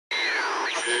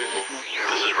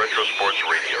This is Retro Sports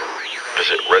Radio.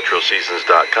 Visit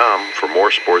RetroSeasons.com for more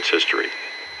sports history.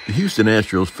 The Houston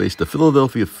Astros faced the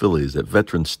Philadelphia Phillies at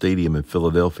Veterans Stadium in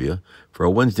Philadelphia for a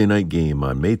Wednesday night game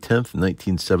on May 10th,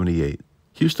 1978.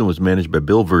 Houston was managed by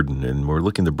Bill Verdon and were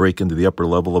looking to break into the upper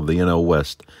level of the NL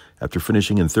West after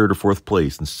finishing in third or fourth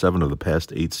place in 7 of the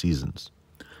past 8 seasons.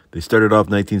 They started off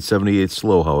 1978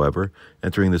 slow, however,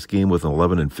 entering this game with an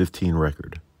 11-15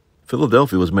 record.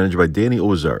 Philadelphia was managed by Danny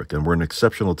Ozark and were an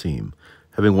exceptional team,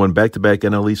 having won back-to-back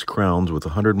NL East crowns with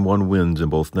 101 wins in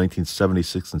both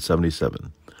 1976 and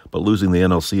 77, but losing the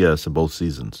NLCS in both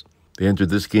seasons. They entered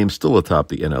this game still atop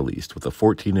the NL East with a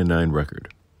 14-9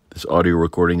 record. This audio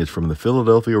recording is from the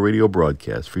Philadelphia radio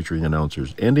broadcast featuring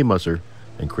announcers Andy Musser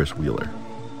and Chris Wheeler.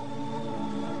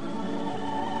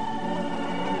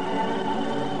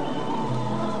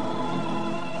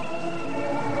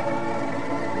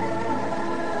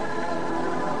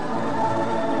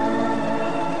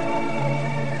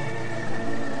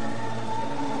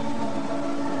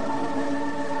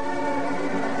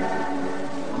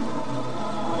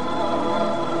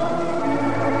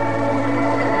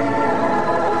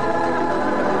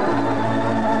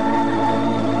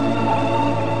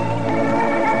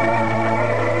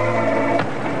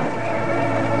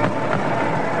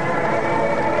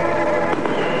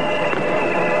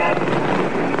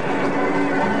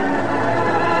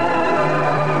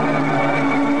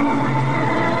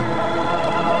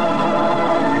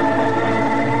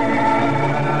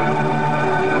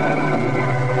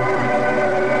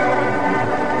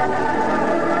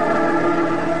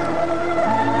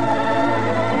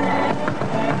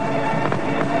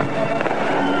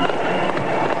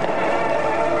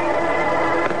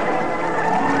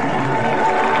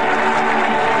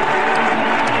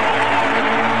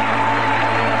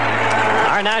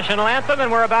 National anthem,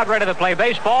 and we're about ready to play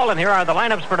baseball, and here are the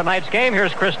lineups for tonight's game.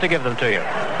 Here's Chris to give them to you.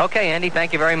 Okay, Andy,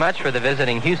 thank you very much for the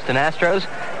visiting Houston Astros.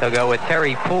 They'll go with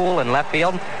Terry Poole in left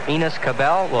field. Enos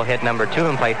Cabell will hit number 2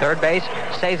 and play third base.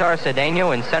 Cesar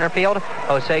Cedeno in center field.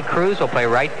 Jose Cruz will play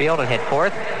right field and hit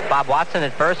fourth. Bob Watson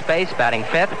at first base, batting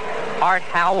fifth. Art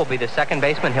Howe will be the second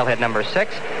baseman. He'll hit number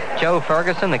 6. Joe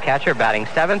Ferguson, the catcher, batting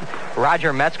 7th.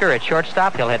 Roger Metzger at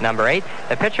shortstop. He'll hit number 8.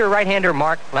 The pitcher, right-hander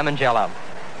Rick Lemongello.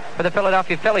 For the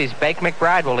Philadelphia Phillies, Bake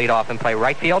McBride will lead off and play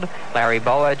right field. Larry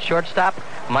Bowa at shortstop.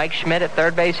 Mike Schmidt at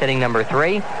third base, hitting number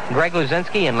 3. Greg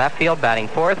Luzinski in left field, batting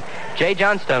 4th. Jay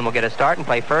Johnstone will get a start and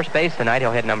play first base tonight.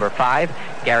 He'll hit number 5.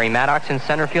 Gary Maddox in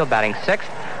center field, batting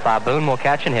 6th. Bob Boone will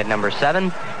catch and hit number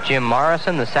 7. Jim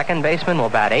Morrison, the second baseman, will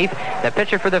bat 8th. The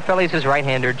pitcher for the Phillies is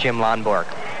right-hander Jim Lonborg.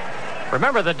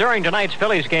 Remember that during tonight's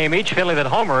Phillies game, each Philly that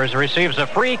homers receives a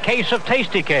free case of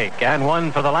Tasty Cake and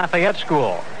one for the Lafayette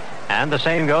School. And the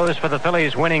same goes for the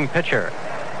Phillies' winning pitcher.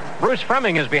 Bruce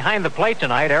Fremming is behind the plate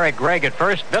tonight. Eric Gregg at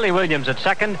first, Billy Williams at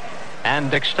second, and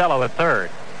Dick Stello at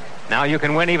third. Now you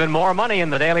can win even more money in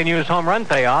the Daily News Home Run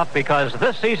Payoff because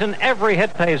this season every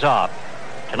hit pays off.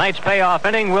 Tonight's payoff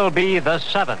inning will be the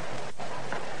 7th.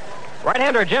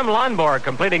 Right-hander Jim Lonborg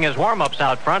completing his warm-ups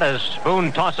out front as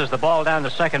Boone tosses the ball down to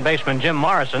second baseman Jim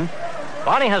Morrison.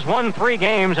 Bonnie has won 3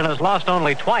 games and has lost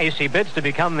only twice. He bids to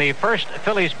become the first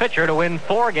Phillies pitcher to win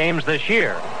 4 games this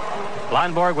year.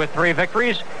 Lonborg with 3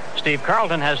 victories. Steve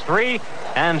Carlton has 3,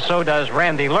 and so does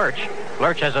Randy Lurch.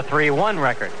 Lurch has a 3-1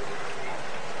 record.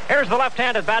 Here's the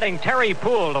left-handed batting Terry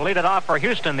Poole to lead it off for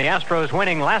Houston. The Astros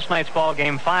winning last night's ball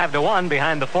game 5-1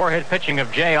 behind the 4-hit pitching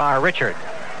of J.R. Richard.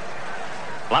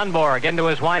 Lonborg into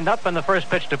his windup, and the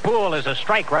first pitch to Poole is a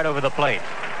strike right over the plate.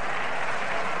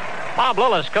 Bob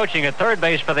Lillis coaching at third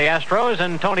base for the Astros,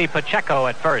 and Tony Pacheco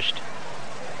at first.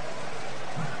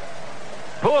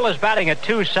 Poole is batting at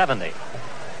 .270.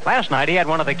 Last night he had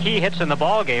one of the key hits in the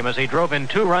ball game as he drove in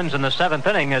 2 runs in the 7th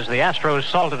inning as the Astros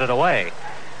salted it away.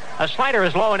 A slider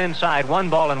is low and inside, 1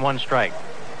 ball and 1 strike.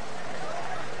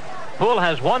 Poole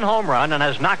has 1 home run and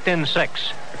has knocked in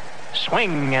 6.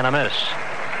 Swing and a miss.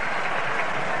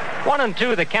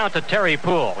 1-2 the count to Terry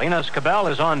Poole. Enos Cabell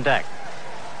is on deck.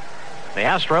 The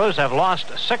Astros have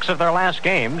lost 6 of their last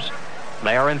games.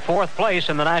 They are in 4th place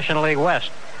in the National League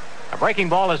West. A breaking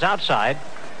ball is outside.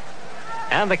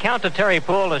 And the count to Terry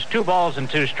Poole is 2 balls and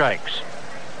 2 strikes.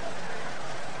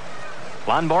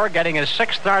 Lonborg getting his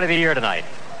 6th start of the year tonight.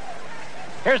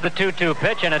 Here's the 2-2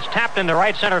 pitch, and it's tapped into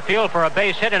right center field for a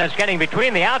base hit, and it's getting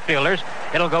between the outfielders.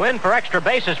 It'll go in for extra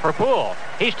bases for Poole.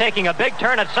 He's taking a big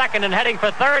turn at second and heading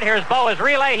for third. Here's Bowa's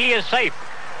relay. He is safe.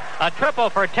 A triple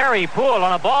for Terry Poole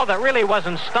on a ball that really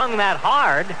wasn't stung that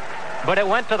hard, but it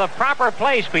went to the proper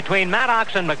place between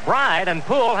Maddox and McBride, and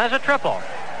Poole has a triple.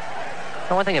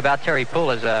 The one thing about Terry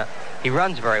Poole is He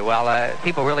runs very well.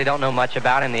 People really don't know much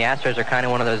about him. The Astros are kind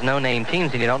of one of those no-name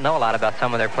teams, and you don't know a lot about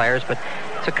some of their players, but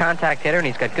it's a contact hitter, and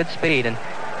he's got good speed, and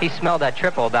he smelled that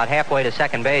triple about halfway to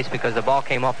second base because the ball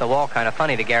came off the wall kind of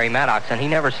funny to Gary Maddox, and he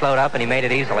never slowed up, and he made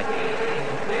it easily.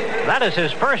 That is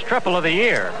his first triple of the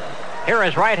year. Here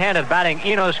is right-handed batting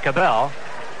Enos Cabell.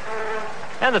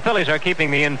 And the Phillies are keeping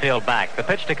the infield back. The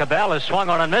pitch to Cabell is swung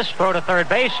on a miss. Throw to third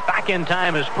base. Back in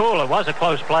time is Poole. It was a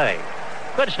close play.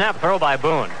 Good snap throw by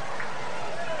Boone.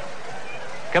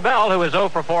 Cabell, who was 0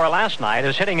 for 4 last night,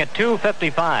 is hitting at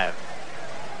 .255.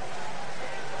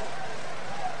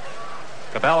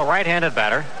 Cabell, right-handed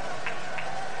batter.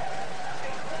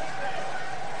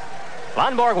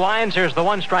 Lonborg winds. Here's the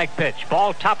one-strike pitch.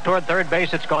 Ball top toward third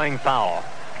base. It's going foul.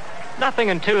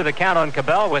 0-2 the count on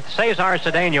Cabell with Cesar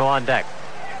Cedeno on deck.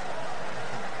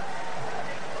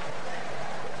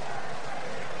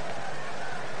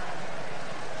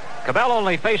 Cabell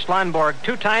only faced Lonborg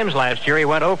 2 times last year. He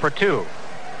went 0 for 2.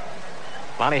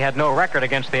 Lonnie had no record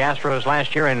against the Astros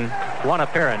last year in 1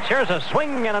 appearance. Here's a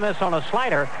swing and a miss on a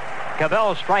slider.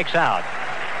 Cabell strikes out.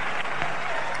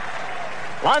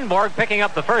 Lonborg picking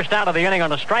up the first out of the inning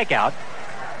on a strikeout.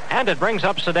 And it brings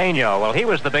up Cedeno. Well, he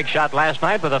was the big shot last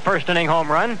night with a first inning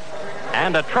home run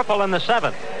and a triple in the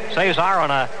 7th. Cesar on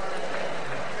a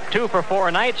 2 for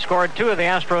 4 night scored 2 of the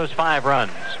Astros' 5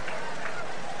 runs.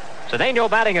 Cedeno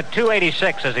batting at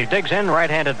 .286 as he digs in,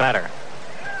 right-handed batter.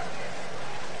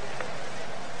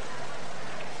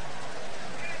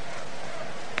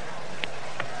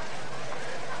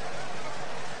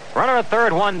 Runner at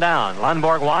third, 1 down.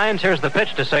 Lonborg winds. Here's the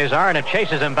pitch to Cesar, and it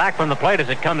chases him back from the plate as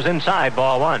it comes inside,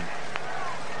 ball 1.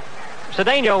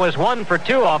 Cedeno was 1 for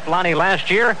 2 off Lonnie last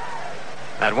year.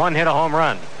 That one hit a home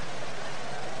run.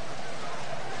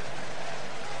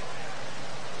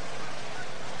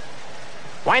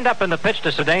 Wind up in the pitch to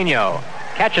Cedeno.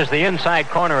 Catches the inside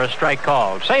corner, a strike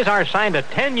called. Cesar signed a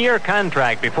 10-year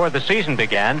contract before the season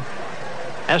began,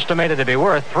 estimated to be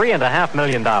worth $3.5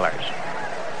 million.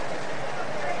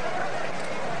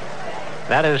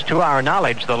 That is, to our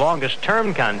knowledge, the longest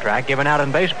term contract given out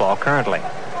in baseball currently.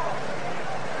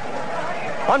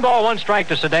 1 ball, 1 strike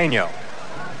to Cedeno.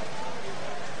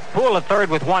 Poole at third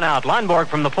with 1 out. Lonborg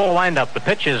from the full windup. The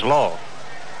pitch is low.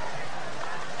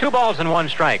 2 balls and 1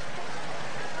 strike.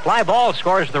 Fly ball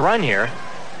scores the run here.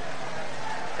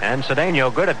 And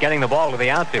Cedeno good at getting the ball to the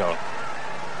outfield.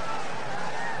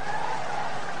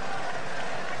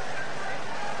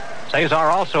 Cesar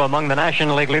also among the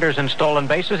National League leaders in stolen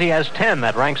bases. He has 10.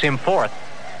 That ranks him 4th.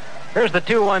 Here's the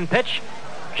 2-1 pitch.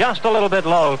 Just a little bit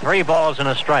low. 3 balls and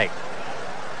a strike.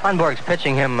 Lonborg's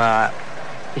pitching him.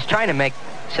 He's trying to make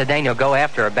Cedeno go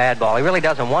after a bad ball. He really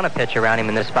doesn't want to pitch around him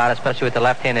in this spot, especially with the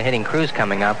left-handed hitting Cruz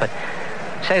coming up. But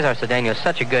Cesar Cedeno is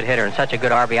such a good hitter and such a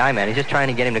good RBI man. He's just trying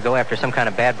to get him to go after some kind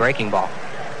of bad breaking ball.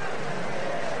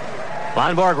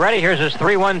 Lonborg ready. Here's his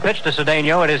 3-1 pitch to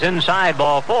Cedeno. It is inside,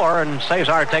 ball 4, and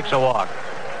Cesar takes a walk.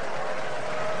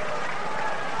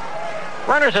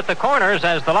 Runners at the corners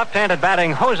as the left-handed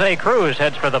batting Jose Cruz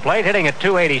heads for the plate, hitting at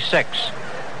 .286.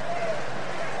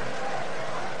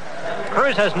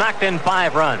 Cruz has knocked in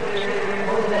 5 runs.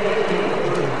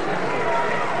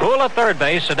 Poole at third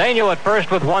base, Cedeno at first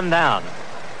with 1 down.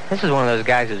 This is one of those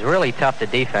guys who's really tough to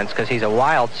defense because he's a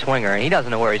wild swinger, and he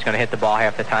doesn't know where he's going to hit the ball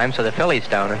half the time, so the Phillies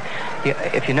don't. And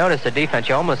if you notice the defense,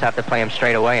 you almost have to play him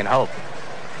straight away and hope.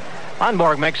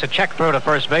 Lonborg makes a check throw to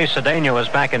first base. Cedeno is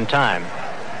back in time.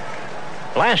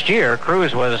 Last year,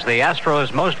 Cruz was the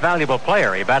Astros' most valuable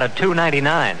player. He batted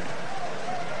 .299.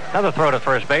 Another throw to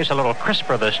first base, a little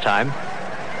crisper this time.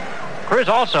 Cruz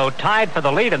also tied for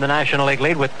the lead in the National League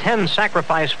lead with 10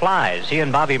 sacrifice flies. He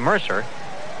and Bobby Mercer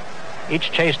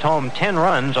each chased home 10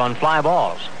 runs on fly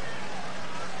balls.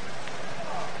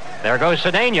 There goes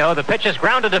Cedeno. The pitch is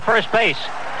grounded to first base.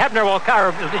 Hebner will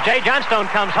cover. Jay Johnstone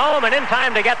comes home and in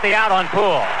time to get the out on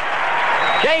Poole.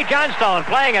 Jay Johnstone,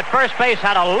 playing at first base,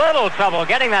 had a little trouble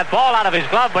getting that ball out of his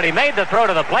glove, but he made the throw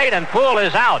to the plate, and Poole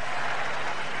is out.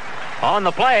 On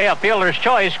the play, a fielder's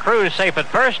choice. Cruz safe at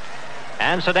first,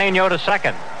 and Cedeno to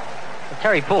second.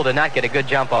 Terry Poole did not get a good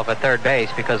jump off at third base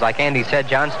because, like Andy said,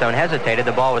 Johnstone hesitated.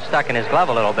 The ball was stuck in his glove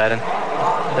a little bit, and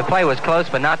the play was close,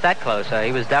 but not that close.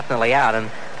 He was definitely out, and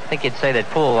I think you'd say that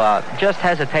Poole just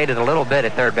hesitated a little bit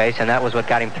at third base, and that was what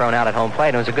got him thrown out at home plate.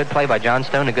 And it was a good play by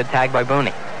Johnstone, a good tag by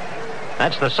Booney.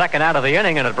 That's the second out of the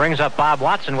inning, and it brings up Bob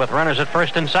Watson with runners at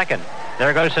first and second.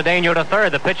 There goes Cedeno to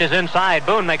third. The pitch is inside.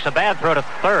 Boone makes a bad throw to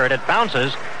third. It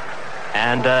bounces.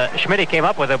 And Schmidt came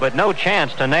up with it, but no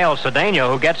chance to nail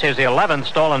Cedeno, who gets his 11th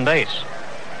stolen base.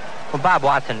 Well, Bob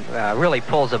Watson really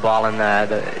pulls the ball, and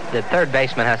the third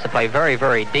baseman has to play very,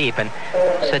 very deep. And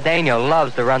Cedeno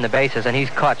loves to run the bases, and he's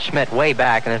caught Schmidt way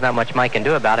back, and there's not much Mike can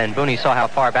do about it. And Booney saw how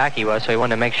far back he was, so he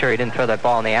wanted to make sure he didn't throw that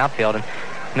ball in the outfield and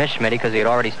miss Schmidt because he had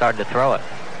already started to throw it.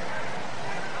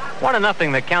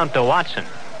 1-0 the count to Watson.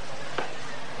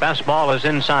 Fastball is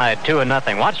inside,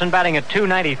 2-0. Watson batting at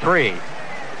 .293.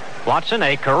 Watson,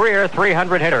 a career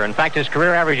 300 hitter. In fact, his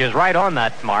career average is right on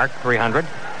that mark, 300.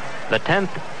 The 10th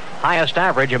highest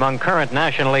average among current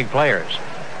National League players.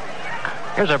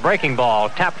 Here's a breaking ball,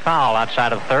 tapped foul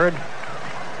outside of third.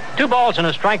 2 balls and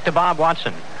a strike to Bob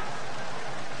Watson.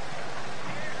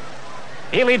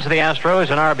 He leads the Astros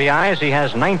in RBIs. He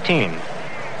has 19.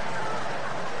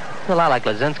 He's a lot like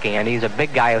Lazinski, and he's a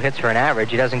big guy who hits for an average.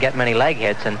 He doesn't get many leg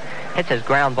hits and hits his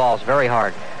ground balls very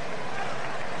hard.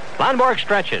 Lonborg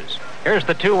stretches. Here's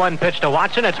the 2-1 pitch to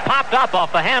Watson. It's popped up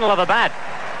off the handle of the bat.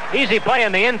 Easy play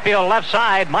in the infield left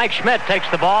side. Mike Schmidt takes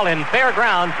the ball in fair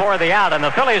ground for the out, and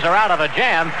the Phillies are out of a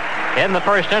jam in the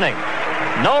first inning.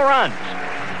 No runs,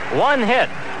 1 hit,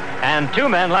 and 2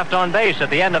 men left on base at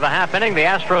the end of a half inning. The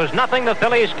Astros nothing, the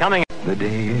Phillies coming. The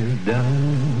day is done.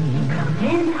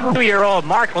 2-year-old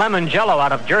Mark Lemongello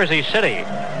out of Jersey City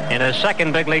in his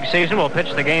second big league season will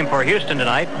pitch the game for Houston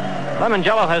tonight.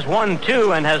 Lemongello has won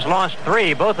 2 and has lost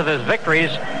 3. Both of his victories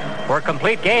were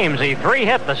complete games. He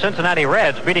 3-hit the Cincinnati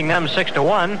Reds, beating them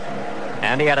 6-1,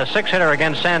 and he had a 6-hitter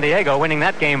against San Diego, winning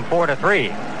that game 4-3.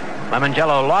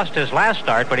 Lemongello lost his last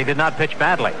start, but he did not pitch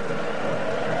badly.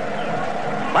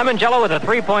 Lemongello with a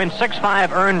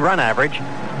 3.65 earned run average.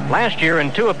 Last year,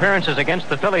 in 2 appearances against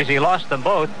the Phillies, he lost them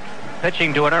both,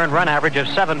 pitching to an earned run average of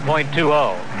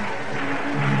 7.20.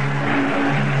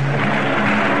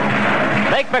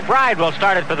 Bake McBride will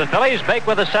start it for the Phillies. Bake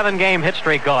with a 7-game hit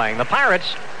streak going. The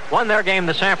Pirates won their game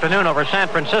this afternoon over San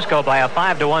Francisco by a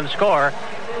 5-1 score.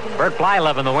 Bert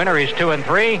Blyleven, the winner, he's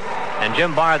 2-3, and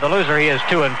Jim Barr, the loser, he is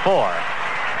 2-4.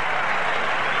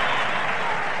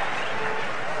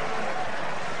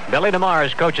 Billy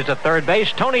DeMars coaches at third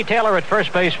base. Tony Taylor at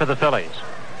first base for the Phillies.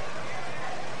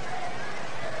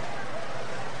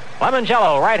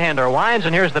 Lemongello, right-hander, winds,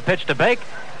 and here's the pitch to Bake.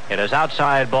 It is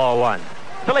outside, ball 1.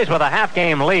 Phillies with a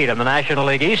half-game lead in the National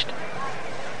League East,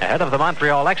 ahead of the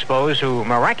Montreal Expos, who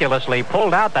miraculously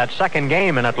pulled out that second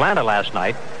game in Atlanta last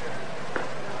night.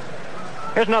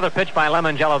 Here's another pitch by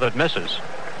Lemongello that misses.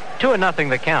 2-0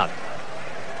 the count.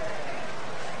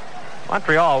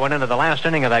 Montreal went into the last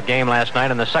inning of that game last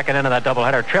night in the second inning of that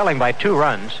doubleheader, trailing by 2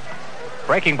 runs.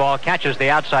 Breaking ball catches the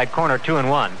outside corner,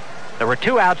 2-1. There were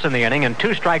 2 outs in the inning and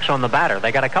 2 strikes on the batter.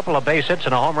 They got a couple of base hits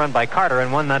and a home run by Carter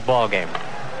and won that ball game.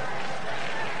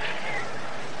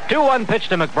 2-1 pitch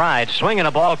to McBride. Swinging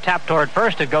a ball tapped toward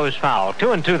first. It goes foul.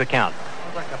 2-2 the count.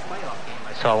 Sounds like a playoff game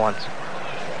I saw once.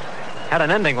 Had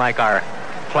an ending like our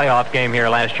playoff game here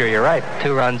last year. You're right.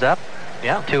 2 runs up.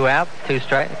 Yeah. 2 out. 2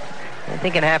 strikes.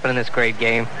 Anything can happen in this great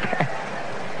game.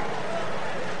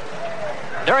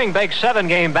 During Bake's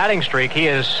 7-game batting streak, he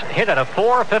has hit at a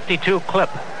 .452 clip.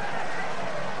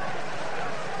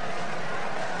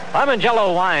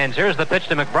 Lemongello winds. Here's the pitch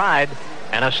to McBride,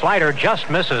 and a slider just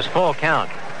misses, full count.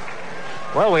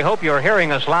 Well, we hope you're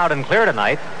hearing us loud and clear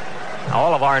tonight.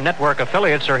 All of our network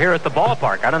affiliates are here at the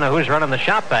ballpark. I don't know who's running the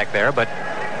shop back there, but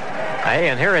hey,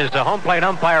 and here is the home plate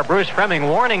umpire Bruce Fremming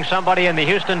warning somebody in the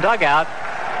Houston dugout.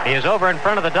 He is over in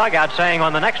front of the dugout saying,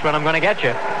 on the next one, I'm going to get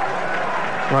you.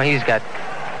 Well, he's got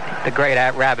the great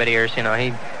rabbit ears, you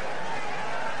know.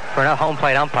 For a home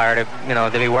plate umpire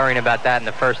to be worrying about that in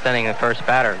the first inning, the first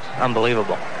batter, is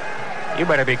unbelievable. You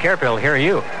better be careful. He'll hear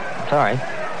you. Sorry.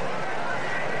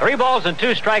 3 balls and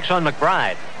 2 strikes on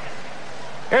McBride.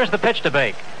 Here's the pitch to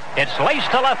Bake. It's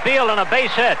laced to left field and a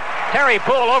base hit. Terry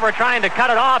Poole over trying to cut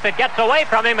it off. It gets away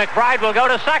from him. McBride will go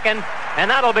to second, and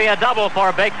that'll be a double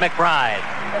for Bake McBride.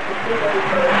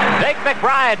 Bake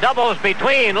McBride doubles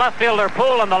between left fielder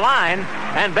Poole and the line,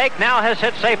 and Bake now has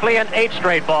hit safely in 8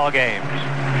 straight ball games.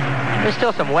 There's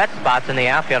still some wet spots in the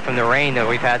outfield from the rain that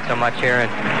we've had so much here, and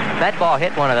that ball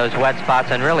hit one of those wet spots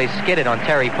and really skidded on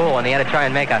Terry Poole, and he had to try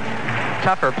and make a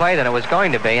tougher play than it was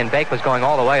going to be, and Bake was going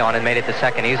all the way on and made it to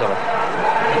second easily.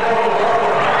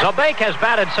 So Bake has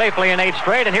batted safely in 8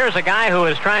 straight, and here's a guy who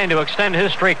is trying to extend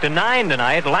his streak to 9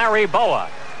 tonight, Larry Boa.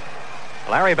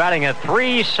 Larry batting at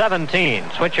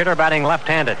 .317, switch hitter batting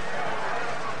left-handed.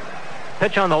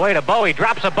 Pitch on the way to Bowie,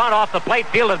 drops a bunt off the plate,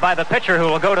 fielded by the pitcher who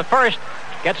will go to first,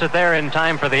 gets it there in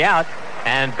time for the out,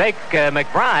 and Bake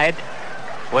McBride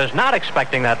was not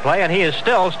expecting that play, and he is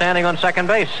still standing on second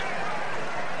base.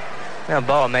 Well,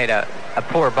 Boa made a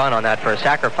poor bunt on that for a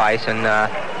sacrifice, and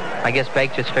I guess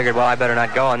Bake just figured, well, I better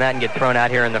not go on that and get thrown out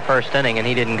here in the first inning, and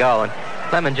he didn't go. And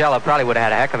Lemongello probably would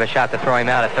have had a heck of a shot to throw him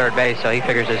out at third base, so he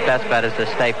figures his best bet is to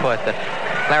stay put.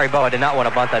 Larry Boa did not want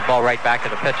to bunt that ball right back to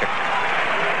the pitcher.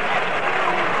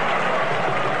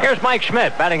 Here's Mike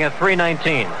Schmidt batting at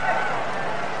 .319.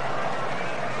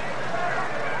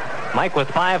 Mike with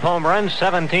 5 home runs,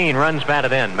 17 runs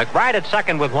batted in. McBride at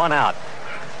second with 1 out.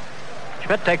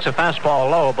 Schmidt takes a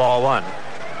fastball low, ball 1.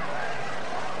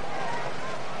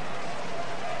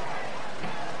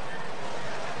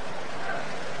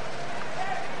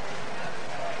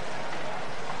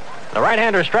 The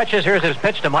right-hander stretches. Here's his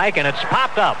pitch to Mike, and it's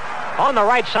popped up on the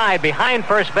right side behind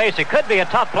first base. It could be a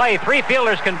tough play. 3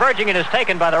 fielders converging. It is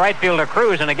taken by the right fielder,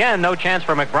 Cruz, and again, no chance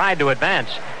for McBride to advance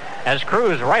as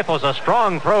Cruz rifles a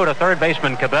strong throw to third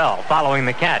baseman Cabell following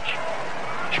the catch.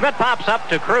 Schmidt pops up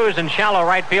to Cruz in shallow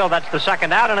right field. That's the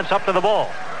second out, and it's up to the bull.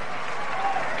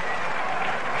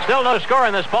 Still no score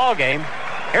in this ball game.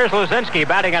 Here's Luzinski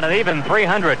batting at an even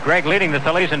 .300. Greg leading the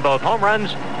Phillies in both home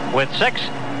runs with 6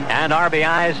 and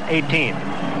RBIs 18.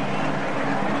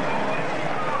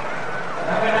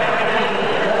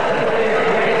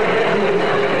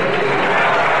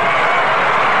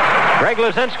 Greg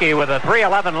Luzinski with a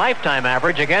 .311 lifetime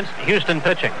average against Houston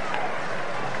pitching.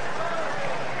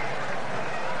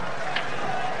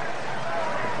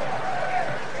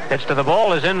 Pitch to the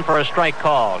ball is in for a strike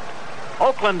called.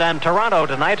 Oakland and Toronto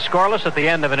tonight, scoreless at the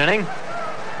end of an inning.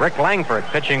 Rick Langford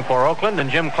pitching for Oakland and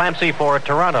Jim Clancy for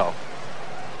Toronto.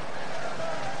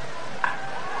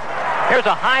 Here's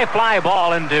a high fly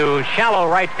ball into shallow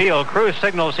right field. Cruz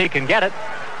signals he can get it,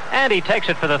 and he takes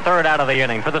it for the third out of the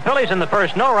inning. For the Phillies in the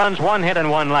first, no runs, 1 hit and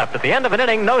 1 left. At the end of an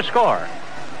inning, no score.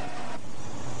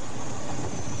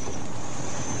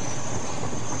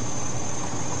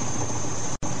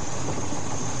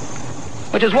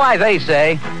 Which is why they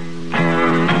say,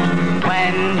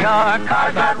 when your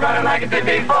car's not running like it did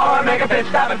before, make a pit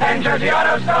stop at Penn Jersey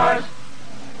Auto Stores.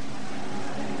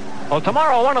 Well,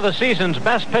 tomorrow, one of the season's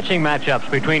best pitching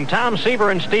matchups between Tom Seaver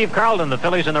and Steve Carlton. The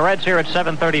Phillies and the Reds here at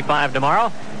 7:35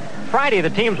 tomorrow. Friday, the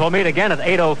teams will meet again at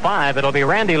 8:05. It'll be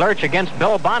Randy Lurch against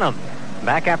Bill Bonham.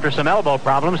 Back after some elbow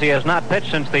problems, he has not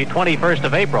pitched since the 21st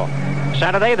of April.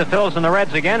 Saturday, the Phils and the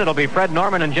Reds again. It'll be Fred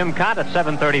Norman and Jim Cott at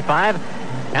 7:35.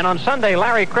 And on Sunday,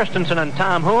 Larry Christensen and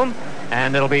Tom Hume.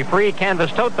 And it'll be free canvas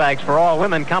tote bags for all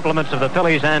women, compliments of the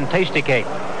Phillies and Tasty Cake.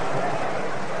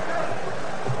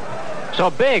 So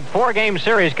big 4-game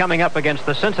series coming up against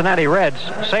the Cincinnati Reds.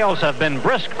 Sales have been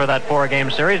brisk for that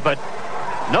 4-game series, but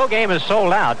no game is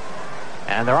sold out.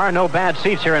 And there are no bad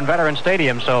seats here in Veterans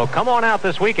Stadium. So come on out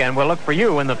this weekend. We'll look for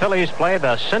you when the Phillies play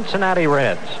the Cincinnati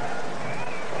Reds.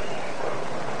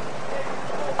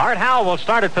 Art Howe will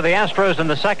start it for the Astros in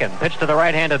the second. Pitch to the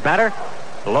right-handed batter.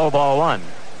 Low ball 1.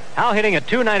 Howe hitting at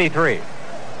 .293.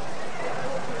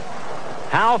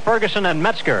 Howe, Ferguson, and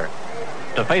Metzger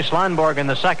to face Lonborg in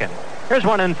the second. Here's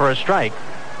one in for a strike.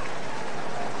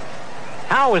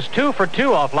 Howe was 2 for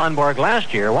 2 off Lonborg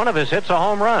last year. One of his hits a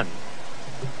home run.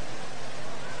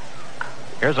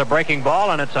 Here's a breaking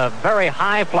ball, and it's a very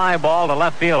high fly ball to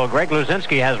left field. Greg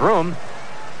Luzinski has room,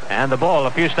 and the ball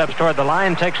a few steps toward the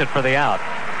line takes it for the out.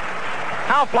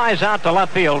 Howe flies out to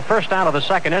left field, first out of the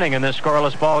second inning in this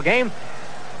scoreless ball game.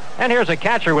 And here's a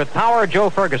catcher with power, Joe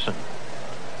Ferguson.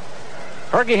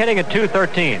 Fergie hitting at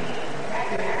 .213.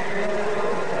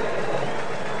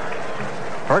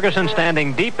 Ferguson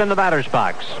standing deep in the batter's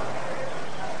box.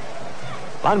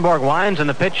 Lonborg winds, and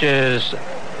the pitch is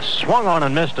swung on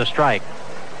and missed a strike.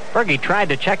 Fergie tried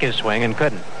to check his swing and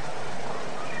couldn't.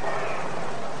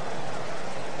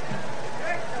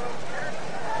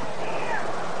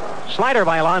 Slider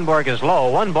by Lonborg is low.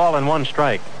 1 ball and 1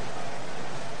 strike.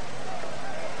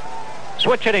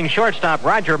 Switch hitting shortstop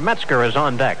Roger Metzger is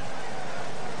on deck.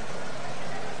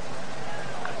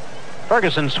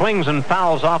 Ferguson swings and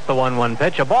fouls off the 1-1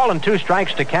 pitch. A ball and 2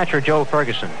 strikes to catcher Joe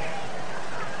Ferguson.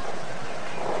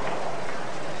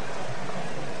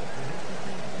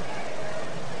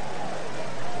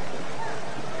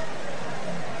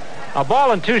 A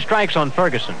ball and 2 strikes on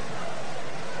Ferguson.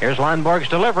 Here's Lonborg's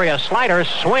delivery, a slider,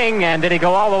 swing, and did he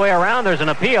go all the way around? There's an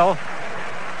appeal,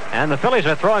 and the Phillies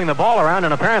are throwing the ball around,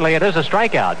 and apparently it is a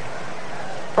strikeout.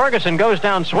 Ferguson goes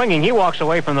down swinging. He walks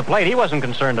away from the plate. He wasn't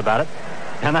concerned about it,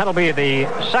 and that'll be the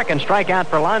second strikeout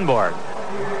for Lonborg.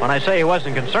 When I say he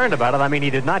wasn't concerned about it, I mean he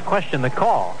did not question the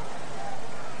call.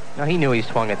 No, he knew he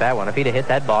swung at that one. If he'd have hit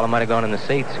that ball, it might have gone in the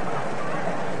seats.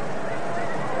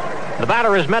 The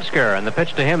batter is Metzger, and the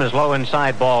pitch to him is low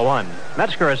inside, ball 1.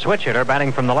 Metzger, a switch hitter,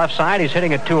 batting from the left side. He's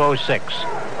hitting at .206.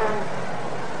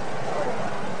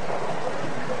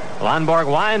 Lonborg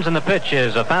winds, and the pitch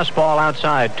is a fastball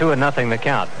outside, 2-0 the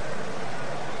count.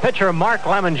 Pitcher Mark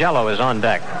Lemongello is on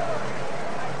deck.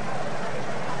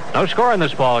 No score in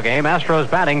this ball game. Astros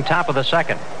batting top of the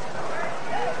second.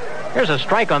 Here's a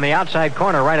strike on the outside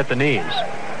corner right at the knees.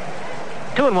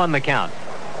 2-1 the count.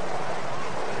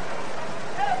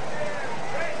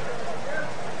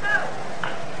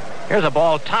 Here's a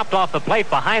ball topped off the plate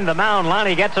behind the mound.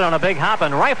 Lonnie gets it on a big hop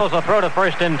and rifles a throw to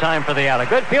first in time for the out. A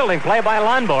good fielding play by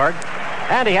Lonborg.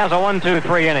 And he has a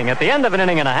 1-2-3 inning. At the end of an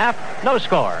inning and a half, no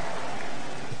score.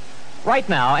 Right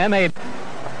now,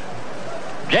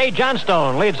 Jay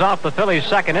Johnstone leads off the Phillies'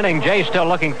 second inning. Jay still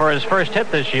looking for his first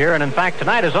hit this year, and in fact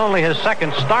tonight is only his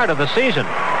second start of the season.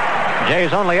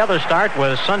 Jay's only other start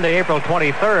was Sunday, April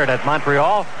 23rd at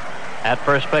Montreal at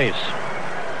first base.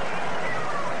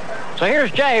 So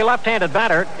here's Jay, left-handed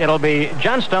batter. It'll be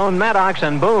Johnstone, Maddox,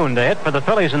 and Boone to hit for the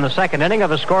Phillies in the second inning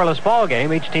of a scoreless ball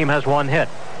game. Each team has one hit.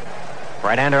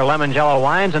 Right-hander Lemongello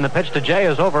winds, and the pitch to Jay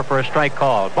is over for a strike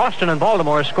call. Boston and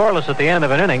Baltimore scoreless at the end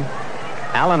of an inning.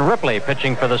 Alan Ripley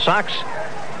pitching for the Sox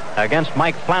against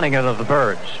Mike Flanagan of the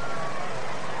Birds.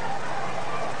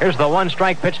 Here's the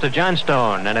one-strike pitch to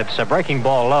Johnstone, and it's a breaking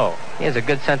ball low. He has a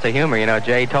good sense of humor. You know,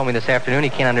 Jay told me this afternoon he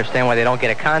can't understand why they don't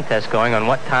get a contest going on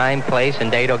what time, place,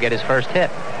 and date he'll get his first hit.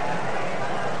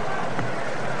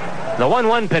 The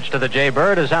 1-1 pitch to the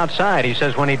Jaybird is outside. He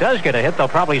says when he does get a hit, they'll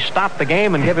probably stop the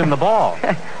game and give him the ball.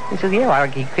 He says, yeah,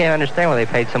 he can't understand why they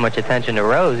paid so much attention to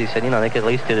Rose. He said, you know, they could at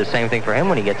least do the same thing for him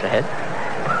when he gets a hit.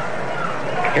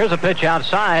 Here's a pitch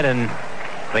outside, and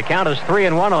the count is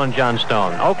 3-1 on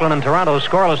Johnstone. Oakland and Toronto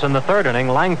scoreless in the third inning.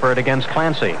 Langford against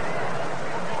Clancy.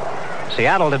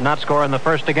 Seattle did not score in the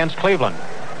first against Cleveland.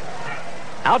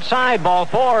 Outside, ball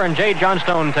 4, and Jay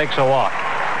Johnstone takes a walk.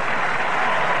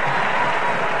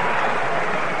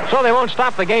 So they won't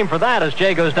stop the game for that as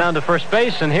Jay goes down to first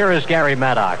base, and here is Gary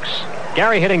Maddox.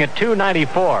 Gary hitting at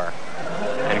 .294.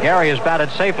 And Gary has batted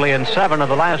safely in 7 of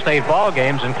the last 8 ball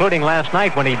games, including last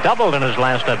night when he doubled in his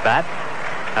last at-bat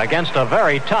against a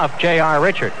very tough J.R.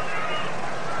 Richard.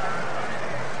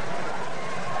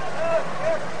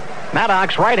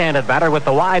 Maddox, right-handed batter with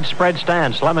the wide spread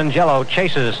stance. Lemongello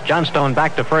chases Johnstone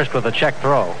back to first with a check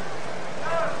throw.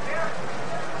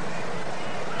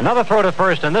 Another throw to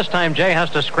first, and this time Jay has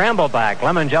to scramble back.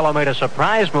 Lemongello made a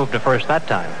surprise move to first that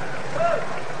time.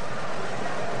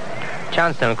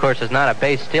 Johnstone, of course, is not a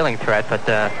base-stealing threat, but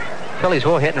Phillies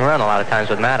will hit and run a lot of times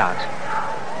with Maddox.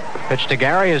 Pitch to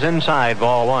Gary is inside,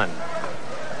 ball 1.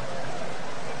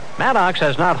 Maddox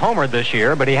has not homered this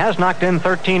year, but he has knocked in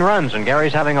 13 runs, and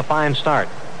Gary's having a fine start.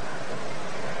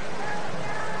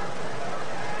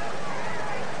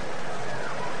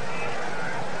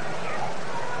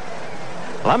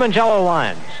 Lemongello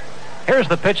winds. Here's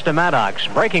the pitch to Maddox.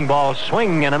 Breaking ball,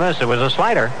 swing and a miss. It was a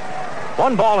slider.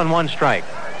 1 ball and 1 strike.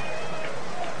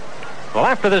 Well,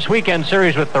 after this weekend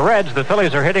series with the Reds, the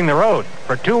Phillies are hitting the road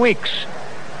for 2 weeks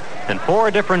in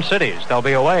 4 different cities. They'll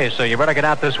be away, so you better get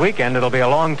out this weekend. It'll be a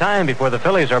long time before the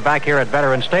Phillies are back here at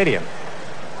Veterans Stadium.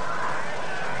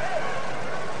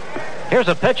 Here's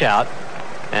a pitch out,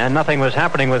 and nothing was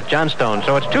happening with Johnstone,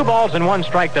 so it's 2 balls and 1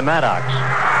 strike to Maddox.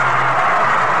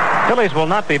 Phillies will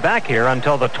not be back here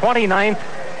until the 29th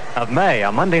of May,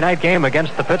 a Monday night game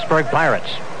against the Pittsburgh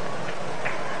Pirates.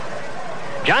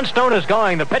 Johnstone is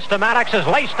going. The pitch to Maddox is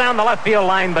laced down the left field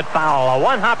line, but foul. A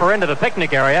one-hopper into the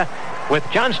picnic area with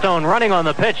Johnstone running on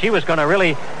the pitch. He was going to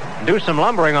really do some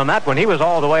lumbering on that one. He was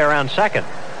all the way around second.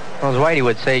 Well, as Whitey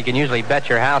would say, you can usually bet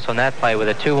your house on that play with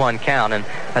a 2-1 count, and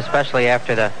especially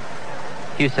after the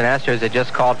Houston Astros had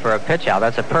just called for a pitch out.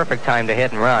 That's a perfect time to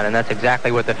hit and run, and that's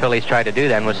exactly what the Phillies tried to do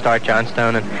then, was start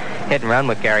Johnstone and hit and run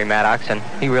with Gary Maddox, and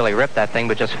he really ripped that thing,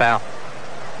 but just foul.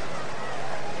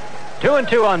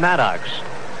 2-2 on Maddox.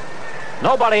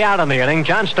 Nobody out in the inning.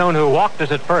 Johnstone, who walked,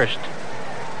 is at first.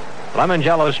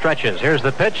 Lemongello stretches. Here's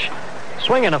the pitch.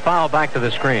 Swing and a foul back to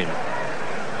the screen.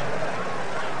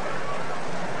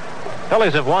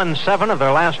 Phillies have won 7 of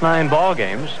their last 9 ball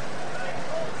games,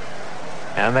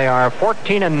 and they are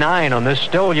 14-9 on this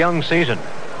still young season.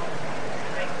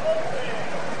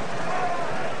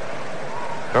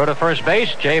 Throw to first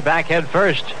base. Jay back head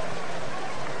first.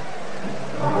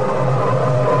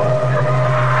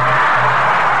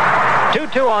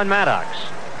 Two on Maddox.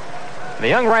 The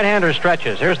young right-hander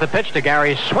stretches. Here's the pitch to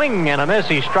Gary. Swing and a miss.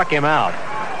 He struck him out.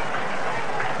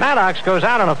 Maddox goes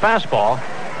out on a fastball,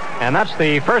 and that's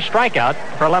the first strikeout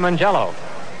for Lemongello.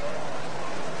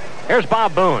 Here's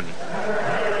Bob Boone.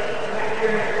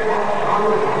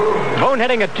 Boone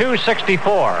hitting at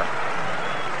 .264.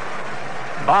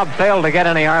 Bob failed to get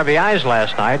any RBIs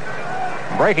last night,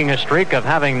 breaking a streak of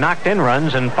having knocked in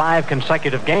runs in 5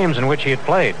 consecutive games in which he had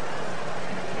played.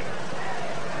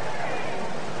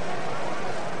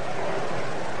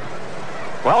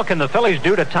 Well, can the Phillies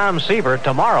do to Tom Seaver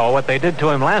tomorrow what they did to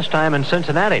him last time in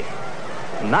Cincinnati?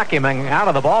 Knock him out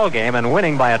of the ball game and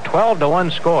winning by a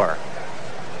 12-1 score.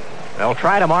 They'll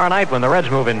try tomorrow night when the Reds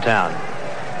move in town.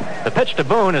 The pitch to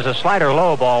Boone is a slider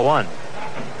low, ball one.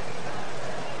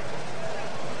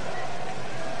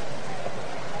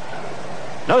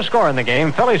 No score in the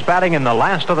game. Phillies batting in the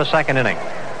last of the second inning.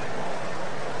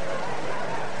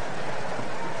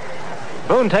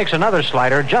 Boone takes another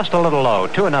slider, just a little low,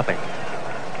 2-0.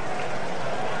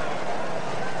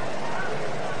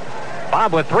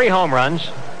 Bob with 3 home runs,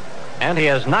 and he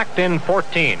has knocked in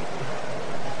 14.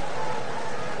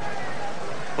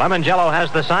 Lemongello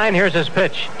has the sign. Here's his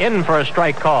pitch. In for a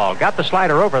strike call. Got the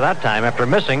slider over that time after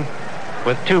missing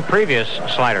with 2 previous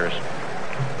sliders.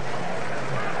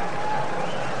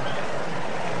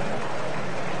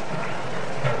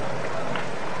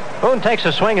 Boone takes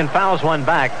a swing and fouls one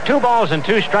back. 2 balls and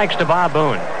 2 strikes to Bob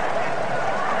Boone.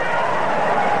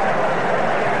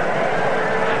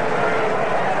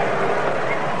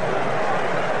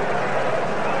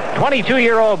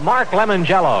 "22-year-old Mark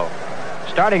Lemongello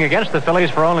starting against the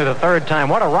Phillies for only the 3rd time.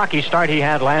 What a rocky start he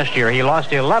had last year. He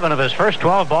lost 11 of his first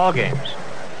 12 ball games.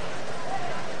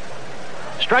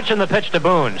 Stretching the pitch to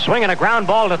Boone. Swinging a ground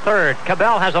ball to third.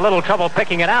 Cabell has a little trouble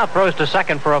picking it out. Throws to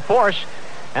second for a force.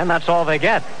 And that's all they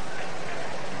get.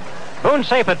 Boone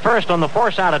safe at first on the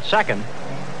force out at second,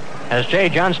 as Jay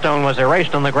Johnstone was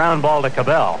erased on the ground ball to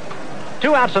Cabell.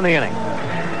 2 outs in the inning.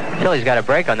 Phillies got a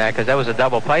break on that because that was a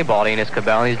double play ball to Enos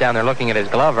Cabell, and he's down there looking at his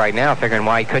glove right now, figuring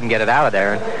why he couldn't get it out of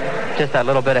there. And just that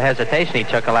little bit of hesitation he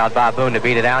took allowed Bob Boone to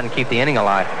beat it out and keep the inning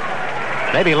alive.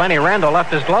 Maybe Lenny Randall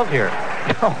left his glove here.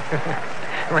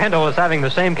 Randall was having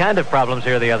the same kind of problems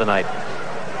here the other night.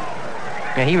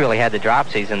 Yeah, he really had the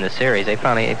dropsies in this series. It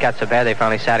got so bad they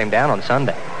finally sat him down on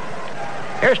Sunday.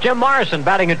 Here's Jim Morrison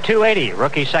batting at 280,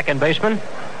 rookie second baseman.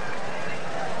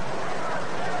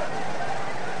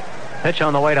 Pitch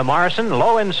on the way to Morrison,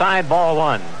 low inside, ball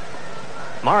one.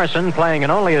 Morrison playing in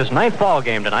only his 9th ball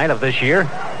game tonight of this year.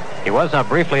 He was up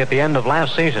briefly at the end of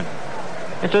last season.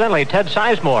 Incidentally, Ted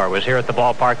Sizemore was here at the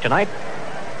ballpark tonight.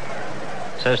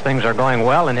 Says things are going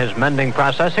well in his mending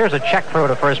process. Here's a check throw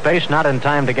to first base, not in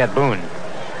time to get Boone.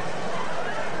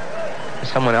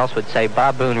 Someone else would say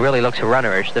Bob Boone really looks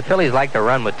runnerish. The Phillies like to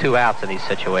run with 2 outs in these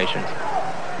situations.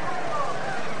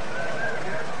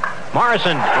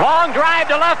 Morrison, long drive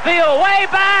to left field, way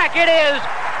back. It is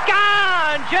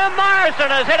gone. Jim Morrison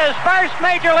has hit his first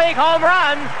major league home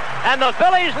run, and the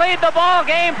Phillies lead the ball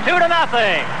game 2-0.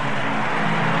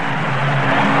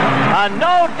 A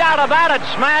no doubt about it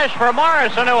smash for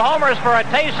Morrison, who homers for a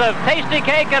taste of tasty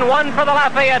cake and 1 for the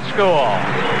Lafayette School.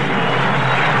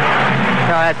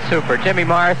 Oh, that's super. Jimmy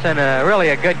Morrison, really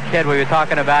a good kid. We were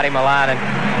talking about him a lot, and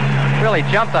really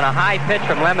jumped on a high pitch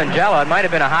from Lemongello. It might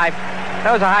have been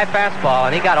that was a high fastball,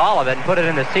 and he got all of it and put it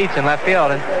in the seats in left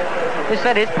field. And he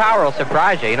said his power will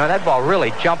surprise you. You know, that ball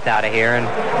really jumped out of here, and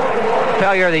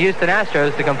failure of the Houston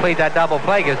Astros to complete that double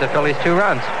play gives the Phillies 2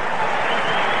 runs.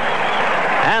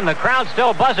 And the crowd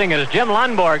still buzzing as Jim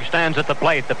Lonborg stands at the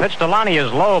plate. The pitch to Lonnie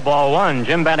is low, ball one.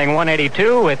 Jim batting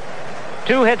 182 with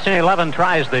 2 hits and 11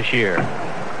 tries this year.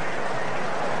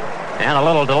 And a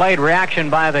little delayed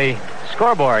reaction by the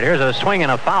scoreboard. Here's a swing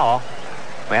and a foul.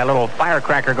 We had a little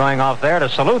firecracker going off there to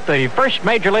salute the first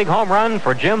major league home run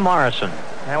for Jim Morrison.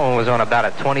 That one was on about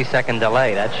a 20-second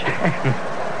delay. That's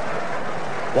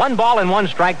 1 ball and 1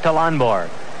 strike to Lonborg.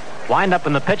 Wind up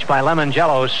in the pitch by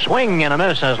Lemongello. Swing and a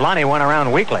miss as Lonnie went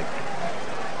around weakly.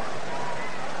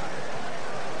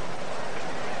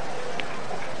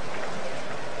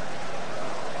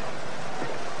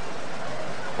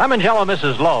 Lemongello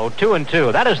misses low,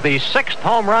 2-2. That is the 6th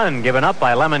home run given up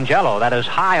by Lemongello. That is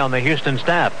high on the Houston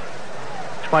staff.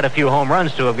 It's quite a few home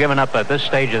runs to have given up at this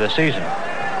stage of the season.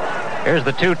 Here's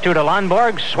the 2-2 to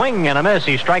Lonborg. Swing and a miss.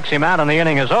 He strikes him out and the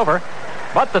inning is over.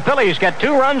 But the Phillies get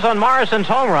 2 runs on Morrison's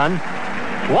home run,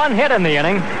 1 hit in the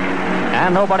inning,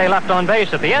 and nobody left on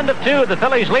base. At the end of 2, the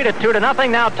Phillies lead it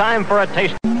 2-0. Now time for a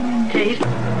taste.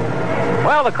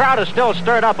 Well, the crowd is still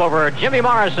stirred up over Jimmy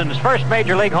Morrison's first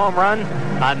major league home run.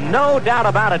 A no doubt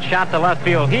about it shot to left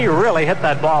field. He really hit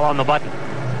that ball on the button.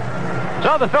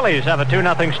 So the Phillies have a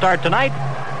 2-0 start tonight.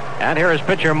 And here is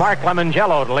pitcher Mark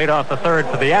Lemongello to lead off the 3rd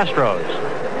for the Astros.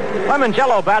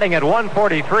 Lemongello batting at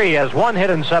 143 has 1 hit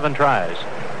and 7 tries.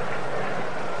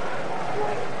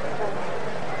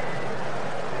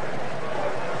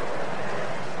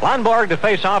 Lonborg to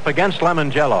face off against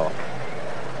Lemongello.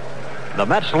 The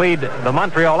Mets lead the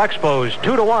Montreal Expos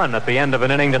 2-1 at the end of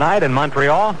an inning tonight in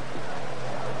Montreal.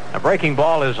 A breaking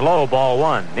ball is low, ball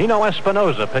one. Nino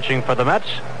Espinosa pitching for the Mets.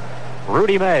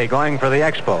 Rudy May going for the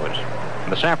Expos.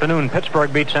 This afternoon,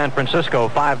 Pittsburgh beat San Francisco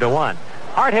 5-1.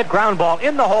 Hard hit ground ball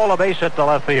in the hole, a base hit to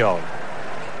left field.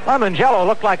 Lemongello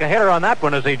looked like a hitter on that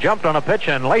one as he jumped on a pitch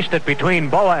and laced it between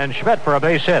Boa and Schmidt for a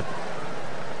base hit.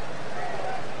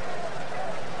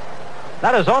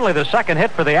 That is only the second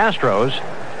hit for the Astros.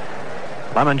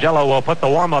 Lemongello will put the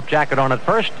warm-up jacket on at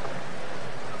first,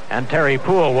 and Terry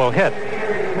Poole will hit.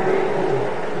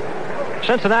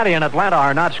 Cincinnati and Atlanta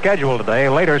are not scheduled today.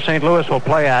 Later, St. Louis will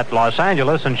play at Los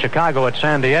Angeles and Chicago at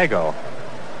San Diego.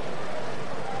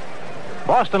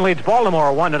 Boston leads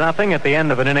Baltimore 1-0 at the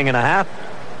end of an inning and a half.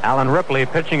 Alan Ripley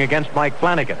pitching against Mike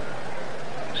Flanagan.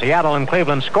 Seattle and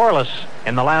Cleveland scoreless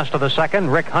in the last of the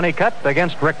second. Rick Honeycutt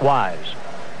against Rick Wise.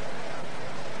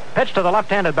 Pitch to the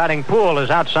left-handed batting Poole is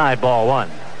outside, ball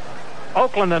one.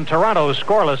 Oakland and Toronto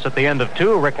scoreless at the end of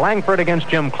two. Rick Langford against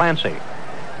Jim Clancy.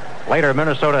 Later,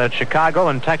 Minnesota at Chicago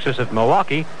and Texas at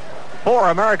Milwaukee.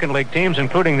 4 American League teams,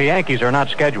 including the Yankees, are not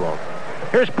scheduled.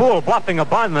 Here's Poole bluffing a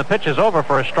bunt, and the pitch is over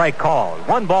for a strike call.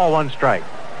 1 ball, 1 strike.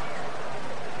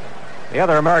 The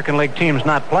other American League teams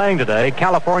not playing today: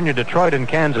 California, Detroit, and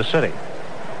Kansas City.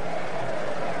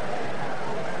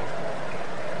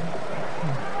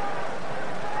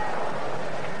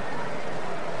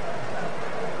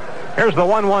 Here's the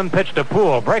 1-1 pitch to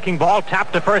Poole. Breaking ball,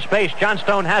 tapped to first base.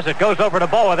 Johnstone has it. Goes over to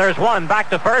Boa. There's one. Back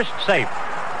to first. Safe.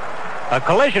 A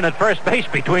collision at first base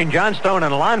between Johnstone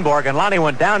and Lonborg, and Lonnie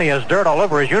went down. He has dirt all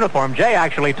over his uniform. Jay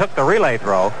actually took the relay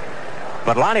throw,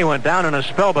 but Lonnie went down in a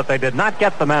spill, but they did not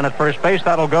get the man at first base.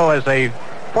 That'll go as a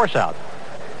force out.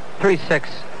 3-6-3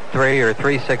 or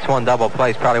 3-6-1 double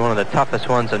play is probably one of the toughest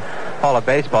ones in all of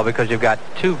baseball, because you've got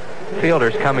 2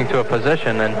 fielders coming to a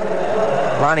position, and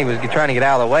Lonnie was trying to get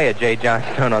out of the way of Jay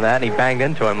Johnstone on that, and he banged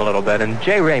into him a little bit. And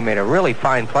Jay Ray made a really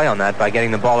fine play on that by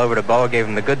getting the ball over to Boa, gave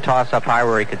him the good toss up high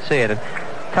where he could see it. And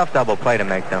tough double play to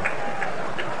make, though.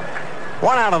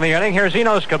 1 out of the inning. Here's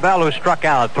Enos Cabell, who struck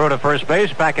out. Throw to first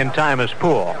base. Back in time is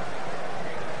Poole.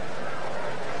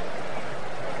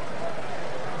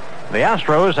 The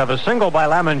Astros have a single by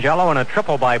Lemongello and a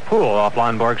triple by Poole off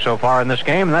Lonborg so far in this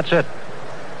game, and that's it.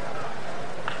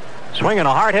 Swinging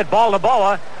a hard hit ball to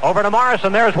Boa. Over to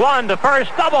Morrison. There's one to first.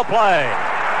 Double play.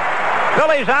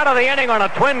 Phillies out of the inning on a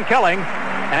twin killing.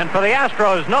 And for the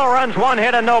Astros, no runs, 1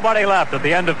 hit, and nobody left at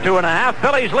the end of 2.5.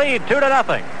 Phillies lead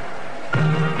 2-0.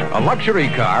 A luxury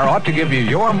car ought to give you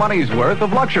your money's worth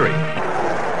of luxury.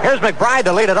 Here's McBride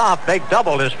to lead it off. Big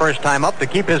doubled his first time up to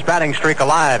keep his batting streak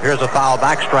alive. Here's a foul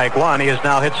back, strike one. He has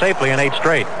now hit safely in 8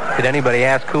 straight. Did anybody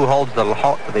ask who holds the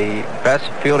best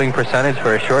fielding percentage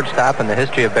for a shortstop in the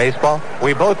history of baseball?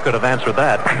 We both could have answered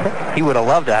that. He would have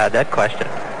loved to have that question.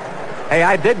 Hey,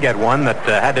 I did get one that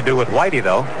had to do with Whitey,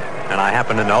 though, and I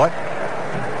happen to know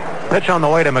it. Pitch on the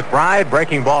way to McBride.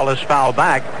 Breaking ball is fouled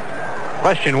back.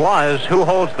 Question was, who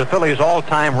holds the Phillies'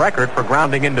 all-time record for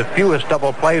grounding into fewest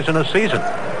double plays in a season?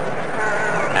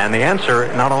 And the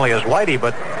answer not only is Whitey,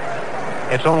 but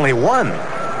it's only 1. In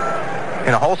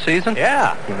a whole season?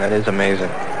 Yeah. That is amazing.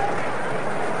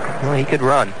 Well, he could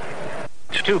run.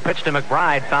 2 pitch to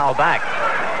McBride, foul back.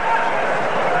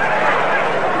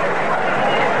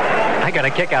 I got a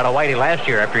kick out of Whitey last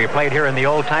year after he played here in the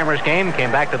Old Timers game,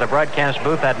 came back to the broadcast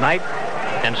booth that night,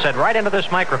 and said right into this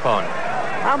microphone,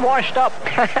 "I'm washed up."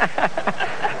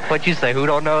 What'd you say? Who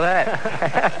don't know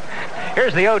that?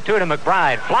 Here's the 0-2 to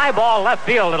McBride. Fly ball left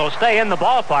field. It'll stay in the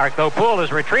ballpark, though Poole is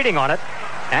retreating on it,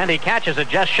 and he catches it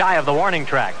just shy of the warning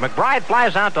track. McBride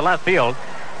flies out to left field.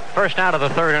 First out of the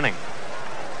 3rd inning.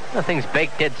 One of the things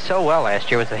Bake did so well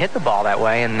last year was to hit the ball that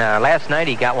way, and last night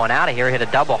he got one out of here, hit a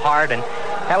double hard, and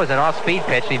that was an off-speed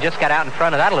pitch, and he just got out in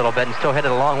front of that a little bit and still hit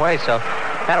it a long way, so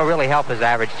that'll really help his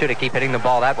average, too, to keep hitting the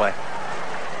ball that way.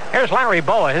 Here's Larry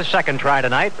Boa, his second try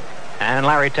tonight. And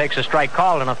Larry takes a strike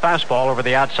call and a fastball over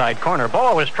the outside corner.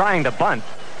 Boa was trying to bunt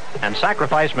and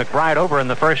sacrifice McBride over in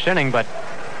the 1st inning, but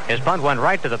his bunt went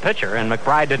right to the pitcher, and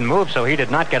McBride didn't move, so he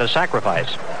did not get a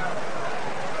sacrifice.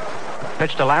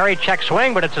 Pitch to Larry, check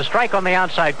swing, but it's a strike on the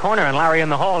outside corner, and Larry in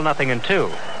the hole,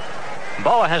 0-2.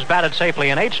 Boa has batted safely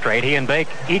in 8 straight. He and Bake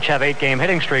each have 8-game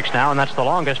hitting streaks now, and that's the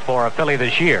longest for a Philly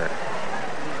this year.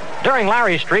 During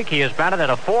Larry's streak, he has batted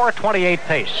at a .428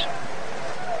 pace.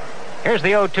 Here's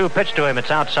the 0-2 pitch to him. It's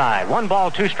outside. 1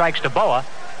 ball, 2 strikes to Boa,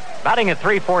 batting at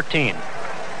 .314.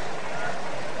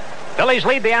 Phillies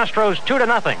lead the Astros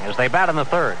 2-0 as they bat in the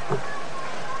 3rd.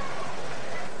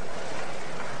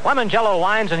 Lemongello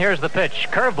winds, and here's the pitch.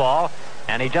 Curveball,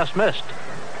 and he just missed.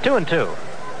 2-2.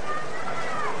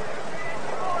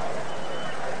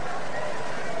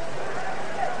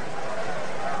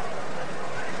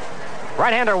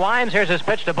 Right-hander winds. Here's his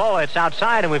pitch to Boa. It's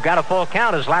outside, and we've got a full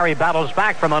count as Larry battles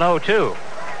back from an 0-2.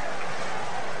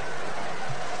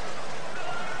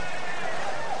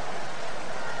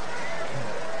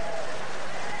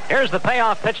 Here's the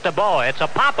payoff pitch to Boa. It's a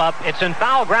pop-up. It's in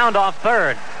foul ground off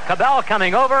third. Cabell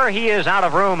coming over. He is out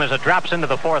of room as it drops into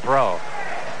the fourth row.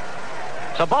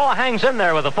 So Boa hangs in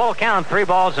there with a full count, 3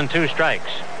 balls and 2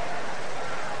 strikes.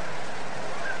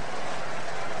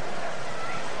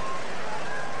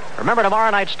 Remember,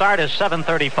 tomorrow night's start is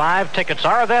 7:35. Tickets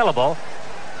are available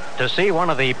to see one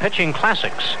of the pitching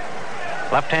classics.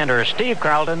 Left-hander Steve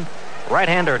Carlton,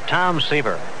 right-hander Tom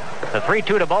Seaver. The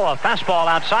 3-2 to Boa, fastball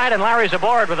outside, and Larry's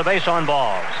aboard with a base on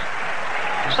balls.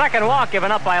 Second walk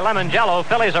given up by Lemongello.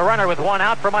 Phillies a runner with 1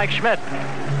 out for Mike Schmidt.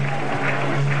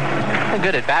 A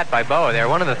good at bat by Boa there.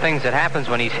 One of the things that happens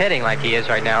when he's hitting like he is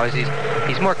right now is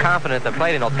he's more confident at the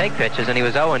plate and he'll take pitches, and he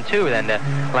was 0-2 then to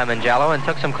Lemongello and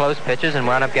took some close pitches and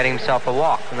wound up getting himself a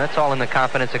walk. And that's all in the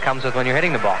confidence that comes with when you're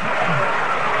hitting the ball.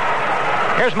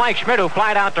 Here's Mike Schmidt, who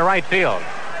flied out to right field.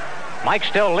 Mike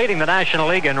still leading the National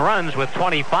League in runs with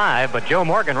 25, but Joe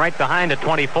Morgan right behind at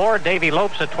 24, Davey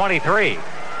Lopes at 23.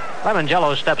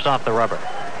 Lemongello steps off the rubber.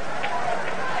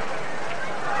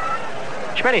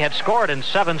 Schmidt had scored in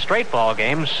 7 straight ball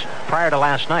games prior to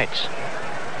last night's.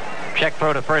 Check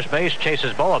throw to first base,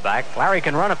 chases Boa back. Larry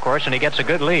can run, of course, and he gets a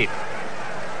good lead.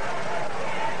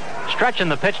 Stretching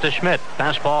the pitch to Schmidt.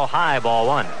 Fastball high, ball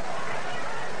 1.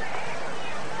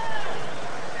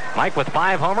 Mike with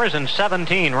 5 homers and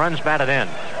 17 runs batted in.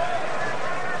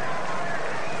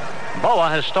 Boa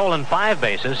has stolen 5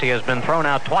 bases. He has been thrown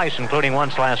out twice, including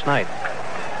once last night.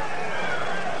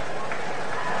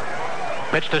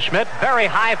 Pitch to Schmidt. Very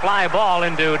high fly ball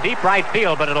into deep right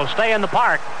field, but it'll stay in the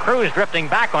park. Cruz drifting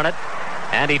back on it,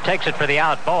 and he takes it for the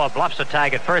out. Boa bluffs a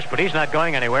tag at first, but he's not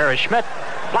going anywhere as Schmidt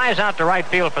flies out to right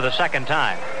field for the second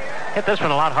time. Hit this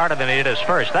one a lot harder than he did his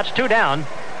first. That's 2 down.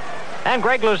 And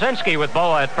Greg Luzinski with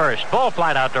Boa at first. Bull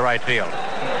flied out to right field.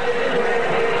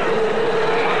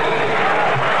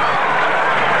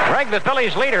 Greg, the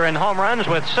Phillies leader in home runs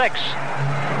with 6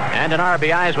 and in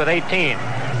RBIs with 18.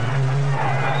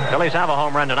 Phillies have a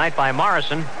home run tonight by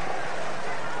Morrison.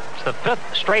 It's the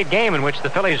 5th straight game in which the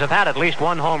Phillies have had at least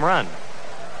 1 home run.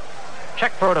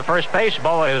 Check throw to first base.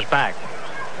 Boa is back.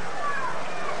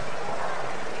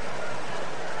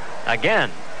 Again.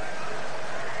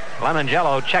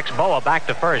 Lemongello checks Boa back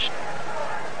to first.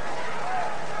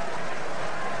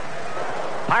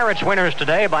 Pirates winners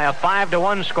today by a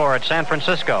 5-1 score at San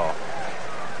Francisco.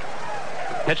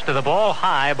 Pitch to the ball,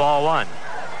 high, ball 1.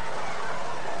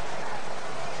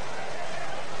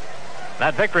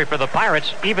 That victory for the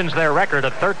Pirates evens their record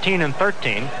of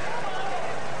 13-13,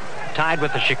 tied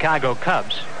with the Chicago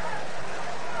Cubs.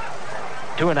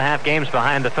 2.5 games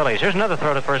behind the Phillies. Here's another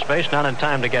throw to first base, not in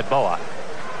time to get Boa.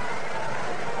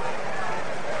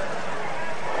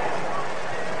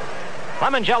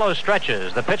 Lemongello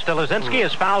stretches. The pitch to Luzinski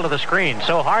is foul to the screen.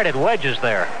 So hard it wedges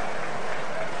there.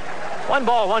 1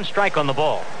 ball, 1 strike on the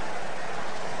ball.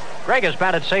 Greg has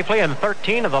batted safely in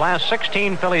 13 of the last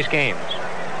 16 Phillies games.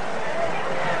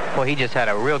 Well, he just had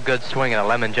a real good swing at a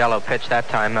Lemongello pitch that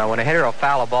time. When a hitter will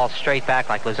foul a ball straight back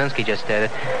like Luzinski just did,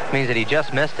 it means that he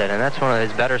just missed it, and that's one of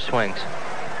his better swings.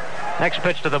 Next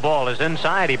pitch to the ball is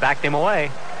inside. He backed him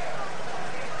away.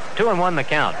 2-1 the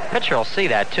count. Pitcher will see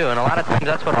that too, and a lot of times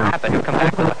that's what will happen. He'll come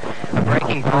back with a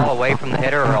breaking ball away from the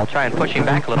hitter, or he'll try and push him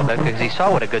back a little bit because he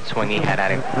saw what a good swing he had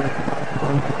at him.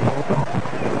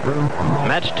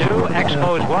 Mets 2,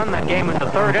 Expos 1. That game in the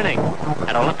 3rd inning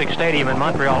at Olympic Stadium in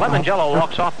Montreal. Lemongello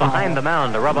walks off behind the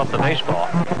mound to rub up the baseball.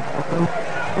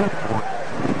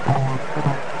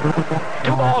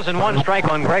 2 balls and 1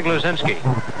 strike on Greg Luzinski.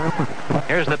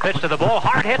 Here's the pitch to the ball.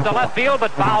 Hard hit to left field,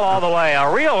 but foul all the way. A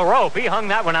real rope. He hung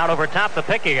that one out over top the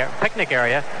picnic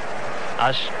area.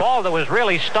 A ball that was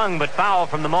really stung, but foul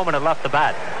from the moment it left the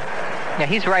bat. Yeah,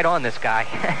 he's right on this guy.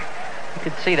 You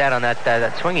could see that on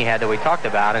that swing he had that we talked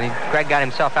about, and Greg got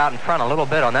himself out in front a little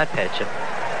bit on that pitch.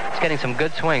 He's getting some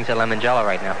good swings at Lemongello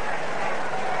right now.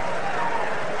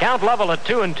 Count level at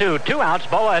 2-2. 2 outs.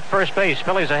 Boa at first base.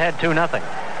 Phillies ahead 2-0.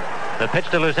 The pitch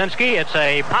to Luzinski. It's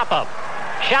a pop-up.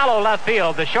 Shallow left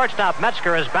field. The shortstop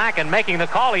Metzger is back and making the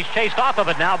call. He's chased off of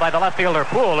it now by the left fielder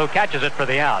Poole, who catches it for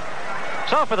the out.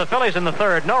 So for the Phillies in the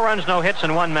 3rd, no runs, no hits,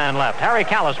 and 1 man left. Harry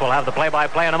Callis will have the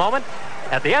play-by-play in a moment.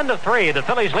 At the end of 3, the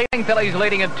Phillies leading. Phillies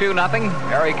leading at 2-0.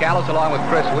 Harry Callis along with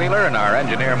Chris Wheeler and our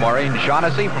engineer Maureen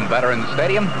Shaughnessy from Veterans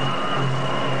Stadium.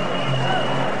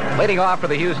 Leading off for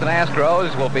the Houston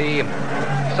Astros will be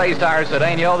Cesar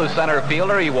Cedeno, the center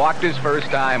fielder. He walked his first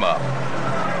time up.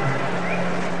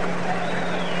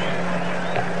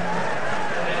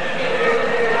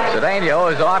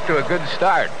 Cedeno is off to a good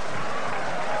start.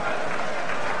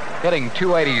 Hitting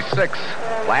 .286.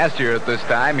 Last year at this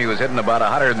time, he was hitting about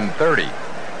 130.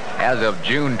 As of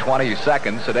June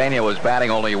 22nd, Cedeno was batting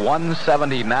only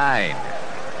 .179.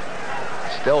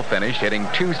 Still finished hitting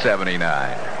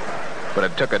 .279. But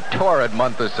it took a torrid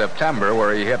month of September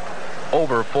where he hit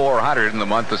over .400 in the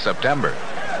month of September.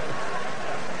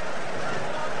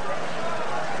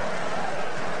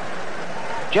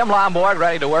 Jim Lonborg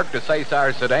ready to work to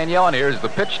Cesar Cedeno, and here's the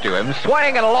pitch to him.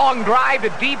 Swing and a long drive to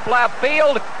deep left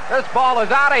field. This ball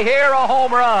is out of here, a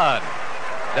home run.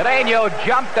 Cedeno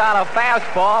jumped on a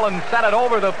fastball and sent it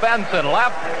over the fence and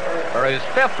left for his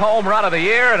 5th home run of the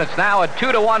year, and it's now a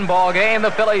 2-1 ball game.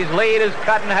 The Phillies' lead is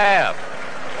cut in half.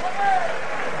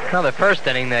 Well, the first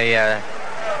inning, the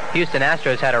Houston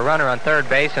Astros had a runner on third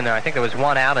base, and I think there was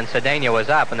 1 out, and Cedeno was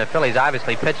up, and the Phillies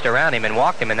obviously pitched around him and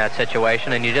walked him in that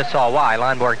situation, and you just saw why.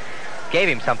 Lonborg gave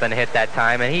him something to hit that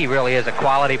time, and he really is a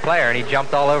quality player, and he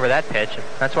jumped all over that pitch.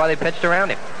 That's why they pitched around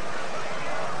him.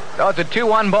 So it's a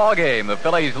 2-1 ball game. The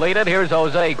Phillies lead it. Here's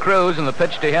Jose Cruz, and the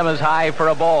pitch to him is high for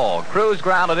a ball. Cruz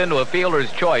grounded into a fielder's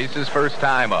choice his first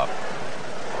time up.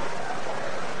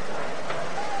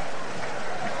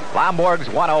 Lonborg's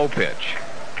 1-0 pitch.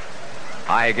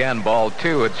 High again, ball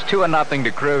 2. It's 2-0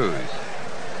 to Cruz.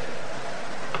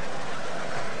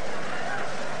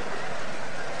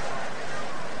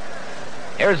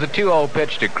 Here's the 2-0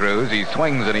 pitch to Cruz. He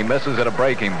swings and he misses at a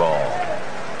breaking ball.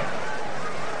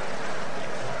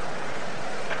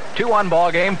 2-1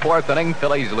 ball game, 4th inning,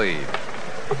 Phillies lead.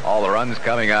 All the runs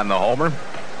coming on the homer.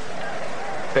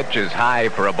 Pitch is high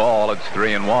for a ball. It's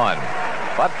 3-1.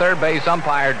 But third base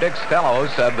umpire Dick Stello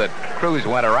said that Cruz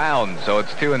went around, so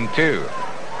it's 2-2.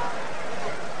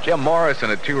 Jim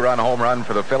Morrison, a 2-run home run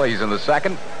for the Phillies in the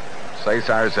 2nd.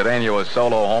 Cesar Cedeno, a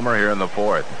solo homer here in the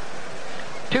 4th.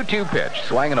 2-2 pitch,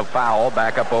 swing and a foul,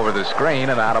 back up over the screen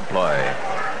and out of play.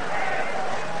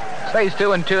 Stays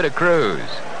 2-2 to Cruz.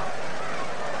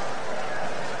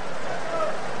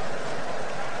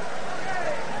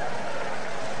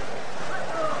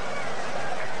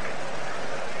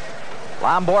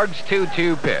 Lonborg's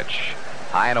 2-2 pitch.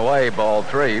 High and away, ball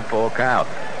 3, full count.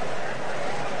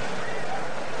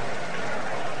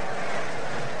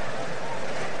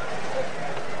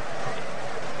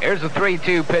 Here's the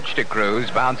 3-2 pitch to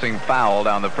Cruz, bouncing foul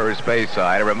down the first base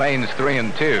side. It remains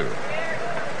 3-2.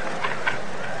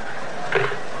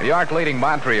 New York leading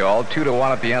Montreal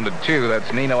 2-1 at the end of 2.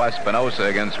 That's Nino Espinosa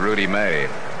against Rudy May.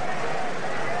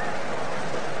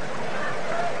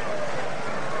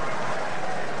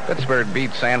 Pittsburgh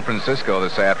beat San Francisco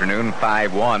this afternoon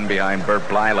 5-1 behind Bert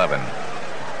Blyleven.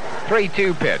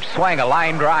 3-2 pitch. Swing, a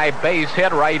line drive, base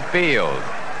hit, right field.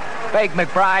 Fake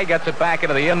McBride gets it back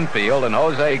into the infield, and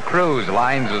Jose Cruz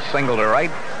lines a single to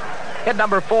right. Hit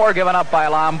number 4 given up by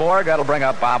Lonborg. That'll bring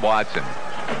up Bob Watson.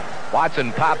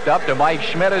 Watson popped up to Mike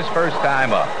Schmidt his first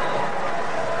time up.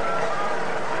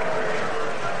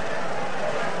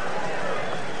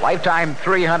 Lifetime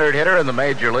 300 hitter in the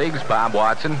major leagues, Bob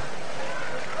Watson.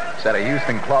 Set a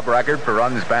Houston club record for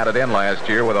runs batted in last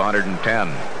year with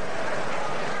 110.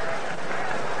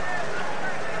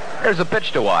 Here's a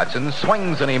pitch to Watson.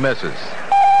 Swings and he misses.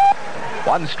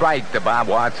 1 strike to Bob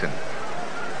Watson.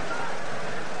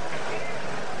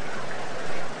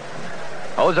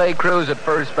 Jose Cruz at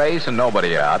first base and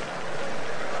nobody out.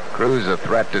 Cruz a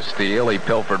threat to steal. He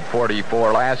pilfered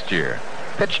 44 last year.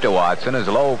 Pitch to Watson is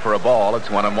low for a ball. It's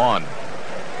 1-1.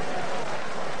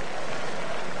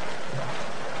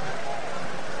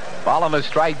 Ball and a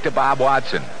strike to Bob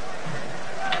Watson.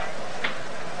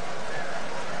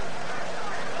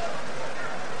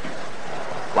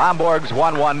 Lonborg's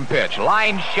 1-1 pitch.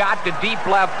 Line shot to deep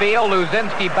left field.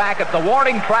 Luzinski back at the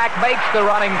warning track makes the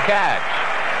running catch.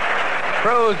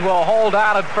 Cruz will hold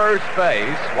out at first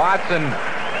base. Watson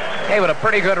gave it a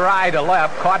pretty good ride to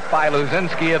left, caught by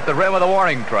Luzinski at the rim of the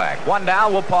warning track. 1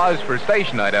 down. We'll pause for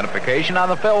station identification on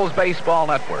the Phil's Baseball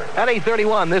Network. At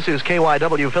 8:31, this is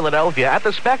KYW Philadelphia. At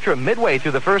the Spectrum, midway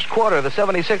through the first quarter, the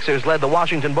 76ers led the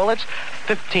Washington Bullets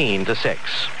 15-6.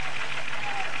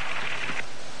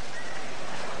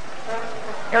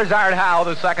 Here's Art Howe,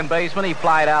 the second baseman. He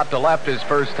flied out to left his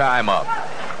first time up.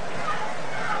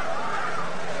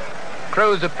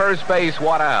 Cruz at first base,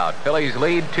 1 out. Phillies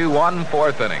lead 2-1,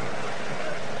 4th inning.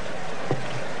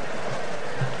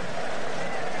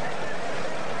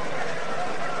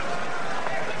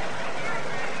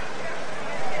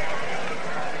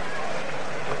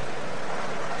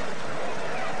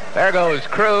 There goes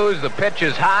Cruz. The pitch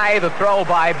is high. The throw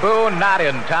by Boone, not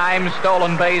in time.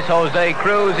 Stolen base, Jose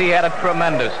Cruz. He had a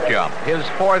tremendous jump. His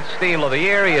 4th steal of the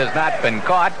year. He has not been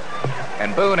caught,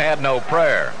 and Boone had no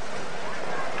prayer.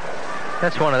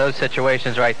 That's one of those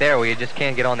situations right there where you just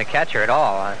can't get on the catcher at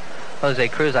all. Jose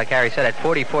Cruz, like Harry said, had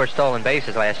 44 stolen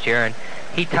bases last year, and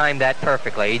he timed that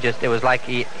perfectly. It was like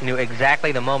he knew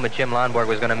exactly the moment Jim Lonborg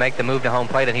was going to make the move to home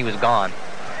plate, and he was gone.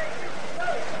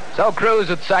 So Cruz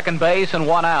at second base and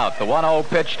 1 out. The 1-0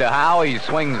 pitch to HOU. He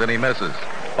swings and he misses.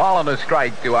 Ball and a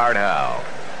strike to Art HOU.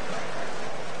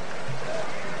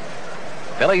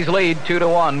 Phillies lead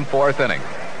 2-1, 4th inning.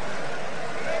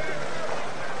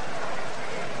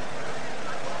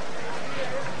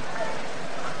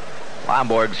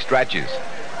 Lonborg stretches.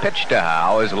 Pitch to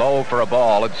HOU is low for a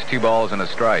ball. It's 2 balls and a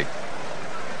strike.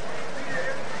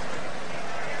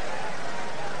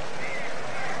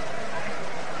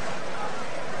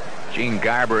 Gene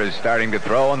Garber is starting to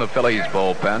throw in the Phillies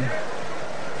bullpen.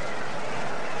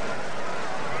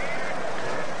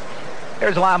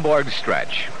 Here's Lonborg's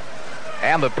stretch.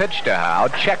 And the pitch to HOU.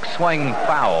 Check swing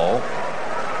foul.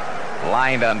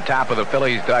 Lined on top of the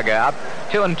Phillies dugout.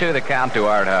 2-2 the count to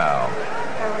Art HOU.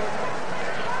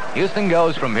 Houston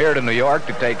goes from here to New York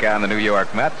to take on the New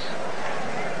York Mets.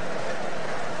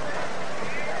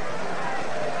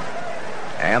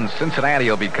 And Cincinnati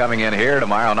will be coming in here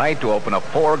tomorrow night to open a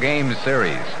 4-game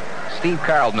series. Steve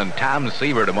Carlton and Tom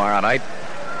Seaver tomorrow night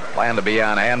plan to be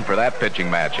on hand for that pitching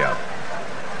matchup.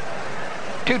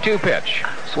 2-2 pitch.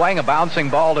 Swing, a bouncing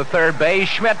ball to third base.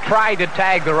 Schmidt tried to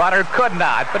tag the runner, could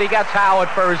not, but he gets HOU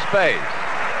at first base.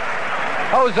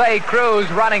 Jose Cruz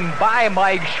running by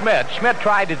Mike Schmidt. Schmidt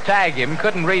tried to tag him,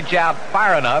 couldn't reach out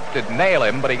far enough to nail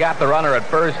him, but he got the runner at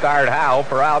first, Art HOU,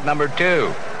 for out number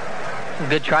 2.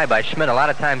 Good try by Schmidt. A lot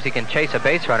of times he can chase a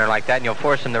base runner like that, and you'll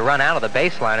force him to run out of the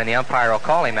baseline, and the umpire will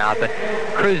call him out. But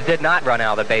Cruz did not run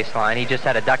out of the baseline. He just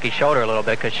had to duck his shoulder a little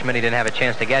bit because Schmidt didn't have a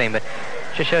chance to get him. But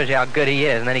just shows you how good he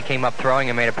is. And then he came up throwing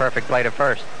and made a perfect play to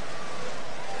first.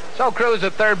 So Cruz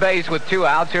at third base with 2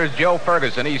 outs. Here's Joe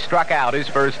Ferguson. He struck out his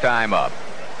first time up.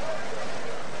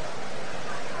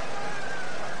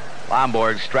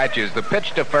 Lonborg stretches. The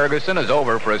pitch to Ferguson is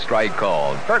over for a strike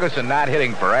called. Ferguson not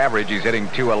hitting for average. He's hitting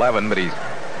 .211, but he's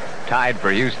tied for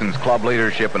Houston's club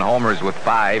leadership in homers with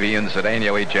 5. He and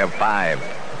Cedeno each have 5.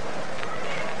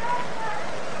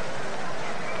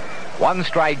 1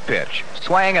 strike pitch.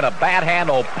 Swing and a bat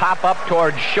handle pop up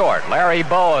towards short. Larry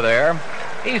Boa there.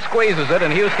 He squeezes it,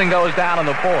 and Houston goes down in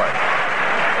the 4th.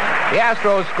 The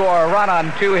Astros score a run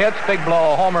on 2 hits. Big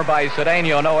blow, a homer by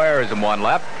Cedeno. No errors and 1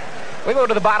 left. We move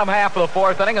to the bottom half of the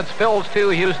 4th inning. It's Phil's 2,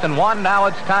 Houston 1. Now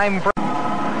it's time for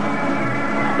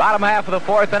bottom half of the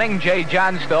 4th inning. Jay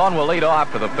Johnstone will lead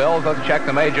off for the Phils. Let's check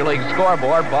the Major League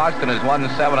scoreboard. Boston has won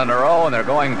 7 in a row, and they're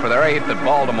going for their 8th at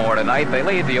Baltimore tonight. They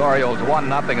lead the Orioles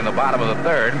 1-0 in the bottom of the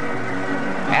 3rd.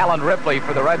 Alan Ripley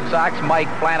for the Red Sox. Mike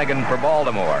Flanagan for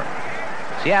Baltimore.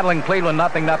 Seattle and Cleveland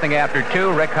 0-0 after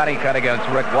 2. Rick Honeycutt against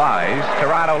Rick Wise.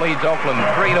 Toronto leads Oakland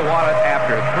 3-1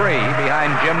 after 3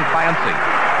 behind Jim Clancy.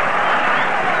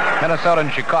 Minnesota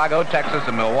and Chicago, Texas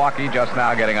and Milwaukee just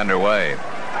now getting underway.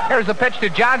 Here's the pitch to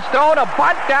Johnstone. A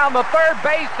bunt down the third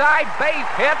base side. Base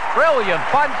hit. Brilliant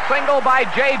bunt single by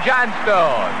Jay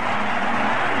Johnstone.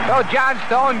 So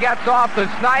Johnstone gets off the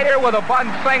Snyder with a bunt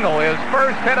single. His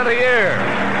first hit of the year.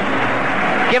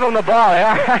 Give him the ball.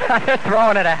 They're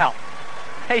throwing it out.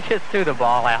 He just threw the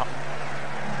ball out.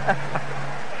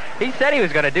 He said he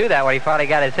was going to do that when he finally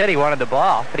got his hit. He wanted the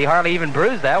ball, but he hardly even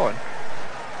bruised that one.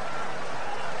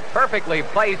 Perfectly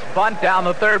placed bunt down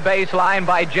the third base line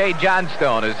by Jay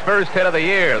Johnstone. His first hit of the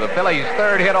year. The Phillies'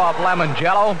 3rd hit off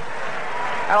Lemongello.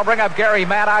 That'll bring up Gary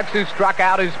Maddox, who struck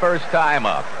out his first time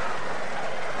up.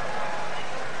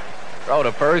 Throw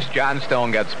to first.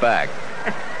 Johnstone gets back.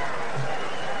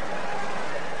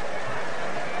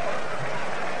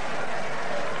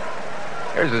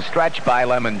 Here's a stretch by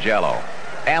Lemongello.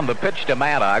 And the pitch to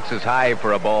Maddox is high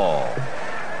for a ball.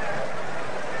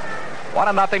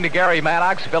 1-0 to Gary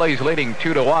Maddox. Phillies leading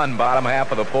 2-1, bottom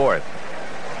half of the 4th.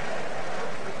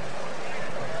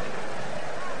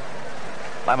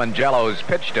 Lemongello's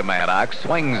pitch to Maddox.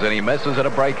 Swings and he misses at a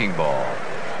breaking ball.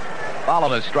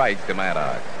 Following a strike to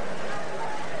Maddox.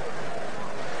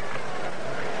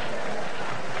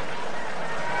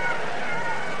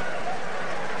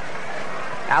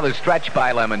 Now the stretch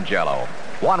by Lemongello.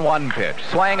 1-1 pitch.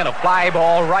 Swing and a fly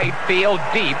ball right field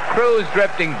deep. Cruz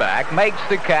drifting back. Makes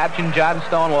the catch, and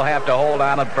Johnstone will have to hold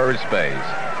on at first base.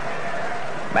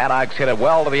 Maddox hit it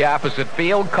well to the opposite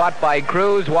field. Caught by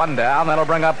Cruz. 1 down. That'll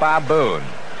bring up Bob Boone.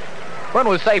 Boone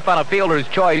was safe on a fielder's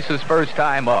choice his first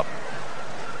time up.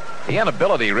 The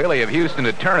inability, really, of Houston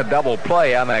to turn a double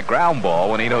play on that ground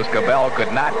ball when Enos Cabell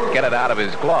could not get it out of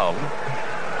his glove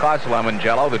cost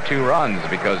Lemongello the 2 runs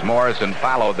because Morrison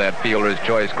followed that fielder's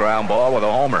choice ground ball with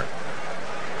a homer.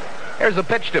 Here's a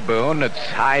pitch to Boone. It's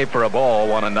high for a ball,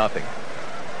 1-0.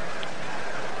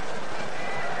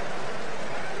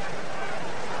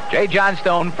 Jay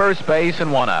Johnstone, first base,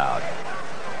 and 1 out.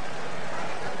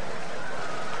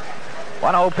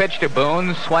 1-0 pitch to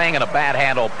Boone. Swing and a bat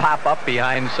handle pop up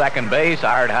behind second base.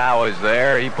 Art Howe is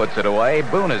there. He puts it away.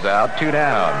 Boone is out. 2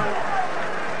 down.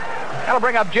 That'll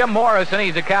bring up Jim Morrison.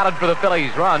 He's accounted for the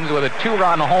Phillies' runs with a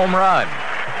 2-run home run.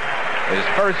 His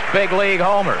first big league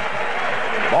homer.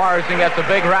 Morrison gets a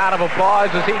big round of applause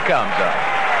as he comes up.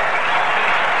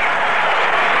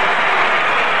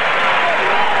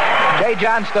 Jay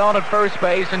Johnstone at first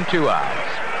base and 2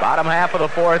 outs. Bottom half of the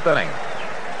 4th inning.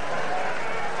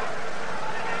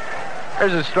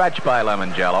 There's a stretch by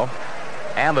Lemongello.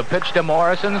 And the pitch to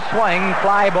Morrison. Swing,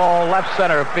 fly ball, left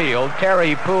center field.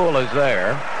 Terry Poole is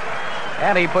there.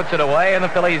 And he puts it away, and the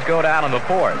Phillies go down in the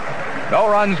 4th. No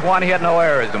runs, 1 hit, no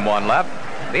errors, and 1 left.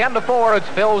 The end of 4, it's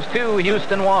Phil's 2,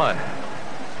 Houston 1.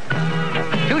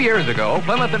 2 years ago,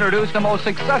 Plymouth introduced the most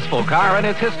successful car in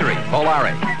its history,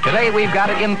 Polari. Today, we've got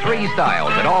it in 3 styles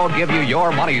that all give you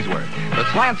your money's worth. The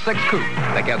Slant 6 Coupe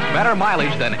that gets better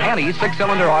mileage than any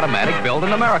 6-cylinder automatic built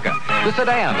in America. The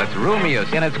sedan that's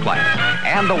roomiest in its class.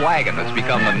 And the wagon that's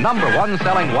become the #1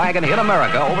 selling wagon in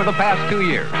America over the past 2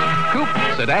 years. Coupe,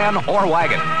 sedan, or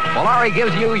wagon. Polari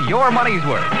gives you your money's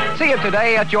worth. See it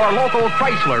today at your local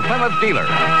Chrysler Plymouth dealer.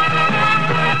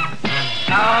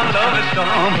 Our love is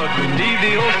strong, but we need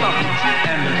the old songs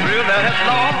and the thrill that has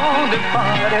long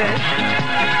departed.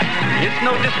 It's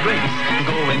no disgrace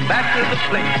going back to the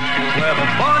place where the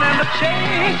fun and the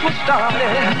chase was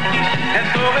started. And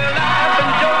so we'll laugh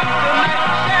and joke tonight,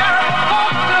 share a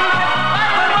walk tonight, like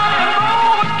when rock and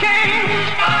roll was king.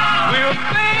 We'll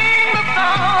sing the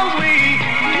songs we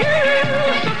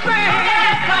used to sing.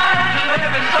 To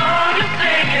every song you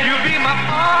sing, you'll be my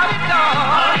party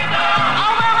dog.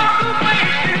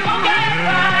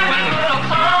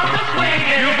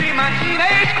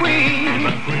 Teenage queen,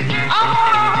 I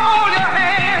wanna hold your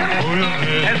hand,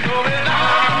 and so we'll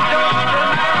laugh and joke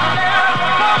tonight,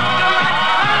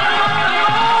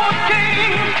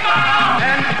 king,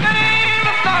 and sing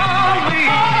the song we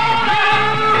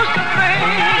used to sing,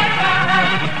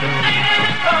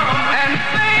 and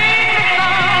sing the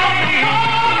song we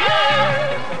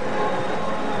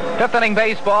used. 5th inning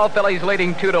baseball, Phillies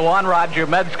leading 2-1. Roger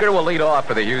Metzger will lead off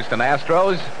for the Houston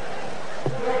Astros.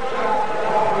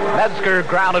 Metzger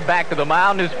grounded back to the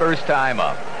mound his first time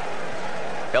up.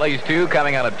 Phillies 2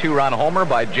 coming on a 2-run homer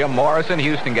by Jim Morrison.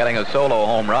 Houston getting a solo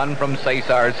home run from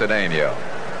Cesar Cedeno.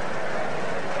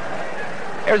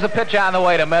 Here's a pitch on the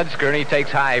way to Metzger, and he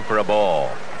takes high for a ball.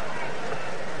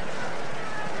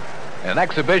 In an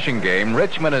exhibition game,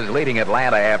 Richmond is leading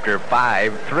Atlanta after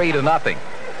 5, 3-0.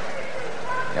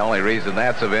 The only reason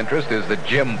that's of interest is that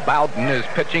Jim Bouton is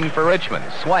pitching for Richmond.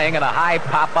 Swing and a high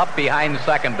pop-up behind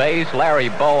second base. Larry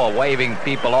Boa waving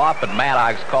people off, but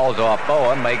Maddox calls off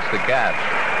Boa and makes the catch.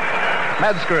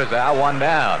 Metzger is out, 1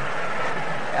 down.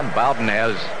 And Bouton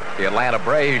has the Atlanta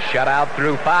Braves shut out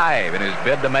through 5 in his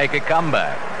bid to make a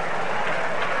comeback.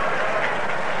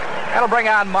 That'll bring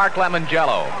on Mark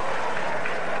Lemongello.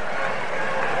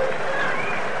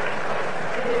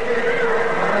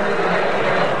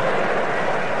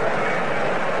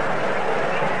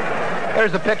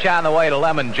 There's a pitch on the way to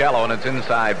Lemongello, and it's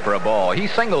inside for a ball. He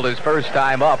singled his first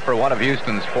time up for one of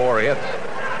Houston's 4 hits.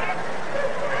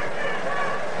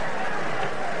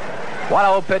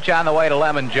 1-0 pitch on the way to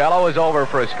Lemongello is over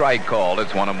for a strike called.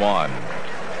 It's 1-1.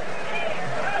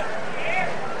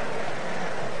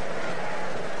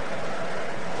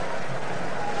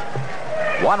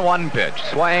 One pitch.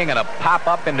 Swing and a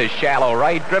pop-up into shallow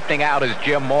right. Drifting out is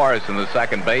Jim Morrison, the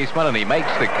second baseman, and he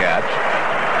makes the catch.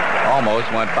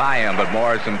 Almost went by him, but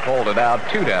Morrison pulled it out.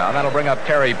 2 down. That'll bring up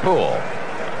Terry Poole.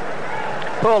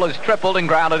 Poole has tripled and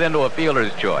grounded into a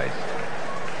fielder's choice.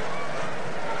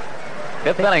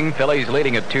 5th inning, Phillies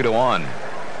leading at 2-1. I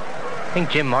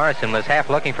think Jim Morrison was half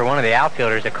looking for one of the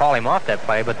outfielders to call him off that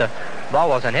play, but the ball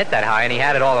wasn't hit that high, and he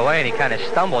had it all the way, and he kind of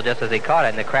stumbled just as he caught it,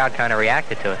 and the crowd kind of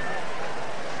reacted to it.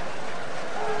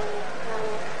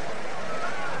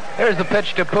 Here's the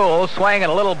pitch to Poole. Swing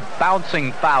and a little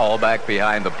bouncing foul back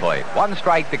behind the plate. 1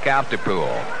 strike to count to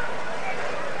Poole.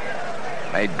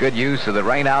 Made good use of the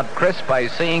rain-out crisp by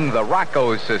seeing the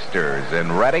Rocco sisters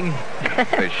in Reading.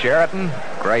 The Sheraton,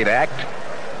 great act.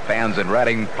 Fans in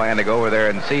Reading plan to go over there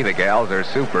and see the gals. They're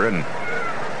super and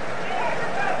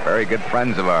very good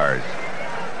friends of ours.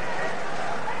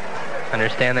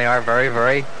 Understand they are very,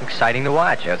 very exciting to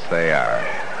watch. Yes, they are.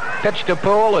 Pitch to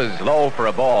Poole is low for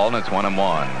a ball, and it's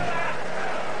 1-1.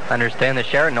 Understand the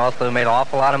Sheraton also made an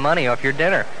awful lot of money off your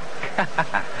dinner.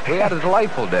 We had a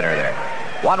delightful dinner there.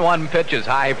 1-1 pitch is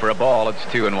high for a ball. It's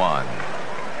 2-1.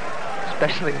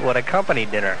 Especially what a company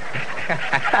dinner.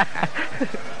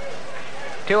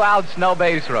 2 outs, no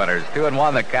base runners.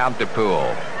 2-1 the count to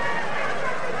Poole.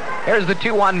 Here's the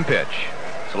 2-1 pitch.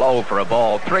 Slow for a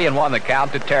ball. 3-1 the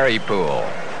count to Terry Poole.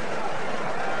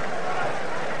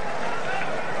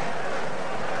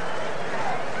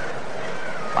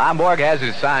 Lonborg has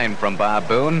his sign from Bob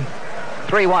Boone.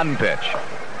 3-1 pitch.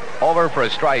 Over for a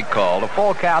strike call. A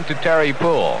full count to Terry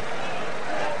Poole.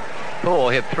 Poole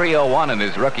hit .301 in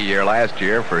his rookie year last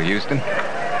year for Houston.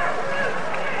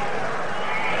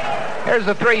 Here's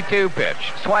the 3-2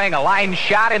 pitch. Swing, a line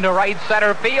shot into right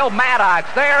center field.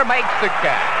 Maddox there, makes the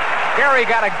catch. Gary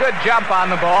got a good jump on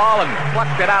the ball and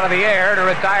plucked it out of the air to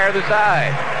retire the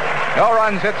side. No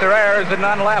runs, hits, or errors, and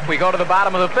none left. We go to the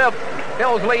bottom of the 5th.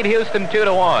 Phils lead Houston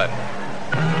 2-1.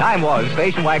 Time was,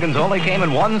 station wagons only came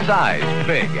in one size,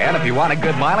 big. And if you wanted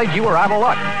good mileage, you were out of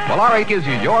luck. Well, R8 gives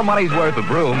you your money's worth of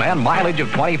room and mileage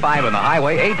of 25 on the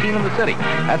highway, 18 in the city.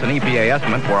 That's an EPA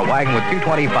estimate for a wagon with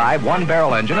 225,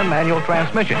 one-barrel engine, and manual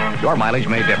transmission. Your mileage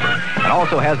may differ. And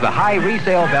also has the high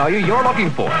resale value you're looking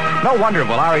for. No wonder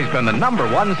Valari's been the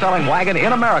 #1 selling wagon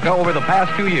in America over the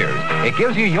past 2 years. It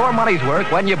gives you your money's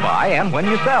worth when you buy and when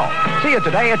you sell. See it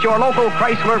today at your local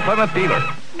Chrysler Plymouth dealer.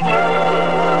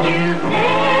 You've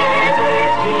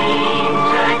never seen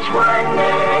such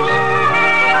wonders.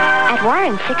 At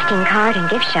Warren's 16 card and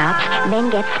gift shops,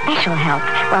 men get special help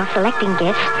while selecting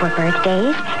gifts for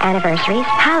birthdays, anniversaries,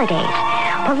 holidays.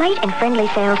 Polite and friendly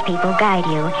salespeople guide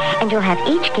you, and you'll have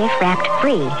each gift wrapped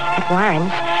free at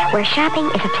Warren's, where shopping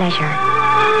is a pleasure.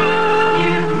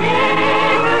 You've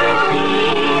never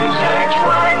seen such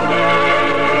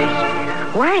wonders.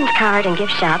 Warren's card and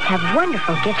gift shops have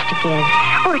wonderful gifts to give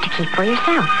or to keep for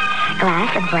yourself.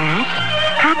 Glass and brass,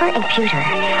 copper and pewter,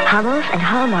 Hummels and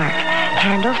Hallmark,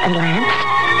 candles and lamps,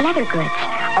 leather goods,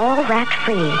 all wrapped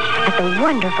free at the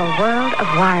wonderful world of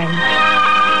Warren's.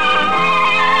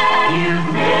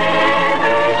 You've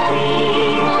never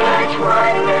seen such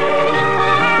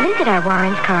wonders. Visit our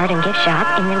Warren's card and gift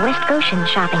shop in the West Goshen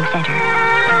Shopping Center.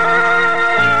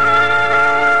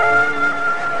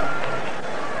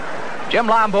 Jim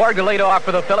Lonborg to lead off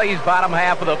for the Phillies, bottom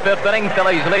half of the 5th inning.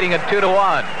 Phillies leading at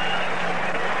 2-1.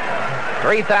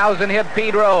 3,000 hit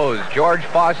Pete Rose, George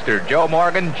Foster, Joe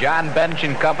Morgan, John Bench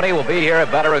and company will be here at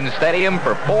Veterans Stadium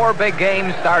for 4 big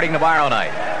games starting tomorrow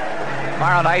night.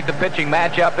 Tomorrow night, the pitching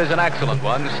matchup is an excellent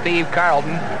one. Steve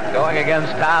Carlton going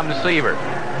against Tom Seaver.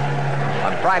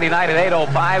 On Friday night at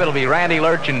 8:05, it'll be Randy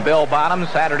Lurch and Bill Bonham.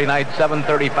 Saturday night,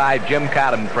 7:35, Jim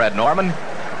Cott and Fred Norman.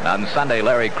 And on Sunday,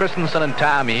 Larry Christensen and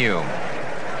Tom Hume.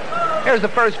 Here's the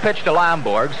first pitch to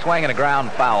Lonborg, swinging a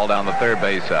ground foul down the third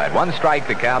base side. 1 strike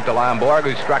to count to Lonborg,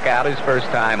 who struck out his first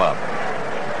time up.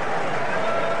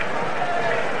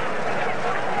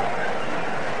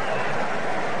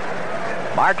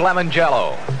 Mark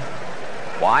Lemongello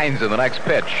winds in the next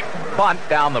pitch. Bunt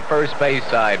down the first base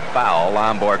side foul.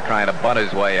 Lonborg trying to bunt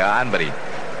his way on, but he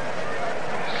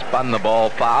spun the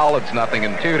ball foul. It's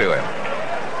 0-2 to him.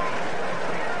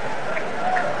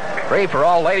 Free for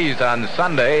all ladies on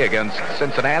Sunday against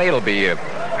Cincinnati. It'll be a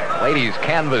ladies'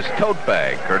 canvas tote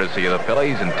bag, courtesy of the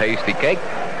Phillies and Tasty Cake.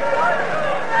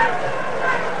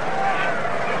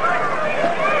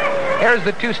 Here's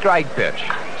the 2-strike pitch.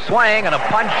 Swing and a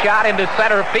punch shot into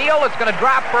center field. It's going to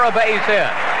drop for a base hit.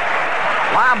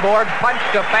 Lonborg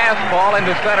punched a fastball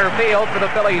into center field for the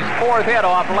Phillies' 4th hit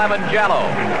off Lemongello.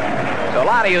 So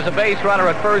Lonnie is a base runner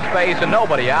at first base and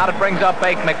nobody out. It brings up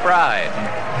Bake McBride.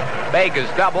 Bake has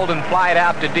doubled and flied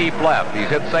out to deep left. He's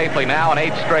hit safely now in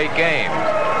 8 straight games.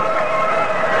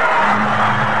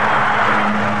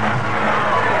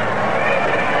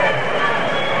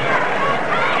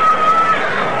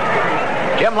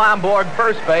 Jim Lonborg,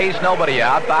 first base, nobody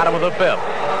out, bottom of the 5th.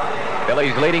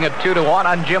 Phillies leading at 2-1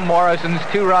 on Jim Morrison's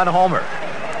 2-run homer.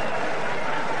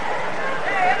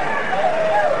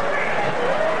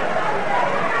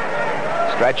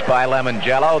 Stretch by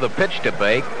Lemongello, the pitch to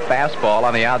Bake, fastball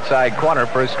on the outside corner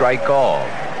for a strike call.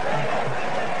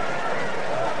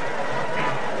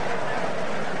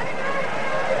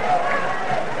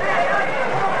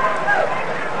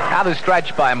 Now the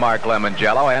stretch by Mark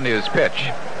Lemongello and his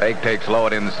pitch. Bake takes low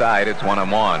and inside, it's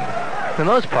 1-1. For the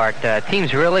most part,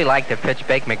 teams really like to pitch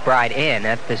Bake McBride in.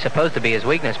 That is supposed to be his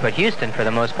weakness, but Houston, for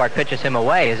the most part, pitches him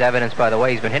away, as evidenced by the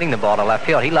way he's been hitting the ball to left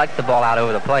field. He likes the ball out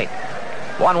over the plate.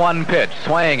 1-1 pitch,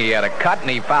 swing, he had a cut and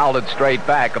he fouled it straight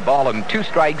back. A ball and 2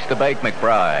 strikes to Bake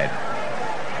McBride.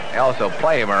 They also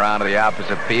play him around to the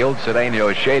opposite field.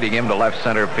 Cedeno shading him to left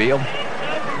center field.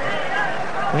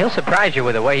 He'll surprise you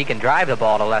with the way he can drive the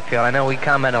ball to left field. I know we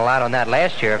commented a lot on that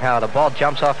last year of how the ball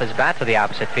jumps off his bat to the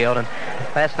opposite field. And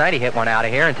last night he hit one out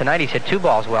of here, and tonight he's hit 2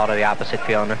 balls well to the opposite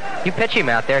field. And you pitch him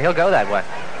out there, he'll go that way.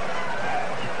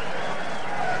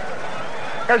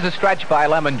 Here's a stretch by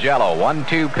Lemongello.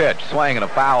 1-2 pitch. Swing and a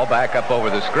foul back up over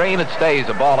the screen. It stays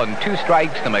a ball and 2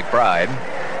 strikes to McBride.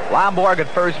 Lonborg at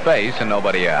first base and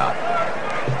nobody out.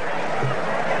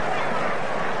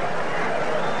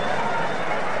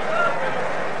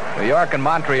 New York and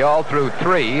Montreal through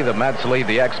 3. The Mets lead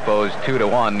the Expos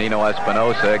 2-1. Nino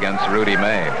Espinosa against Rudy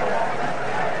May.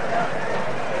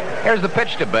 Here's the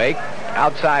pitch to Bake.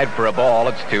 Outside for a ball.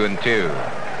 It's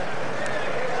 2-2.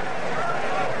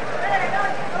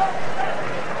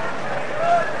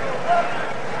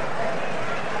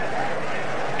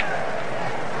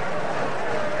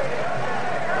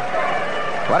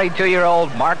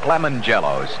 "22-year-old Mark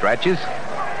Lemongello stretches.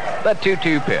 The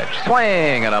 2-2 pitch.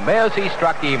 Swing and a miss. He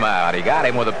struck him out. He got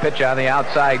him with a pitch on the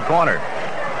outside corner.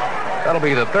 That'll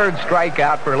be the 3rd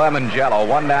strikeout for Lemongello.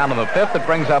 1 down in the 5th. It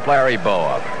brings up Larry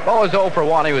Boa. Boa's 0 for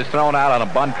 1. He was thrown out on a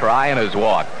bunt try and his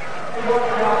walk.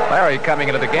 Larry coming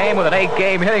into the game with an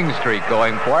 8-game hitting streak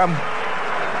going for him.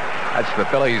 That's the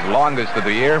Phillies' longest of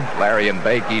the year. Larry and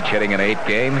Bake each hitting in 8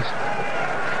 games.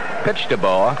 Pitch to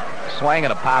Boa. Swing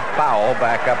and a pop foul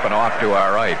back up and off to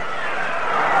our right.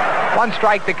 1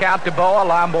 strike to count to Boa.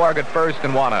 Lonborg at first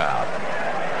and 1 out.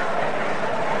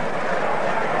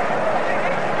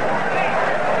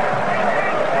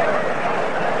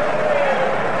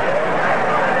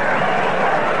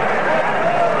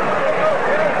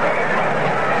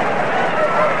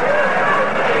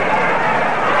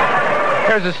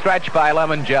 Here's a stretch by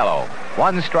Lemongello.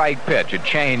 1 strike pitch, a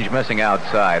change missing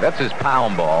outside. That's his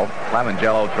pound ball.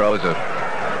 Lemongello throws a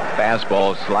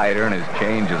fastball slider, and his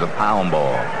change is a pound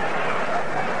ball.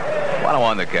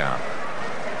 1-1 the count.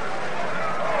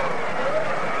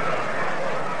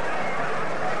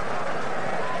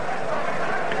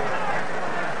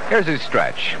 Here's his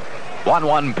stretch.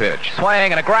 1-1 pitch.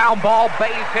 Swing and a ground ball,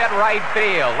 base hit right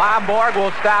field. Lonborg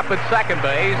will stop at second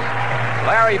base.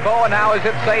 Larry Boa now is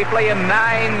hit safely in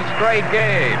 9 straight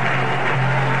games.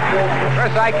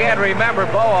 Chris, I can't remember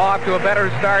Boa off to a better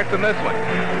start than this one.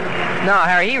 No,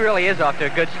 Harry, he really is off to a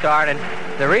good start, and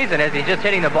the reason is he's just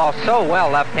hitting the ball so well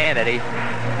left-handed. He's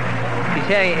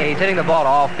hitting the ball to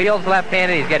all fields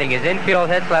left-handed. He's getting his infield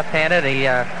hits left-handed.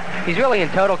 He's really in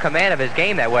total command of his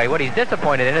game that way. What he's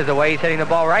disappointed in is the way he's hitting the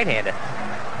ball right-handed.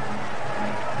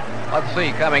 Let's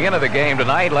see, coming into the game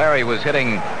tonight, Larry was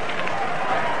hitting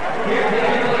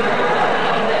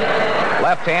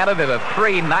left-handed at a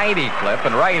 390 clip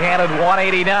and right-handed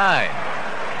 189.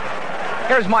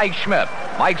 Here's Mike Schmidt.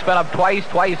 Mike's been up twice.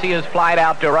 Twice he has flied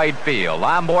out to right field.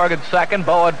 Lonborg at second,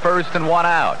 Boa at first, and 1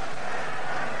 out.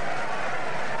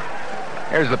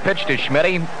 Here's the pitch to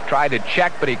Schmidt. Tried to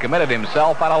check, but he committed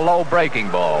himself on a low breaking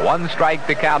ball. 1 strike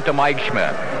to count to Mike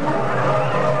Schmidt.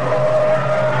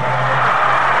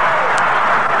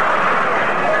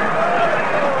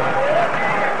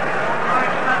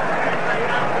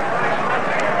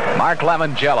 Mark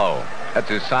Lemongello. That's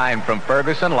his sign from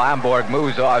Ferguson. Lonborg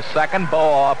moves off second,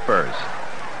 Boa off first.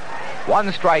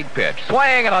 1 strike pitch.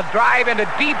 Swing and a drive into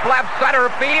deep left center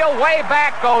field. Way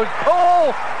back goes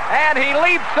Poole, and he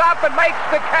leaps up and makes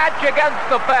the catch against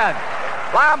the fence.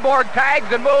 Lonborg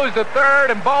tags and moves to third,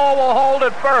 and Boa will hold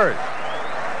at first.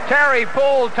 Terry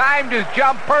Poole timed his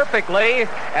jump perfectly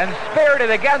and speared it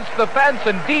against the fence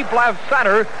in deep left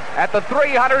center at the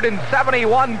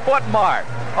 371-foot mark.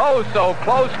 Oh, so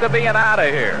close to being out of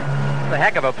here. A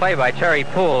heck of a play by Terry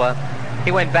Poole.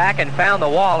 He went back and found the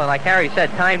wall, and like Harry said,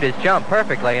 timed his jump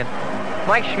perfectly. And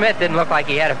Mike Schmidt didn't look like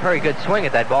he had a very good swing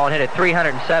at that ball and hit it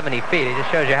 370 feet. It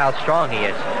just shows you how strong he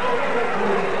is.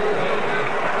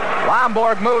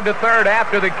 Lonborg moved to third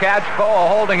after the catch. Boa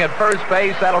holding at first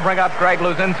base. That'll bring up Greg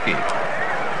Luzinski.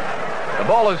 The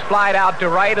ball is flied out to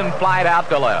right and flied out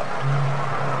to left.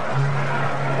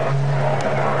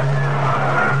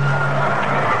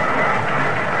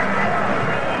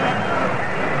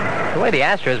 The way the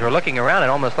Astros were looking around, it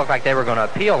almost looked like they were going to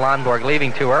appeal Lonborg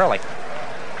leaving too early.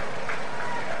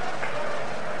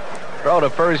 Throw to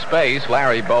first base.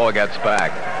 Larry Boa gets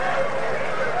back.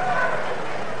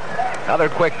 Another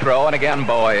quick throw, and again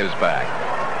Boa is back.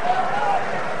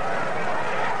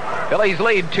 Phillies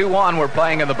lead 2-1. We're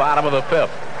playing in the bottom of the 5th.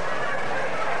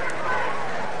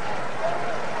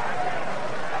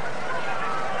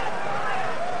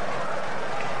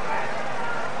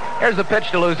 Here's the pitch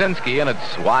to Luzinski, and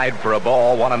it's wide for a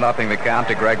ball. 1-0 the count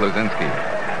to Greg Luzinski.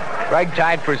 Greg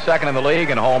tied for second in the league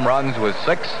in home runs with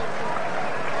 6.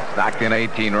 Knocked in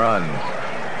 18 runs.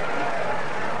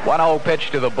 1-0 pitch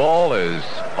to the Bull is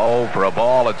 0 for a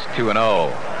ball. It's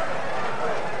 2-0.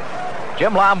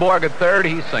 Jim Lonborg at third.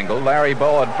 He singled. Larry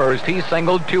Boa at first. He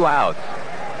singled. 2 outs.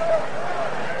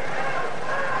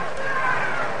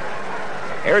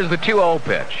 Here's the 2-0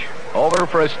 pitch. Over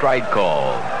for a strike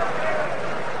call.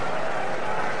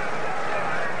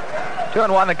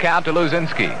 2-1 the count to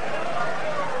Luzinski.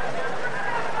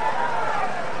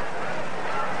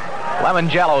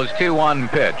 Lemongello's 2-1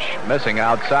 pitch. Missing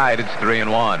outside, it's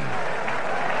 3-1.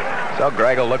 So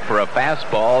Greg will look for a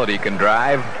fastball that he can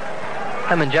drive.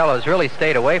 Lemongello's really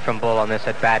stayed away from Bull on this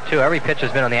at bat, too. Every pitch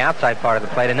has been on the outside part of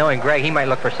the plate, and knowing Greg, he might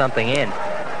look for something in.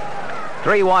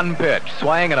 3-1 pitch.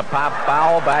 Swing and a pop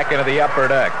foul back into the upper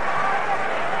deck.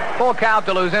 Full count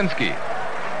to Luzinski.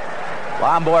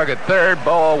 Lonborg at third.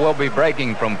 Boa will be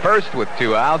breaking from first with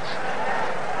 2 outs.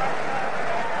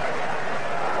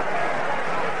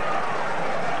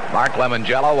 Mark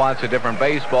Lemongello wants a different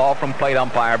baseball from plate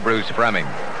umpire Bruce Fremming.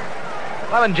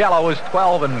 Lemongello was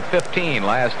 12-15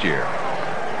 last year.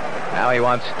 Now he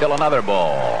wants still another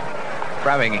ball.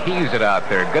 Fremming heaves it out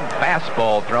there. Good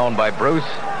fastball thrown by Bruce.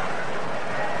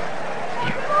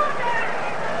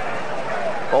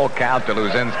 Full count to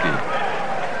Luzinski.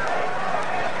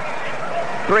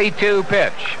 3-2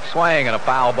 pitch. Swing and a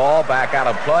foul ball back out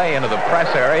of play into the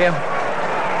press area.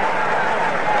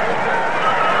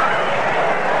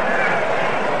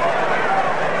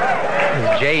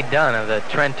 Jay Dunn of the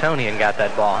Trentonian got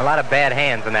that ball. A lot of bad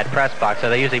hands in that press box, so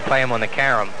they usually play him on the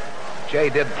carom. Jay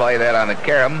did play that on the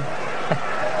carom.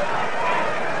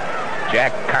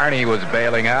 Jack Carney was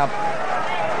bailing out.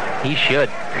 He should.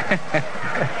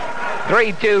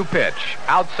 3-2 pitch.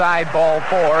 Outside ball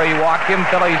 4. He walked him.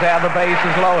 Phillies have the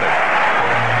bases loaded.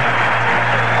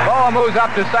 Boa moves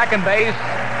up to second base.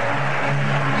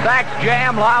 Sacks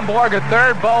jam. Lonborg at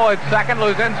third. Boa at second.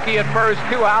 Luzinski at first.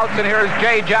 2 outs. And here's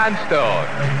Jay Johnstone.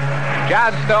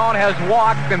 Johnstone has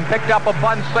walked and picked up a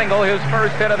bunt single, his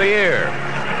first hit of the year.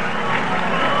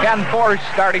 Ken Force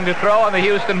starting to throw on the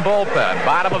Houston bullpen.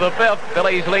 Bottom of the 5th.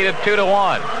 Phillies lead it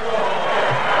 2-1.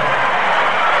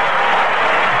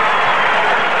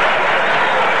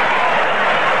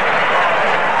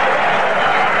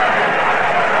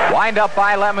 Wind up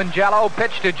by Lemongello.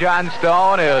 Pitch to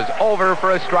Johnstone is over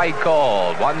for a strike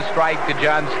called. 1 strike to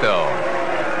Johnstone.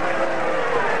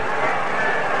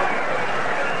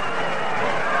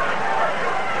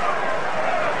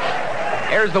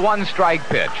 Here's the 1 strike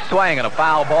pitch. Swing and a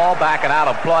foul ball backing out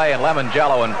of play, and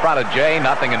Lemongello in front of Jay.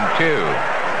 0-2.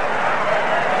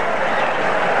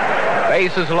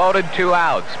 Bases loaded. 2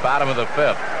 outs. Bottom of the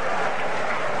 5th.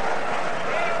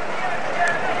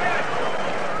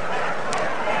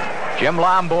 Jim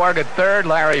Lonborg at third,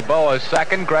 Larry Boa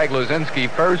second, Greg Luzinski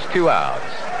first, 2 outs.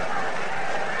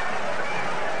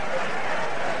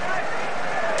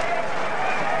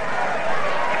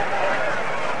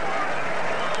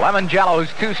 Lemongello's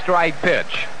 2-strike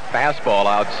pitch. Fastball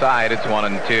outside, it's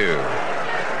 1-2.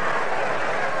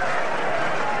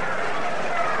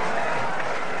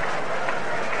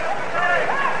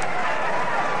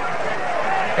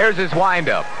 Here's his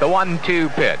windup, the 1-2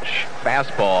 pitch.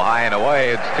 Fastball high and away,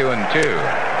 it's 2-2. A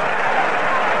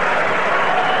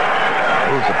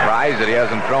little surprised that he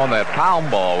hasn't thrown that pound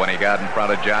ball when he got in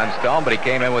front of Johnstone, but he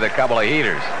came in with a couple of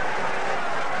heaters.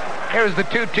 Here's the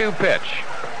 2-2 pitch.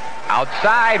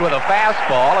 Outside with a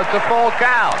fastball, it's a full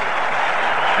count.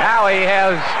 Now he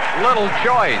has little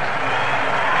choice.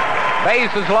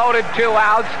 Bases loaded, 2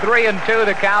 outs, 3-2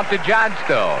 the count to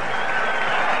Johnstone.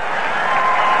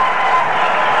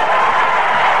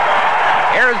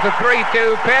 Here's the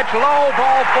 3-2 pitch. Low,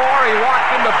 ball 4. He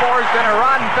walked into Force in a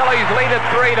run. Phillies lead it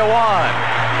 3-1.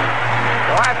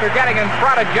 So after getting in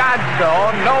front of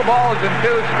Johnstone, no balls and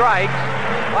 2 strikes,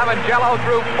 Lemongello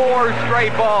threw 4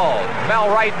 straight balls. Mel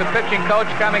Wright, the pitching coach,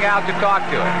 coming out to talk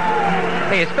to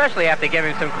him. You especially have to give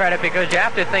him some credit because you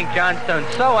have to think Johnstone's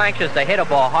so anxious to hit a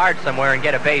ball hard somewhere and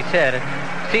get a base hit. And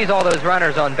sees all those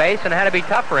runners on base, and it had to be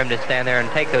tough for him to stand there and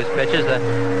take those pitches.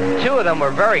 2 of them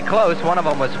were very close. One of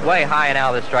them was way high and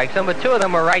out of the strike zone, but 2 of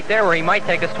them were right there where he might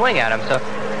take a swing at him. So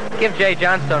give Jay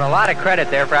Johnstone a lot of credit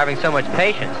there for having so much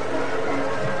patience.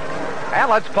 And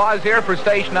let's pause here for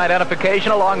station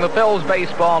identification along the Phil's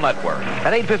Baseball Network.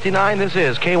 At 8:59, this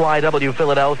is KYW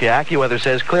Philadelphia. AccuWeather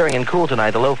says clearing and cool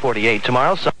tonight, the low 48.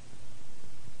 Tomorrow, sunny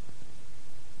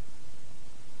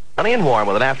and warm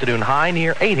with an afternoon high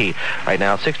near 80. Right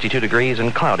now, 62 degrees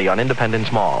and cloudy on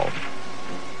Independence Mall.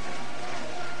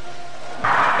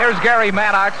 Here's Gary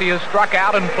Maddox. He has struck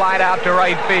out and flied out to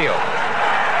right field.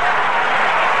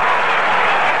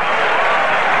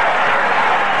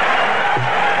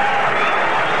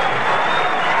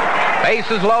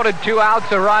 Bases loaded, 2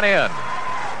 outs, a run in.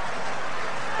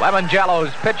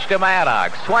 Lemongello's pitch to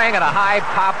Maddox. Swing and a high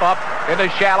pop-up into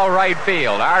shallow right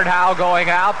field. Art Howe going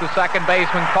out. The second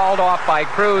baseman called off by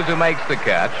Cruz, who makes the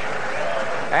catch.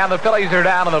 And the Phillies are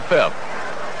down in the 5th.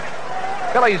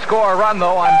 Phillies score a run,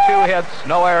 though, on 2 hits.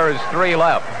 No errors, 3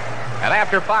 left. And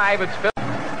after 5, it's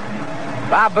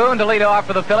Bob Boone to lead off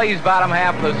for the Phillies, bottom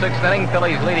half of the 6th inning.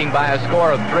 Phillies leading by a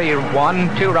score of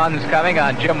 3-1. 2 runs coming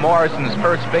on Jim Morrison's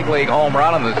first big league home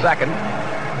run in the 2nd.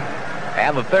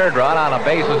 And the 3rd run on a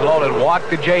bases-loaded walk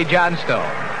to Jay Johnstone.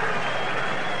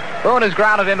 Boone is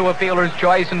grounded into a fielder's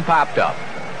choice and popped up.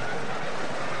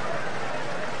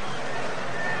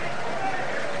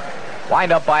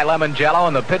 Wind up by Lemongello,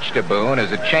 and the pitch to Boone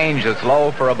is a change that's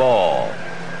low for a ball.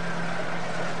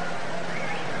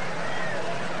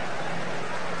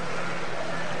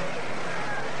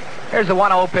 Here's the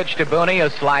 1-0 pitch to Boone, a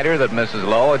slider that misses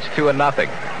low. It's 2-0.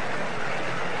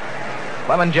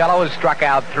 Lemongello has struck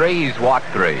out 3. He's walked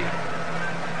 3.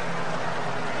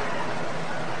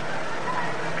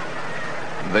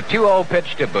 The 2-0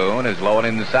 pitch to Boone is low and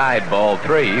inside, ball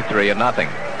 3, 3-0.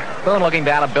 Boone looking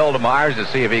down at Bill DeMars to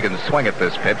see if he can swing at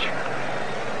this pitch.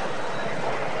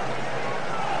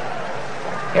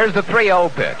 Here's the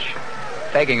 3-0 pitch.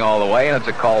 Taking all the way, and it's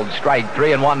a called strike.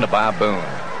 3-1 to Bob Boone.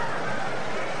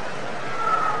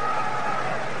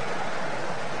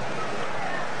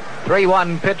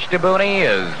 Three-1 pitch to Boone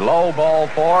is low, ball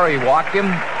 4. He walked him.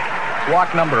 It's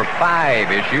walk number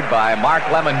 5 issued by Mark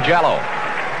Lemongello.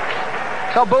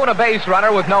 So Boone a base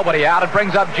runner with nobody out. It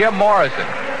brings up Jim Morrison.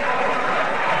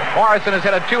 Morrison has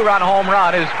hit a 2-run home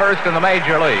run, his first in the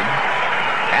major league,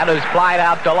 and has flied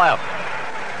out to left.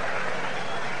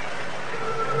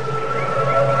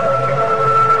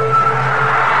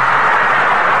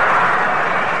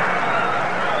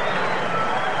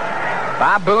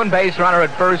 Bob Boone, base runner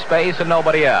at first base and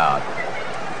nobody out.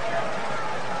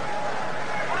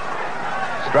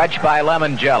 Stretch by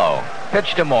Lemongello.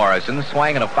 Pitch to Morrison,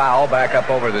 swing and a foul back up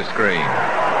over the screen.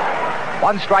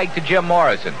 1 strike to Jim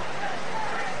Morrison.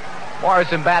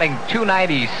 Morrison batting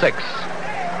 .296.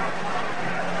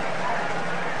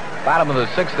 Bottom of the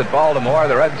 6th at Baltimore.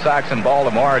 The Red Sox and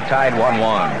Baltimore are tied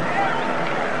 1-1.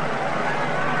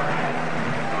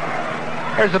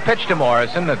 Here's a pitch to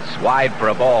Morrison that's wide for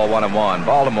a ball, 1-1.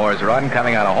 Baltimore's run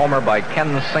coming on a homer by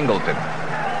Ken Singleton.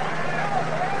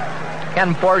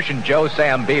 Ken Forsch and Joe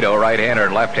Sambito, right-hander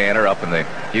and left-hander, up in the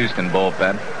Houston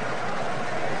bullpen.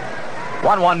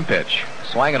 1-1 pitch.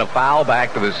 Swing and a foul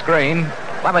back to the screen.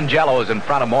 Lemongello is in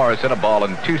front of Morrison, a ball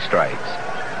and 2 strikes.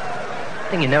 The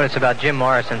thing you notice about Jim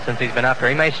Morrison since he's been up here,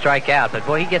 he may strike out, but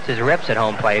boy, he gets his rips at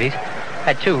home plate. He's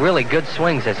had 2 really good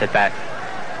swings this at bat.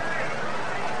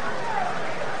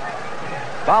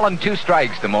 Ball and 2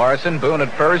 strikes to Morrison. Boone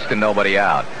at first and nobody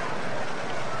out.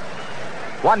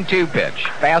 1-2 pitch.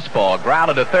 Fastball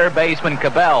grounded to third baseman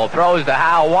Cabell. Throws to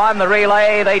HOU. 1 the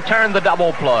relay. They turn the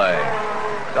double play.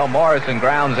 So Morrison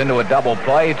grounds into a double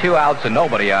play. 2 outs and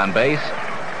nobody on base.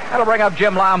 That'll bring up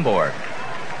Jim Lonborg.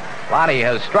 Lonnie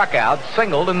has struck out,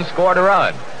 singled, and scored a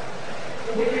run.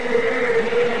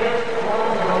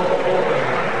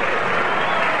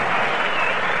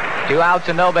 Two outs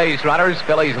and no base runners.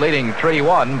 Phillies leading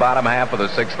 3-1, bottom half of the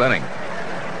 6th inning.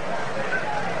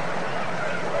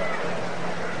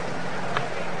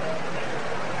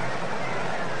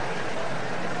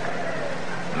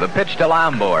 The pitch to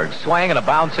Lonborg. Swing and a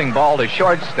bouncing ball to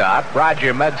shortstop.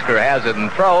 Roger Metzger has it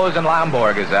and throws, and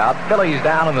Lonborg is out. Phillies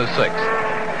down in the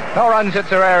 6th. No runs,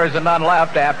 hits, or errors, and none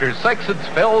left. After 6, it's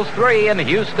Phil's 3 and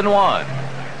Houston 1.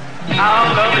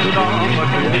 Our love is gone,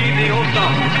 but we need the old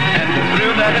songs and the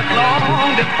thrill that has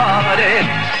long departed.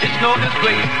 It's no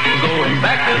disgrace going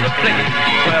back to the place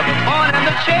where the fun and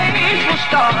the change was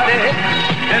started.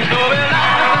 And so we'll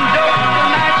laugh and joke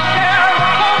tonight, share the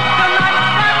hope tonight,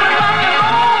 like the rock and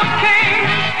roll king.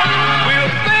 We'll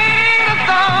sing the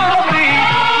song we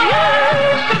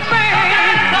used to sing.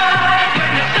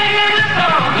 When you sing the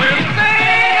song, we'll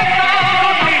sing the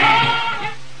song we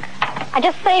I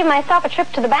just saved myself a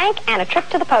trip to the bank and a trip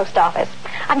to the post office.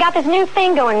 I've got this new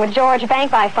thing going with George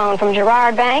Bank by Phone from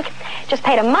Girard Bank. Just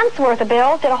paid a month's worth of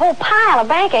bills, did a whole pile of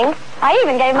banking. I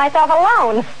even gave myself a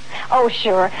loan. Oh,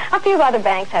 sure, a few other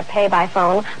banks have pay by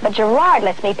phone, but Girard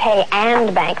lets me pay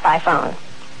and bank by phone.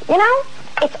 You know,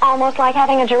 it's almost like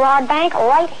having a Girard Bank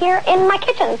right here in my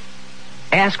kitchen.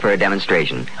 Ask for a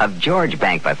demonstration of George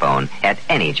Bank by Phone at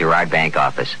any Girard Bank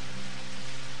office.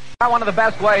 One of the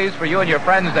best ways for you and your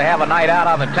friends to have a night out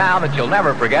on the town that you'll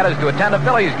never forget is to attend a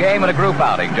Phillies game and a group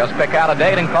outing. Just pick out a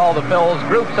date and call the Phil's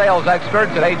group sales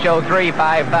experts at HO3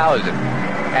 5000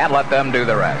 and let them do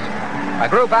the rest. A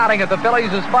group outing at the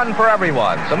Phillies is fun for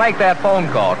everyone, so make that phone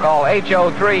call. Call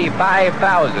HO3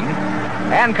 5000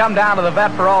 and come down to the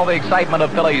vet for all the excitement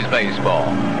of Phillies baseball.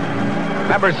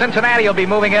 Remember, Cincinnati will be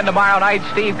moving in tomorrow night.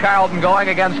 Steve Carlton going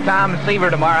against Tom Seaver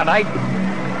tomorrow night.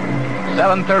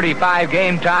 7:35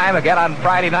 game time again on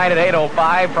Friday night at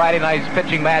 8:05. Friday night's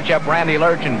pitching matchup, Randy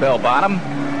Lurch and Bill Bonham.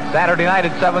 Saturday night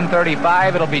at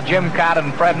 7:35, it'll be Jim Cott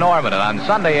and Fred Norman. And on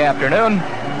Sunday afternoon,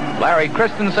 Larry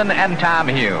Christensen and Tom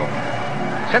HOU.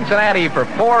 Cincinnati for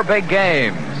 4 big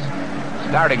games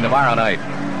starting tomorrow night.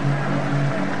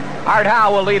 Art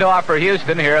Howe will lead off for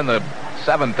Houston here in the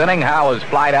 7th inning. Howe is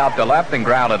flied out to left and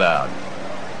grounded out.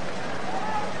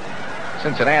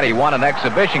 Cincinnati won an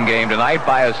exhibition game tonight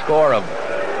by a score of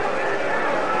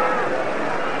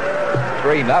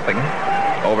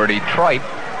 3-0 over Detroit.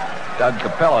 Doug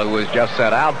Capella, who was just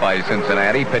sent out by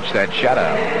Cincinnati, pitched that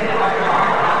shutout.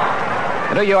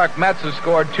 The New York Mets have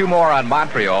scored 2 more on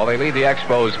Montreal. They lead the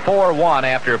Expos 4-1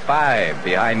 after 5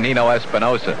 behind Nino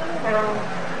Espinosa.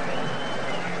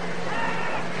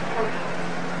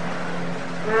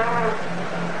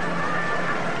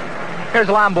 Here's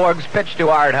Lonborg's pitch to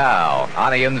Art Howe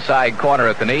on the inside corner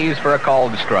at the knees for a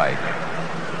called strike.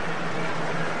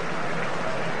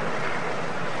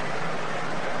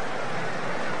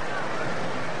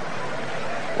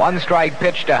 One strike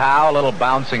pitch to Howe, a little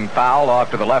bouncing foul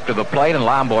off to the left of the plate, and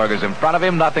Lonborg is in front of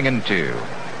him, 0-2.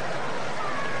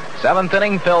 7th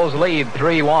inning, Phil's lead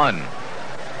 3-1.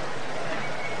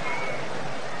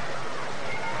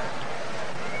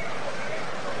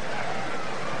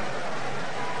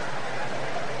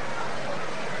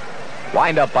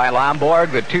 Wind up by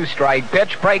Lonborg, the 2-strike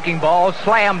pitch, breaking ball,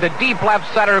 slammed to deep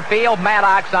left center field.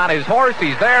 Maddox on his horse,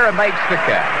 he's there and makes the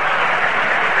catch.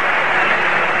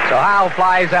 So Howe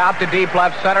flies out to deep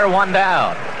left center, 1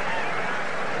 down.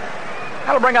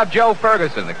 That'll bring up Joe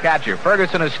Ferguson, the catcher.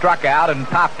 Ferguson has struck out and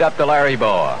popped up to Larry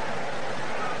Boa.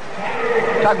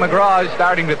 Tug McGraw is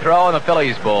starting to throw in the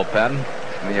Phillies bullpen.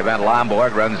 In the event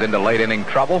Lonborg runs into late inning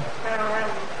trouble.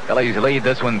 Phillies lead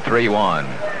this one 3-1.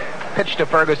 Pitch to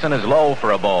Ferguson is low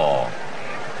for a ball.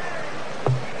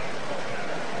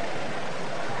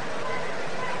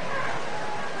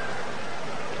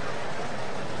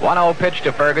 One-0 pitch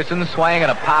to Ferguson, swing and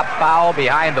a pop foul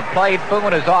behind the plate.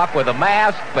 Boone is off with a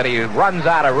mask, but he runs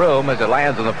out of room as it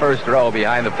lands in the first row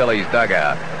behind the Phillies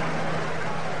dugout.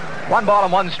 1 ball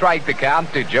and 1 strike to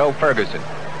count to Joe Ferguson.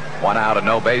 1 out and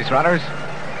no base runners.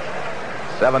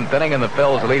 7th inning and the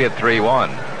Phils lead at 3-1.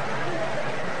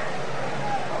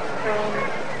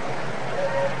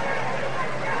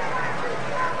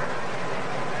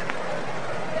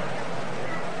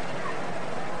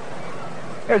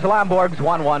 Here's Lonborg's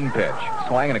 1-1 pitch.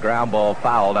 Swing and a ground ball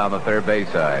foul down the third base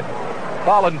side.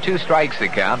 Ball and 2 strikes to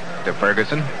count to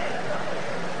Ferguson.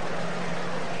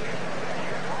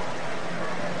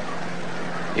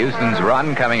 Houston's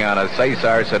run coming on a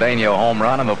Cesar Cedeno home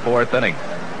run in the 4th inning.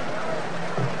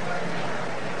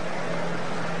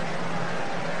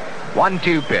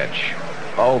 1-2 pitch.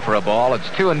 0 for a ball. It's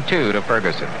 2-2 to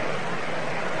Ferguson.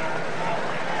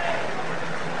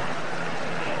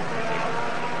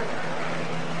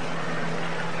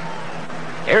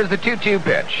 Here's the 2-2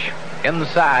 pitch.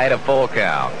 Inside, a full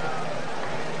count.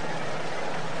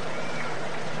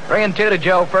 3-2 to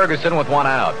Joe Ferguson with 1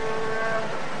 out.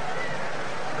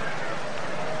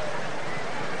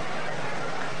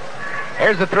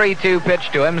 Here's the 3-2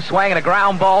 pitch to him. Swing and a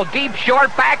ground ball. Deep,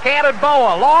 short, backhanded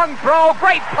Boa. Long throw.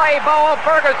 Great play, Boa.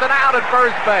 Ferguson out at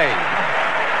first base.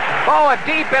 Boa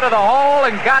deep into the hole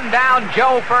and gunned down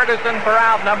Joe Ferguson for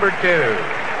out number 2.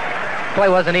 Play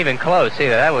wasn't even close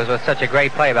either. That was such a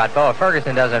great play about Boa.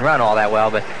 Ferguson doesn't run all that well,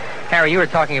 but Harry, you were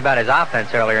talking about his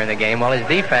offense earlier in the game. Well, his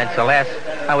defense, the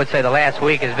last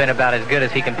week has been about as good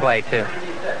as he can play, too.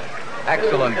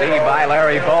 Excellent D by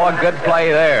Larry Boa. Good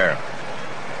play there.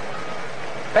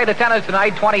 Pay the tennis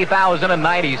tonight,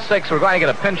 20,096. We're going to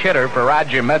get a pinch hitter for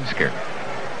Roger Metzger.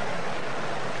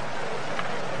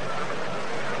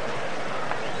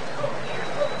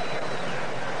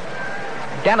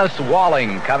 Dennis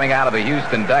Walling coming out of the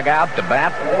Houston dugout to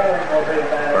bat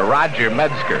for Roger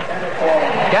Metzger.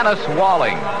 Dennis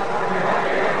Walling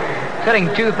sitting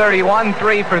 .231,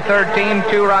 3 for 13,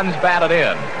 2 runs batted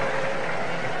in.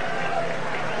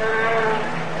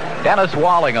 Dennis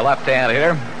Walling, a left-hand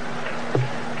hitter.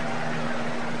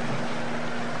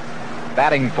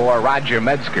 Batting for Roger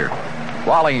Metzger.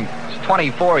 Walling is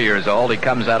 24 years old. He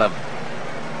comes out of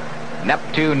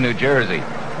Neptune, New Jersey.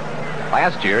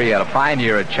 Last year, he had a fine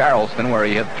year at Charleston where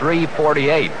he hit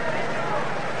 .348.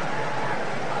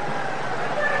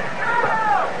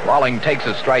 Walling takes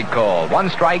a strike call. 1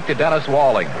 strike to Dennis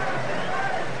Walling.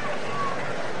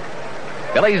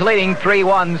 Phillies leading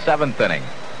 3-1, 7th inning.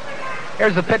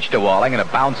 Here's the pitch to Walling, and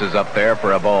it bounces up there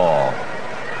for a ball.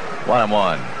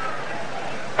 1-1.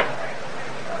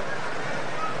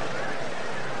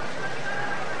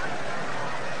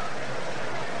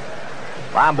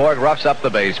 Lonborg roughs up the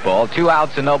baseball. 2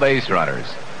 outs and no base runners.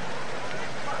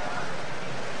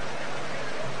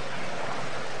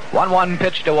 1-1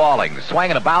 pitch to Walling. Swing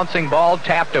and a bouncing ball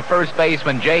tapped to first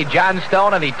baseman Jay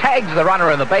Johnstone, and he tags the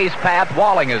runner in the base path.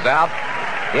 Walling is out.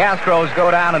 The Astros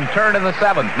go down and turn in the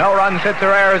 7th. No runs, hits,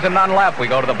 or errors, and none left. We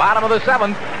go to the bottom of the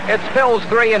 7th. It's Phil's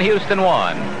 3 and Houston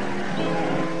 1.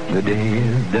 The day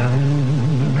is done.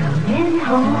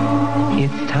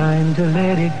 It's time to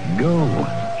let it go.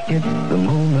 It's the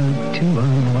moment to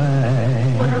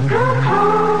unwind.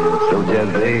 So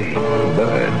just say,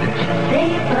 Bud.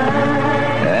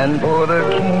 And for the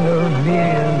king of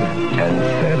beers, and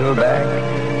settle back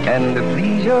and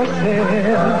please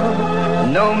yourself.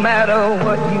 No matter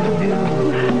what you do,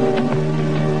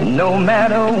 no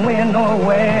matter when or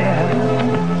where,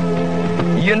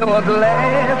 you know a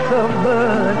glass of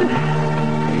Bud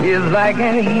is like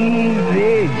an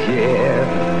easy chair.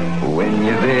 When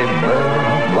you say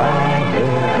Budweiser,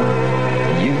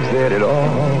 you said it all.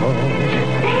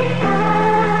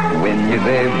 When you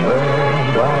say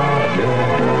Budweiser,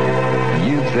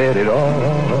 you said it all.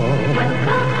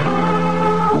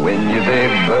 When you say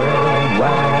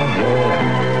Budweiser,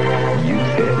 you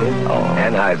said it all.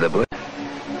 Anheuser-Busch.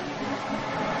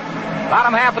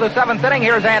 Bottom half of the 7th inning,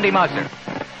 here's Andy Musser.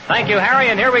 Thank you, Harry,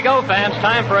 and here we go, fans.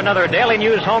 Time for another Daily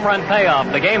News home run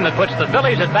payoff, the game that puts the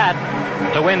Phillies at bat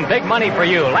to win big money for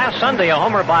you. Last Sunday, a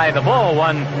homer by the Bull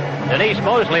won Denise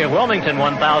Mosley of Wilmington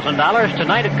 $1,000.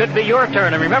 Tonight, it could be your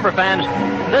turn. And remember, fans,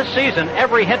 this season,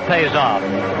 every hit pays off.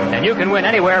 And you can win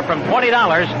anywhere from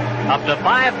 $20 up to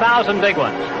 5,000 big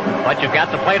ones. But you've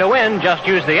got to play to win. Just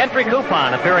use the entry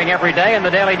coupon appearing every day in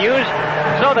the Daily News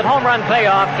so that home run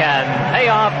payoff can pay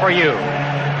off for you.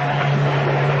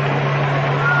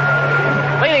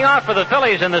 Leading off for the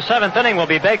Phillies in the 7th inning will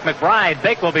be Bake McBride.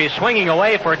 Bake will be swinging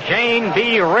away for Jane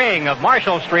B. Ring of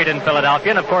Marshall Street in Philadelphia.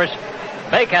 And, of course,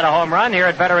 Bake had a home run here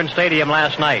at Veterans Stadium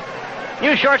last night.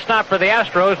 New shortstop for the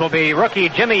Astros will be rookie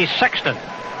Jimmy Sexton.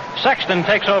 Sexton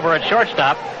takes over at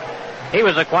shortstop. He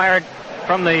was acquired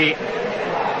from the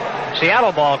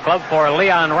Seattle Ball Club for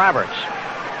Leon Roberts.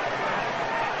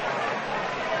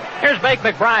 Here's Bake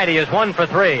McBride. He is 1 for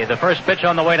 3. The first pitch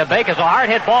on the way to Bake is a hard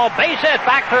hit ball. Base hit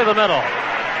back through the middle.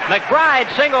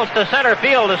 McBride singles to center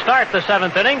field to start the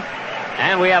 7th inning.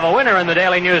 And we have a winner in the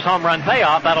Daily News home run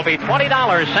payoff. That'll be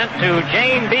 $20 sent to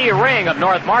Jane B. Ring of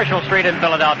North Marshall Street in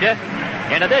Philadelphia,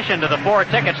 in addition to the 4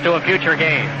 tickets to a future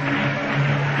game.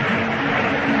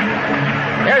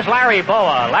 Here's Larry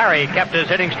Boa. Larry kept his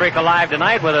hitting streak alive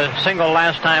tonight with a single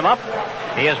last time up.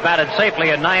 He has batted safely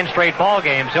in 9 straight ball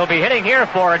games. He'll be hitting here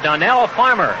for Donnell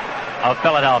Farmer of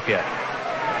Philadelphia.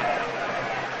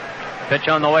 Pitch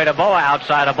on the way to Boa,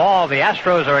 outside a ball. The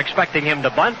Astros are expecting him to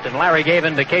bunt, and Larry gave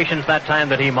indications that time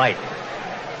that he might.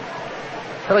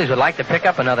 Phillies would like to pick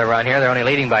up another run here. They're only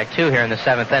leading by 2 here in the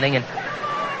 7th inning, and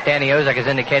Danny Ozak has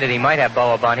indicated he might have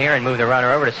Boa bunt here and move the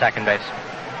runner over to second base.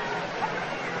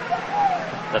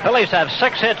 The Phillies have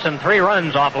 6 hits and 3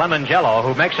 runs off Lemongello,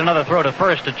 who makes another throw to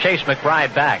first to chase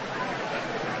McBride back.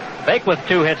 Bake with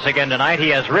 2 hits again tonight. He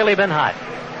has really been hot.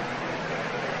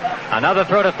 Another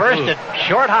throw to first. It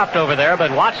short hopped over there,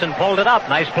 but Watson pulled it up.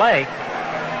 Nice play.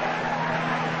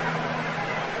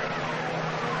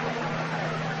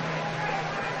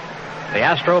 The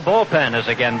Astro bullpen is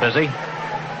again busy.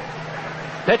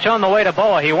 Pitch on the way to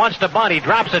Boa. He wants to bunt. He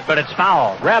drops it, but it's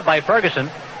foul. Grabbed by Ferguson.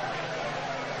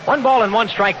 1 ball and 1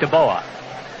 strike to Boa.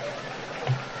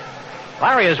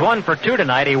 Larry is 1 for 2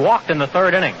 tonight. He walked in the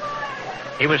 3rd inning.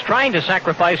 He was trying to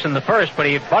sacrifice in the 1st, but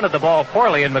he bunted the ball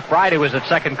poorly, and McBride, who was at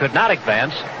second, could not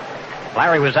advance.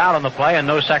 Larry was out on the play, and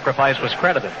no sacrifice was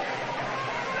credited.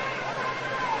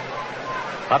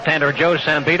 Left-hander Joe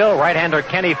Sambito, right-hander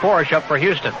Kenny Forsh up for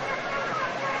Houston.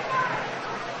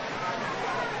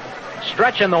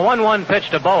 Stretch in the 1-1 pitch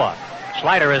to Boa.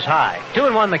 Slider is high.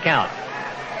 2-1 the count.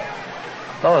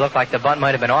 Boa looked like the bunt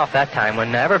might have been off that time.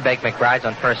 Whenever Bake McBride's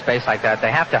on first base like that,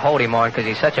 they have to hold him on because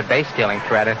he's such a base-stealing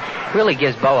threat. And really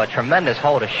gives Boa a tremendous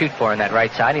hole to shoot for in that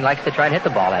right side. He likes to try and hit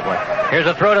the ball that way. Here's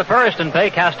a throw to first, and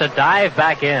Bake has to dive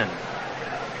back in.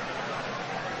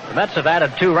 The Mets have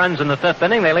added 2 runs in the 5th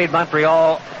inning. They lead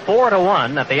Montreal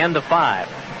 4-1 at the end of 5.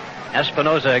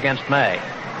 Espinosa against May.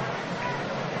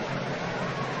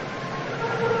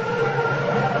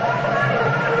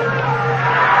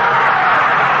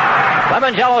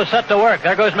 Lemongello set to work.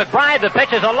 There goes McBride. The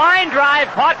pitch is a line drive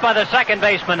caught by the second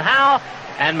baseman, Howe.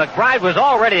 And McBride was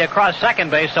already across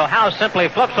second base, so Howe simply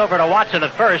flips over to Watson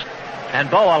at first, and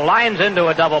Boa lines into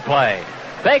a double play.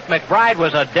 Bake McBride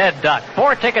was a dead duck.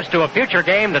 4 tickets to a future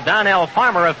game to Donnell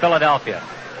Farmer of Philadelphia.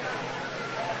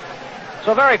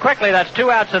 So very quickly, that's 2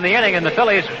 outs in the inning, and the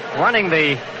Phillies running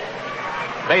the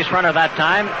base runner that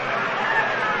time.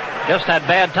 Just had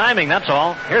bad timing, that's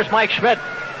all. Here's Mike Schmidt.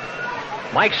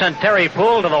 Mike sent Terry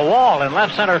Poole to the wall in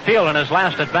left center field in his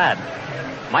last at bat.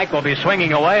 Mike will be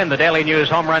swinging away in the Daily News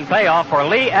home run payoff for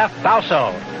Lee F.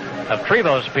 Bauso of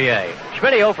Trevos, PA.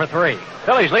 Schmidt 0 for 3.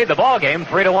 Phillies lead the ball game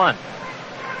 3-1.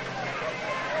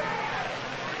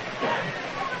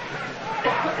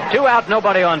 2 out,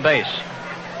 nobody on base.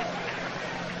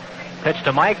 Pitch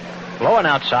to Mike, low and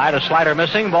outside, a slider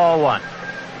missing, ball 1.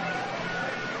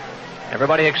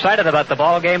 Everybody excited about the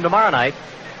ball game tomorrow night.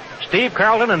 Steve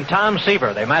Carlton and Tom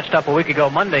Seaver. They matched up a week ago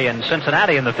Monday in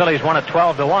Cincinnati, and the Phillies won it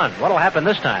 12-1. What'll happen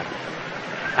this time?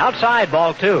 Outside,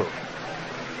 ball 2.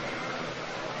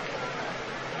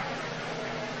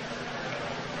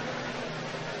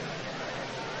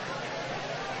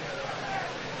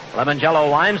 Lemongello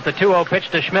winds the 2-0 pitch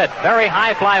to Schmidt. Very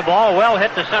high fly ball, well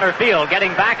hit to center field.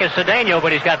 Getting back is Cedeno,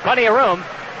 but he's got plenty of room.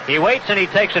 He waits and he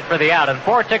takes it for the out, and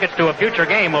 4 tickets to a future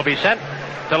game will be sent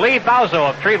to Lee Bauso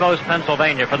of Trevos,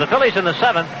 Pennsylvania. For the Phillies in the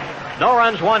 7th, no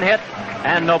runs, 1 hit,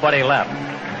 and nobody left.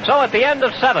 So at the end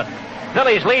of 7,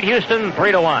 Phillies lead Houston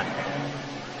 3-1.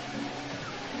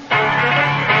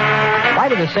 Why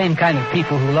do the same kind of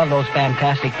people who love those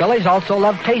fantastic Phillies also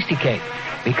love Tasty Cake?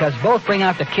 Because both bring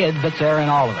out the kid that's there in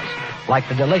all of us. Like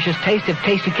the delicious taste of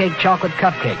Tasty Cake chocolate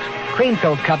cupcakes,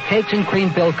 cream-filled cupcakes, and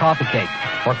cream-filled coffee cake.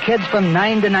 For kids from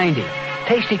 9 to 90.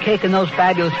 Tasty Cake and those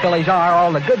fabulous Phillies are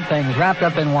all the good things wrapped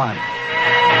up in one.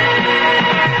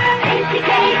 Tasty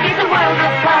Cake is a world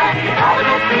of fun. All the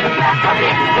good things wrapped up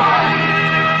in one.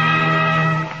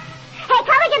 Hey,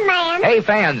 Culligan Man. Hey,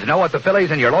 fans, know what the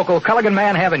Phillies and your local Culligan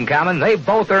Man have in common? They've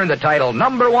both earned the title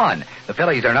 #1. The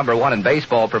Phillies are #1 in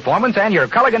baseball performance, and your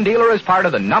Culligan dealer is part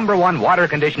of the #1 water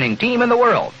conditioning team in the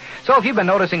world. So if you've been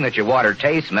noticing that your water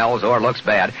tastes, smells, or looks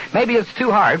bad, maybe it's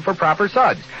too hard for proper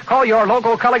suds, call your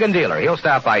local Culligan dealer. He'll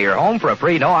stop by your home for a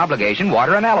free, no-obligation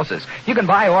water analysis. You can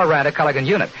buy or rent a Culligan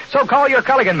unit. So call your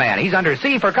Culligan Man. He's under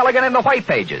C for Culligan in the white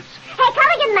pages. Hey,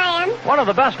 Culligan Man. One of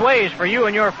the best ways for you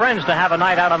and your friends to have a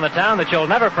night out on the town that you'll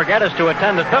never forget is to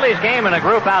attend the Phillies game in a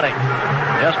group outing.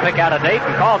 Just pick out a date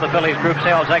and call the Phillies group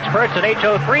sales experts at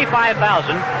HO3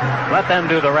 5000. Let them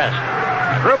do the rest.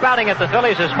 Group outing at the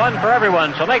Phillies is fun for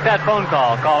everyone, so make that phone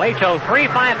call. Call HO3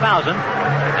 5000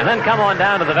 and then come on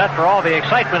down to the vet for all the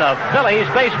excitement of Phillies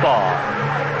baseball.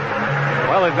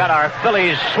 Well, we've got our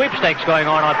Phillies sweepstakes going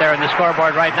on out there in the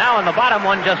scoreboard right now, and the bottom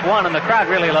one just won, and the crowd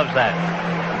really loves that.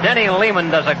 Denny Lehman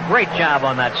does a great job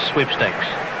on that sweepstakes.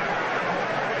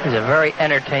 He's a very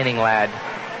entertaining lad.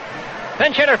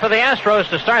 Pinch hitter for the Astros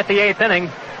to start the 8th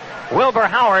inning. Wilbur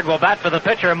Howard will bat for the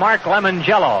pitcher Mark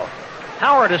Lemongello.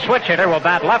 Howard, a switch hitter, will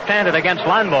bat left-handed against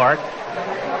Lonborg.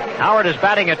 Howard is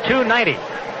batting at .290.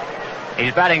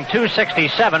 He's batting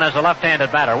 .267 as a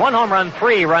left-handed batter. 1 home run,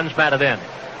 3 runs batted in.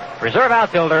 Reserve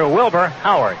outfielder Wilbur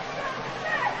Howard.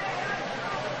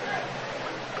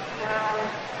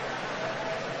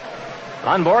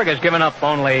 Lonborg has given up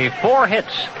only 4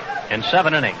 hits in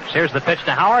 7 innings. Here's the pitch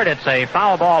to Howard. It's a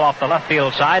foul ball off the left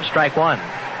field side, strike 1.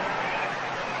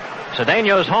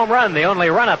 Cedeno's home run, the only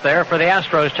run up there for the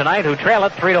Astros tonight, who trail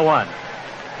it 3-1.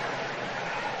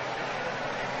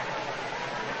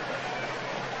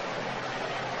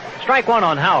 Strike 1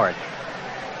 on Howard.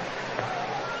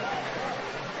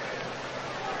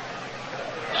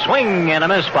 Swing and a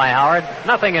miss by Howard.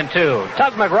 0-2.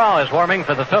 Tug McGraw is warming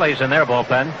for the Phillies in their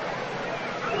bullpen.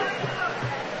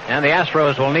 And the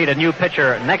Astros will need a new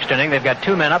pitcher next inning. They've got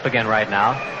 2 men up again right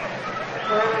now.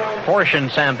 Forsh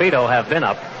and Sambito have been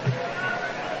up.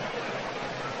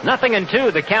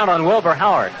 0-2, the count on Wilbur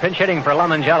Howard. Pinch hitting for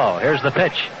Lemongello. Here's the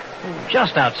pitch.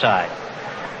 Just outside.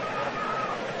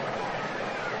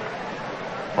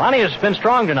 Lonnie has been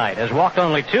strong tonight. Has walked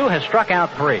only 2, has struck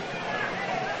out 3.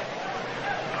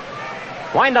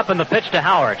 Wind up in the pitch to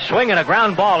Howard. Swing and a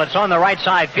ground ball. It's on the right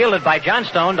side. Fielded by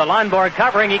Johnstone. To Lonborg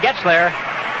covering. He gets there.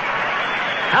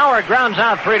 Howard grounds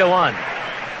out 3-1.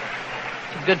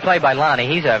 It's a good play by Lonnie.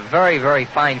 He's a very, very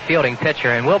fine fielding pitcher,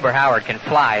 and Wilbur Howard can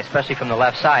fly, especially from the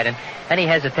left side. And any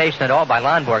hesitation at all by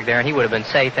Lonborg there, and he would have been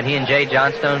safe. And he and Jay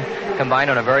Johnstone combined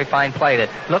on a very fine play that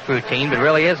looked routine, but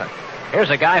really isn't. Here's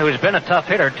a guy who's been a tough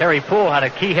hitter. Terry Poole had a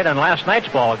key hit in last night's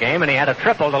ball game, and he had a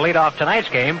triple to lead off tonight's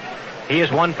game. He is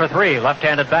 1 for 3,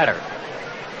 left-handed batter.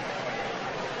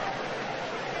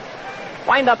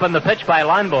 Wind up in the pitch by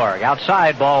Lonborg.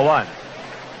 Outside, ball 1.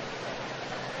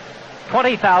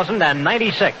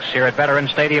 20,096 here at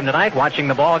Veterans Stadium tonight watching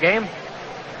the ball game.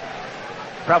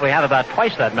 Probably have about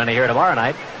twice that many here tomorrow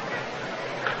night.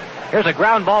 Here's a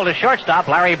ground ball to shortstop.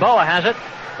 Larry Boa has it.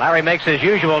 Larry makes his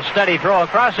usual steady throw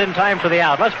across in time for the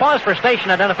out. Let's pause for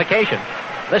station identification.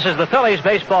 This is the Phillies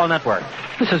Baseball Network.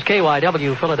 This is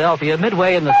KYW Philadelphia.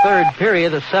 Midway in the third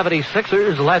period, the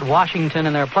 76ers led Washington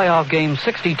in their playoff game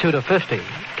 62-50.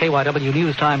 KYW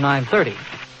News Time 9:30.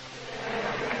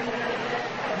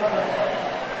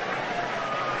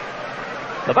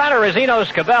 The batter is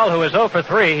Enos Cabell, who is 0 for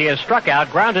 3. He has struck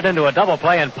out, grounded into a double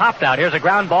play, and popped out. Here's a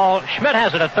ground ball. Schmidt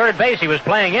has it at third base. He was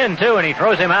playing in, too, and he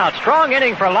throws him out. Strong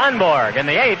inning for Lonborg. In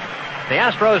the 8th, the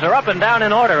Astros are up and down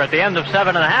in order at the end of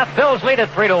 7.5. Phils lead at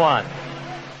 3-1.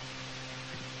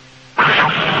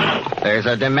 There's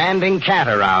a demanding cat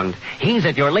around. He's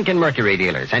at your Lincoln Mercury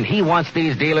dealers, and he wants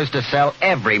these dealers to sell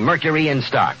every Mercury in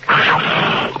stock.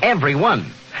 Every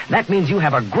one. That means you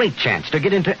have a great chance to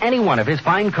get into any one of his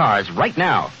fine cars right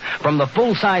now. From the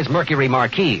full-size Mercury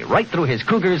Marquis right through his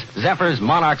Cougars, Zephyrs,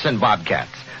 Monarchs, and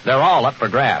Bobcats. They're all up for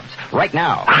grabs right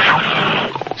now.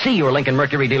 See your Lincoln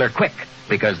Mercury dealer quick,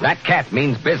 because that cat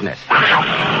means business.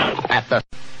 At the...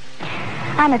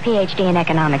 I'm a PhD in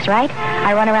economics, right?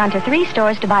 I run around to 3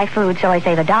 stores to buy food, so I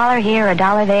save $1 here,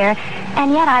 $1 there,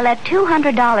 and yet I let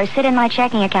 $200 sit in my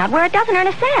checking account where it doesn't earn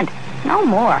a cent. No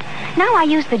more. Now I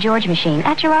use the George machine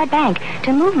at Girard Bank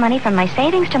to move money from my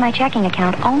savings to my checking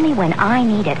account only when I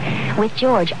need it. With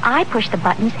George, I push the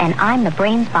buttons and I'm the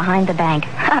brains behind the bank.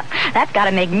 That's got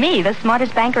to make me the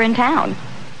smartest banker in town.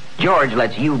 George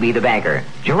lets you be the banker.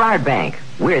 Girard Bank.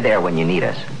 We're there when you need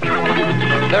us.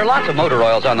 There are lots of motor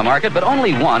oils on the market, but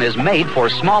only one is made for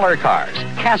smaller cars,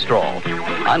 Castrol.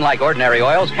 Unlike ordinary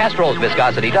oils, Castrol's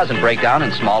viscosity doesn't break down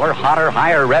in smaller, hotter,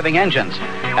 higher revving engines.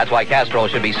 That's why Castrol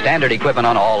should be standard equipment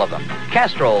on all of them.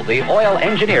 Castrol, the oil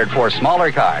engineered for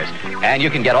smaller cars. And you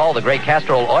can get all the great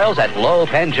Castrol oils at low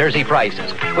Penn Jersey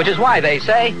prices, which is why they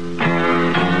say...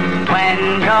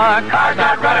 When your car's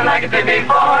not running like it did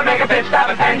before, make a pit stop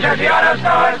at Penn Jersey Auto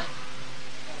Stores.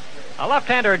 A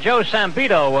left-hander, Joe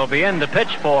Sambito, will be in to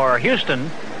pitch for Houston.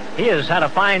 He has had a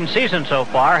fine season so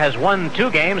far, has won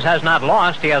 2 games, has not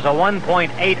lost. He has a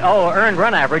 1.80 earned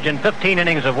run average in 15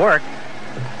 innings of work.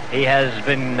 He has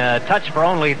been touched for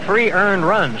only 3 earned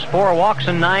runs, 4 walks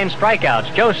and 9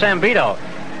 strikeouts. Joe Sambito.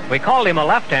 We called him a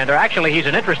left-hander. Actually, he's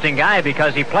an interesting guy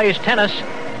because he plays tennis,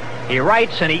 he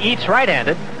writes, and he eats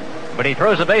right-handed, but he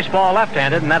throws a baseball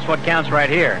left-handed, and that's what counts right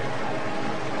here.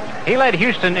 He led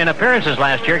Houston in appearances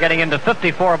last year, getting into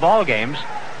 54 ball games,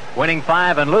 winning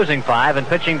 5 and losing 5, and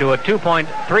pitching to a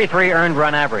 2.33 earned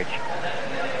run average.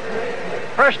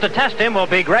 First to test him will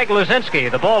be Greg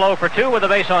Luzinski, the ball 0 for 2 with a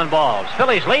base on balls.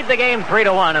 Phillies lead the game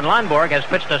 3-1, and Lonborg has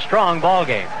pitched a strong ball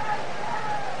game.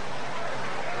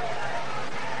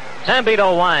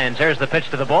 Sambito winds. Here's the pitch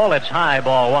to the ball. It's high,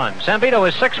 ball 1. Sambito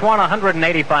is 6'1",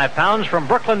 185 pounds, from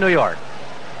Brooklyn, New York.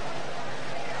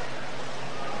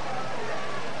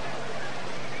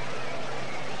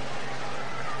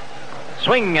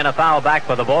 Swing and a foul back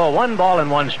for the ball. 1 ball and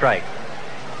 1 strike.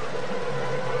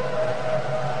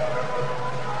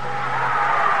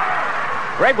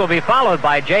 Greg will be followed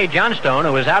by Jay Johnstone,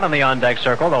 who is out on the on-deck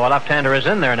circle, though a left-hander is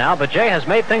in there now, but Jay has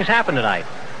made things happen tonight.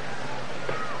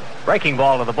 Breaking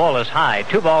ball to the ball is high.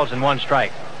 2 balls and 1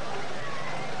 strike.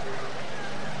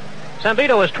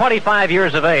 Sambito is 25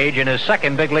 years of age in his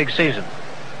 2nd big league season.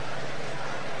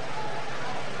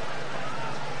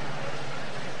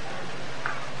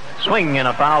 Swing and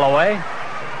a foul away.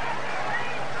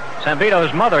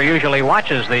 Sambito's mother usually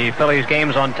watches the Phillies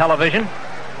games on television.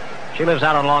 She lives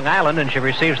out on Long Island, and she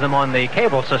receives them on the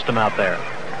cable system out there.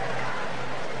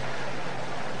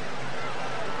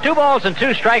 2 balls and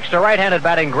 2 strikes to right-handed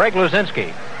batting Greg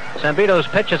Luzinski. Sambito's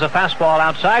pitch is a fastball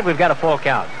outside. We've got a full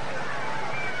count.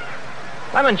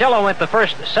 Lemongello went the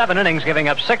first 7 innings, giving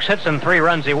up 6 hits and 3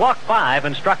 runs. He walked 5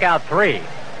 and struck out 3.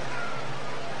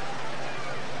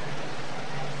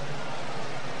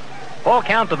 Full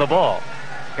count to the ball.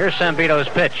 Here's Sambito's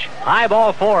pitch. High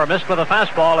ball 4, missed with a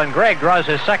fastball, and Greg draws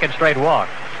his 2nd straight walk.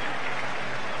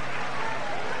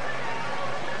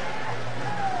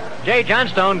 Jay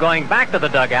Johnstone going back to the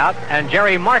dugout, and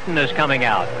Jerry Martin is coming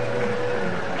out.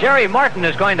 Jerry Martin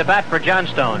is going to bat for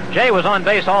Johnstone. Jay was on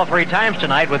base all 3 times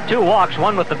tonight with 2 walks,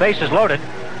 1 with the bases loaded,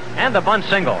 and the bunt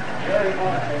single.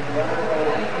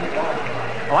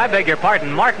 Oh, I beg your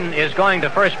pardon. Martin is going to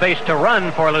first base to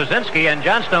run for Luzinski, and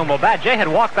Johnstone will bat. Jay had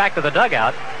walked back to the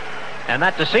dugout, and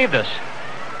that deceived us.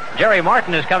 Jerry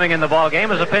Martin is coming in the ball game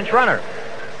as a pinch runner.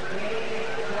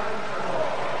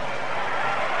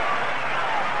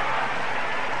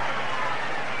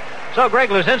 So Greg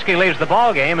Luzinski leaves the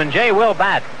ball game, and Jay will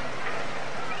bat.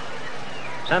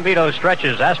 Sambito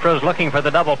stretches. Astros looking for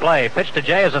the double play. Pitch to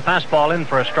Jay as a fastball in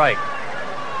for a strike.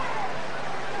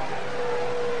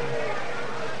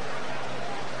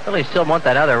 Phillies still want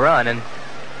that other run, and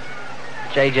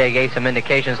J.J. gave some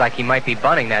indications like he might be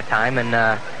bunting that time,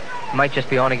 and might just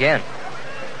be on again.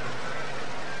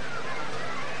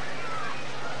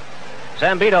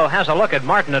 Zambito has a look at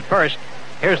Martin at first.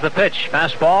 Here's the pitch.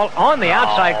 Fastball on the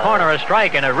outside corner, a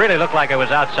strike, and it really looked like it was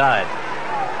outside.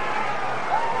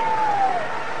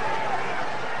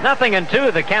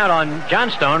 0-2, the count on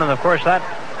Johnstone, and of course that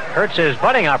hurts his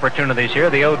bunting opportunities here,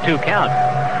 the 0-2 count.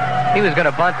 He was going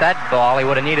to bunt that ball. He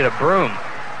would have needed a broom.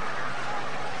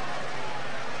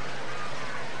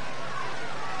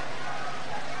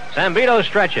 Zambito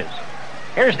stretches.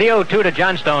 Here's the 0-2 to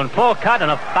Johnstone. Full cut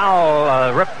and a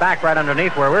foul ripped back right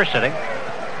underneath where we're sitting.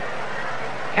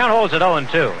 Count holds at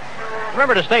 0-2.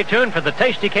 Remember to stay tuned for the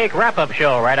Tasty Cake wrap-up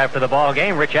show right after the ball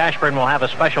game. Rich Ashburn will have a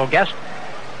special guest.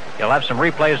 He'll have some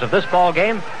replays of this ball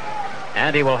game,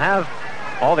 and he will have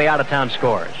all the out-of-town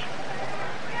scores.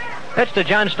 Pitch to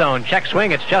Johnstone. Check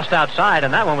swing. It's just outside,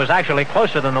 and that one was actually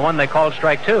closer than the one they called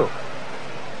strike 2.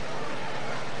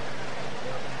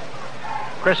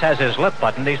 Chris has his lip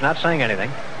buttoned. He's not saying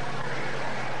anything.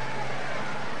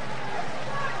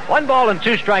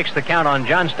 1-2 strikes, the count on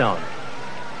Johnstone.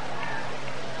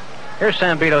 Here's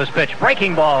Zambito's pitch.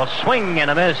 Breaking ball, swing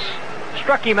and a miss.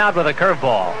 Struck him out with a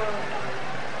curveball.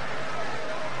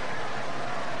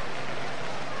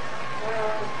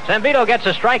 Zambito gets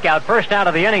a strikeout. First out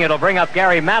of the inning. It'll bring up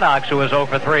Gary Maddox, who is 0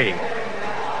 for 3.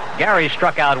 Gary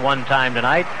struck out one time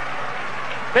tonight.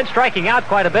 Been striking out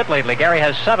quite a bit lately. Gary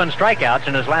has 7 strikeouts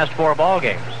in his last 4 ball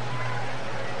games.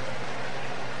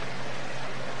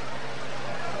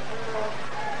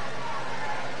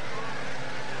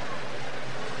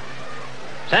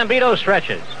 Zambito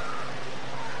stretches.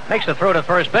 Makes the throw to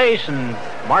first base, and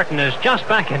Martin is just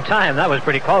back in time. That was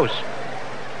pretty close.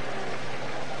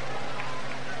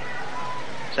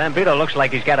 Zambito looks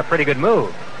like he's got a pretty good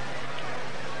move.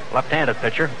 Left-handed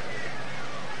pitcher.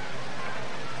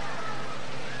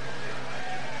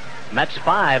 Mets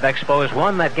 5, Expos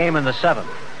 1, that game in the 7th.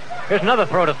 Here's another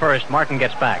throw to first. Martin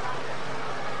gets back.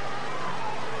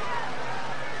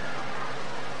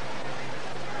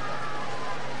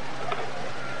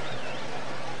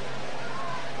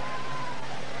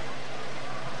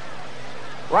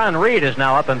 Ron Reed is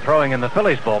now up and throwing in the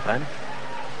Phillies bullpen.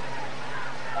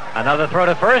 Another throw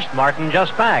to first. Martin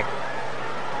just back.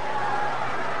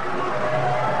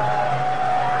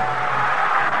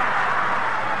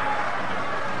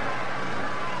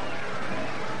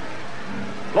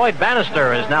 Lloyd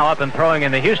Bannister is now up and throwing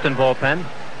in the Houston bullpen.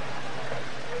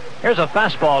 Here's a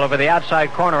fastball over the outside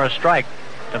corner, a strike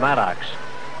to Maddox.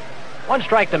 1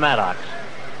 strike to Maddox.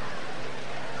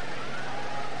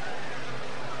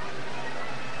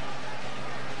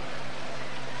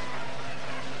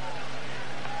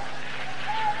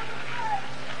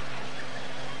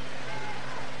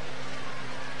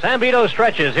 Zambito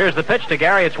stretches. Here's the pitch to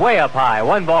Gary. It's way up high.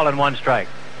 1 strike.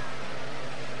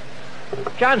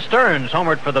 John Stearns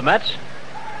homered for the Mets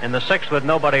in the 6th with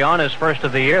nobody on, his first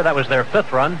of the year. That was their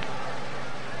 5th run.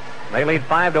 They lead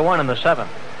 5-1 in the 7th.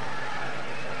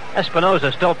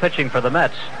 Espinosa still pitching for the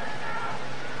Mets.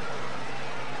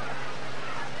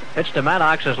 Pitch to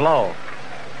Maddox is low.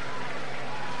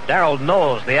 Darrell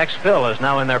Knowles, the ex-Phil, is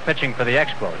now in there pitching for the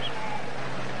Expos.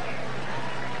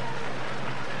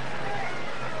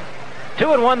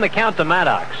 2-1 the count to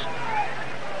Maddox.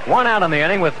 1 out in the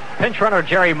inning with pinch runner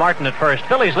Jerry Martin at first.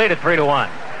 Phillies lead at 3-1.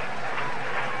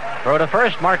 Throw to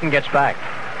first. Martin gets back.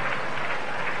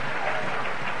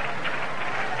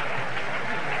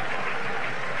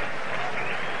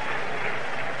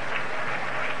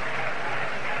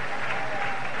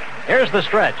 Here's the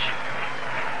stretch.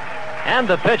 And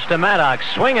the pitch to Maddox.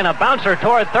 Swing and a bouncer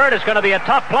toward third. It's going to be a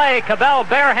tough play. Cabell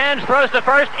bare hands throws to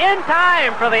first in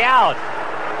time for the out.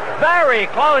 Very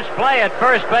close play at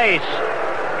first base.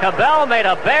 Cabell made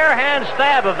a bare hand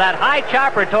stab of that high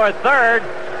chopper toward third,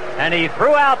 and he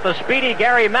threw out the speedy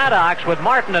Gary Maddox with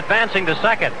Martin advancing to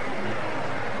second.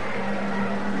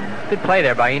 Good play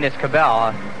there by Enos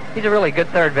Cabell. He's a really good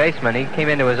third baseman. He came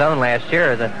into his own last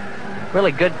year as a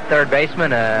really good third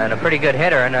baseman and a pretty good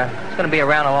hitter, and it's going to be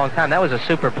around a long time. That was a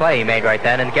super play he made right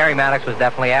then, and Gary Maddox was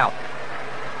definitely out.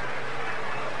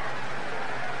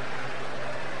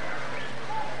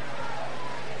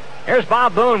 Here's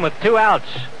Bob Boone with 2 outs.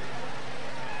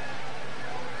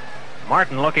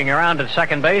 Martin looking around at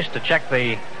second base to check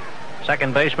the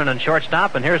second baseman and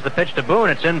shortstop, and here's the pitch to Boone.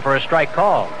 It's in for a strike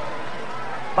call.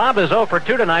 Bob is 0 for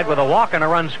 2 tonight with a walk and a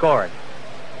run scored.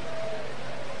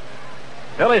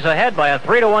 Phillies ahead by a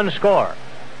 3-1 score.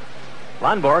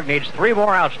 Lonborg needs 3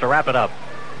 more outs to wrap it up.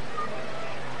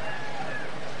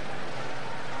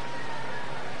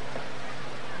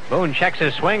 Boone checks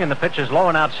his swing, and the pitch is low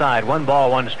and outside. 1 ball,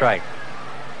 1 strike.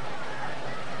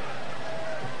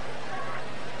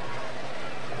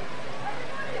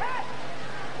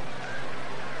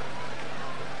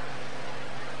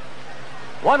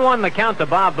 1-1 the count to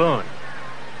Bob Boone.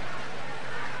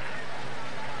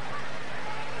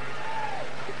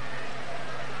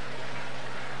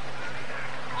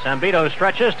 Zambito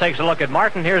stretches, takes a look at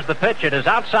Martin. Here's the pitch. It is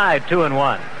outside,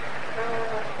 2-1.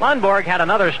 Lonborg had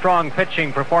another strong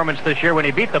pitching performance this year when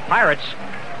he beat the Pirates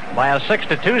by a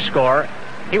 6-2 score.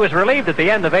 He was relieved at the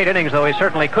end of 8 innings, though he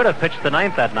certainly could have pitched the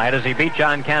 9th that night as he beat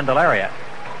John Candelaria.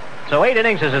 So 8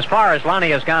 innings is as far as Lonnie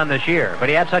has gone this year. But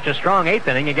he had such a strong 8th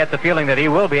inning, you get the feeling that he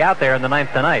will be out there in the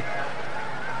 9th tonight.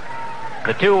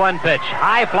 The 2-1 pitch.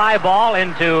 High fly ball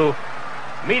into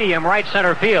medium right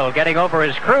center field, getting over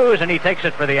his Cruz, and he takes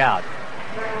it for the out.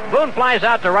 Boone flies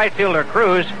out to right fielder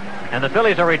Cruz, and the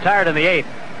Phillies are retired in the 8th.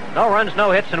 No runs,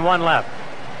 no hits, and 1 left.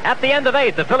 At the end of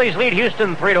 8, the Phillies lead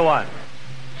Houston 3-1.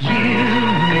 You make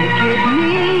it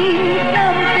mean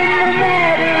something no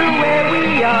matter where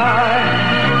we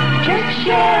are. Just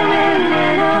sharing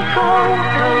little hope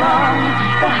along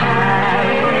the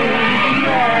highway.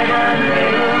 Get a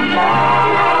little more.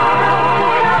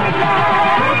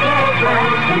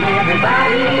 And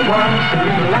everybody wants a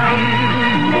little light.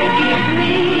 Make it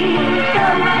mean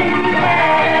something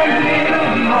a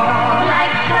little more.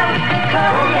 Like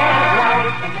Coca-Cola.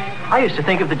 I used to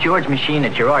think of the George machine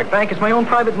at Girard Bank as my own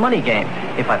private money game.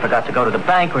 If I forgot to go to the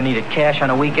bank or needed cash on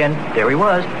a weekend, there he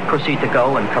was. Proceed to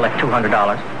go and collect $200.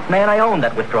 Man, I owned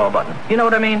that withdrawal button. You know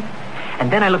what I mean? And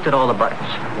then I looked at all the buttons.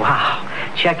 Wow.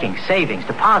 Checking, savings,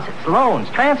 deposits, loans,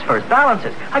 transfers,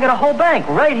 balances. I got a whole bank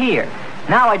right here.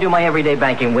 Now I do my everyday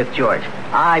banking with George.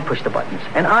 I push the buttons,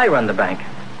 and I run the bank.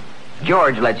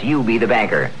 George lets you be the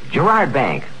banker. Girard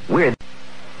Bank. We're...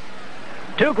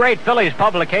 2 great Phillies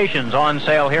publications on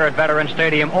sale here at Veteran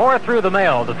Stadium or through the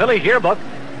mail. The Phillies Yearbook,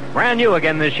 brand new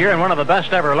again this year and one of the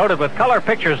best ever, loaded with color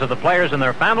pictures of the players and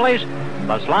their families,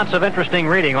 plus lots of interesting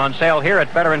reading on sale here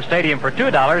at Veteran Stadium for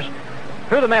 $2.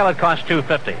 Through the mail it costs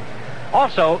 $2.50.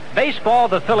 Also, Baseball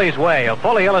the Phillies Way, a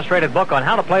fully illustrated book on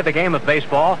how to play the game of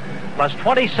baseball, plus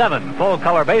 27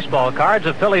 full-color baseball cards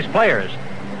of Phillies players.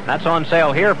 That's on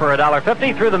sale here for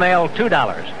 $1.50, through the mail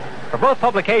 $2. For both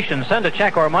publications, send a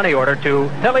check or money order to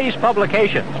Phillies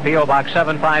Publications, P.O. Box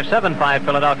 7575,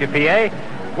 Philadelphia, PA,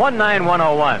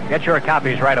 19101. Get your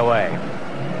copies right away.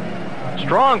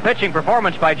 Strong pitching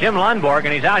performance by Jim Lonborg,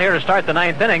 and he's out here to start the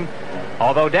 9th inning,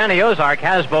 although Danny Ozark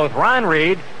has both Ron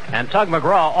Reed and Tug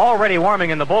McGraw already warming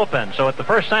in the bullpen. So at the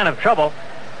first sign of trouble,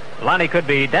 Lonnie could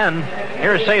be done.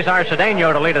 Here's Cesar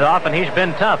Cedeno to lead it off, and he's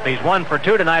been tough. He's 1 for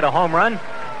 2 tonight, a home run.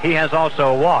 He has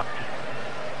also walked.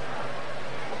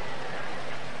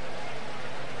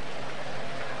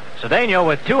 Cedeno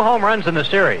with 2 home runs in the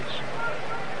series.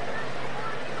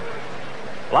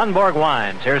 Lonborg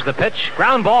winds. Here's the pitch.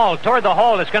 Ground ball toward the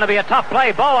hole. It's going to be a tough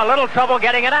play. Bo, a little trouble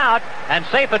getting it out. And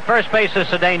safe at first base is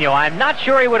Cedeno. I'm not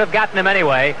sure he would have gotten him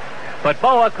anyway, but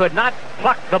Boa could not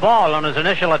pluck the ball on his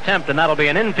initial attempt, and that'll be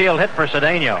an infield hit for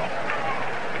Cedeno.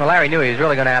 Well, Larry knew he was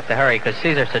really going to have to hurry because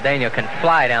Cesar Cedeno can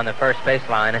fly down the first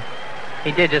baseline.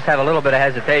 He did just have a little bit of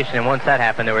hesitation, and once that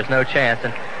happened, there was no chance.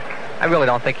 And I really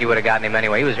don't think he would have gotten him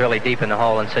anyway. He was really deep in the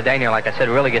hole, and Cedeno, like I said,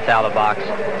 really gets out of the box.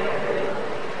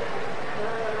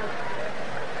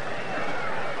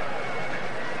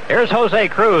 Here's Jose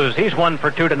Cruz. He's 1 for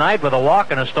 2 tonight with a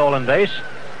walk and a stolen base.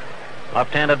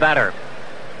 Left-handed batter.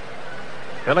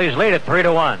 Phillies lead at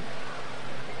 3-1.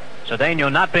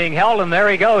 Cedeno not being held, and there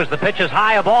he goes. The pitch is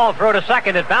high, a ball, throw to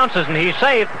second. It bounces, and he's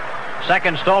safe.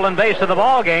 Second stolen base of the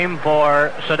ball game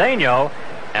for Cedeno,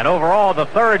 and overall the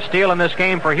 3rd steal in this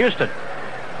game for Houston.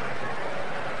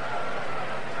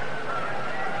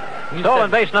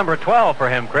 Stolen base number 12 for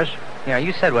him, Chris. Yeah,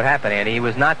 you said what happened, Andy. He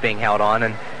was not being held on,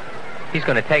 and he's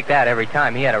going to take that every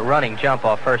time. He had a running jump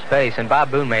off first base, and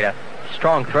Bob Boone made a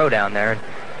strong throw down there.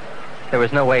 There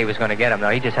was no way he was going to get him, though.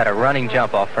 He just had a running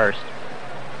jump off first.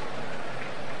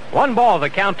 1 ball, the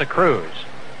count to Cruz.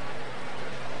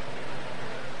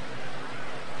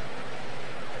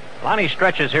 Lonnie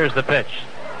stretches. Here's the pitch.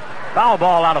 Foul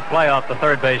ball out of play off the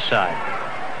third base side.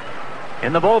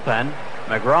 In the bullpen,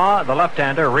 McGraw, the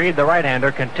left-hander, Reed, the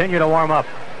right-hander, continue to warm up.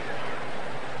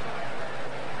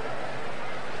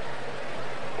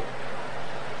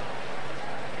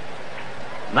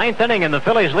 Ninth inning, and the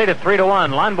Phillies lead at 3-1.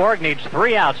 Lonborg needs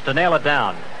 3 outs to nail it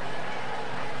down.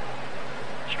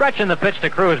 Stretching the pitch to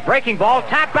Cruz. Breaking ball.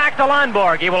 Tap back to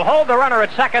Lonborg. He will hold the runner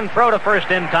at second. Throw to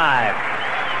first in time.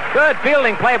 Good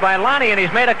fielding play by Lonnie, and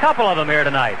he's made a couple of them here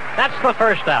tonight. That's the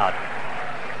first out.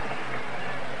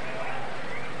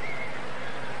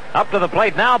 Up to the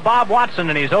plate now, Bob Watson,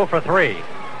 and he's 0 for 3.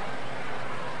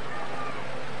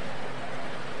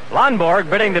 Lonborg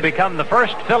bidding to become the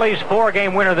first Phillies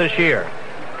 4-game winner this year.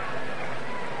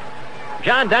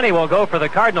 John Denny will go for the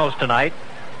Cardinals tonight.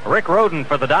 Rick Rhoden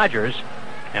for the Dodgers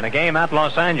in a game at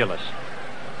Los Angeles.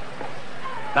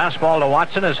 Fastball to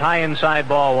Watson is high inside,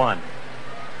 ball one.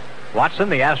 Watson,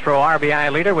 the Astro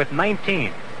RBI leader, with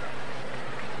 19.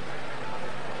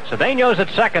 Cedeno's at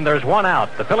second. There's one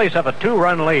out. The Phillies have a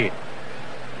 2-run lead.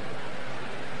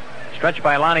 Stretched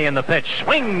by Lonnie in the pitch.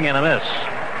 Swing and a miss.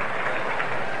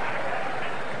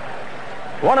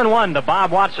 1-1 to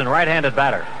Bob Watson, right-handed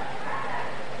batter.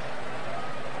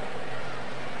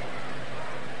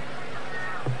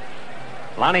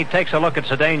 Lonnie takes a look at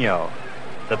Cedeno.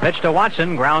 The pitch to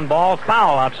Watson, ground ball,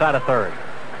 foul outside of third.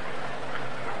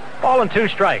 Ball and 2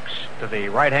 strikes to the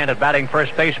right-handed batting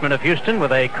first baseman of Houston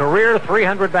with a career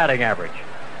 .300 batting average.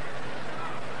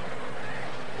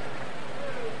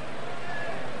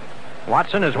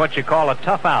 Watson is what you call a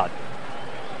tough out.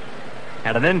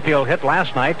 Had an infield hit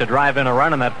last night to drive in a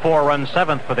run in that 4-run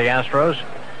 7th for the Astros.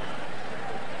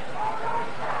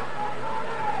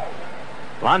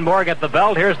 Lonborg at the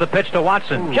belt. Here's the pitch to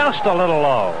Watson. Just a little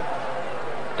low.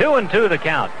 2-2 the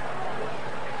count.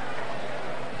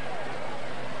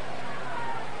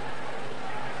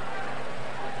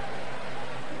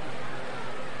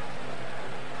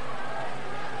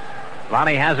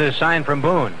 Lonnie has his sign from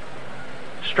Boone.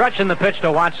 Stretching the pitch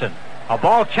to Watson. A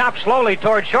ball chopped slowly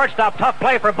toward shortstop. Tough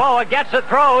play for Boa. Gets it,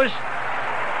 throws.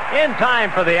 In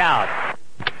time for the out.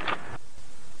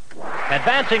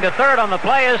 Advancing to third on the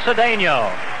play is Cedeno.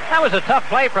 That was a tough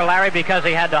play for Larry because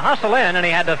he had to hustle in and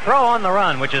he had to throw on the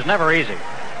run, which is never easy.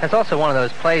 That's also one of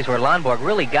those plays where Lonborg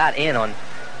really got in on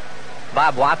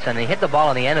Bob Watson. He hit the ball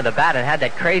on the end of the bat and had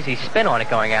that crazy spin on it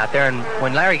going out there. And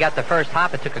when Larry got the first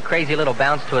hop, it took a crazy little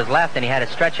bounce to his left, and he had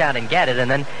to stretch out and get it, and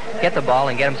then get the ball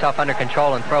and get himself under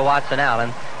control and throw Watson out.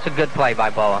 And it's a good play by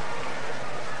Boa.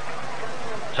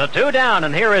 So 2 down,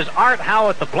 and here is Art Howe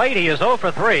at the plate. He is 0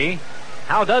 for 3.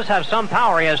 Howe does have some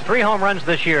power. He has 3 home runs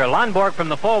this year. Lonborg from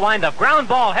the full windup. Ground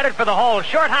ball headed for the hole.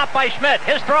 Short hop by Schmidt.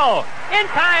 His throw. In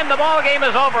time, the ball game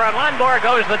is over, and Lonborg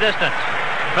goes the distance.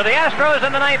 For the Astros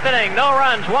in the 9th inning, no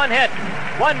runs, 1 hit,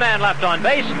 1 man left on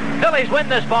base. Phillies win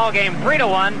this ball game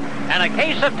 3-1, and a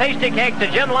case of tasty cake to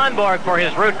Jim Lonborg for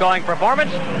his route-going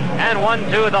performance, and 1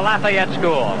 to the Lafayette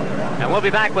School. And we'll be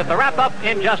back with the wrap-up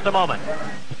in just a moment.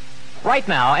 Right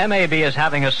now, MAB is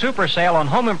having a super sale on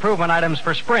home improvement items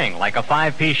for spring, like a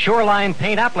 5-piece Shoreline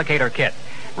paint applicator kit.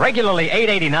 Regularly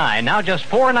 $8.89, now just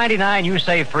 $4.99, you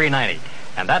save $3.90.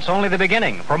 And that's only the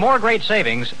beginning. For more great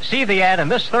savings, see the ad in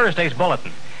this Thursday's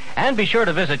bulletin. And be sure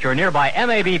to visit your nearby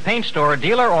MAB paint store,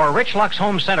 dealer, or Rich Lux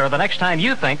Home Center the next time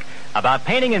you think about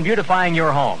painting and beautifying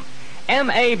your home.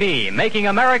 MAB, making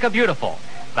America beautiful.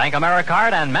 Bank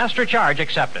AmeriCard and Master Charge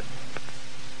accepted.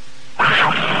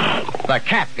 The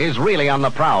cat is really on the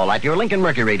prowl at your Lincoln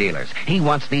Mercury dealers. He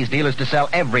wants these dealers to sell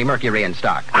every Mercury in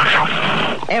stock.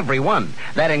 Every one.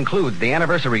 That includes the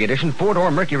anniversary edition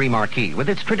 4-door Mercury Marquis with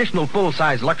its traditional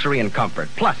full-size luxury and comfort,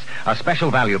 plus a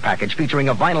special value package featuring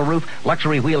a vinyl roof,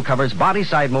 luxury wheel covers, body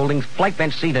side moldings, flight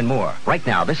bench seat, and more. Right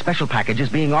now, this special package is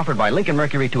being offered by Lincoln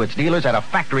Mercury to its dealers at a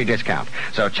factory discount.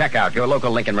 So check out your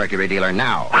local Lincoln Mercury dealer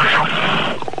now.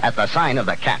 At the sign of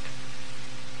the cat.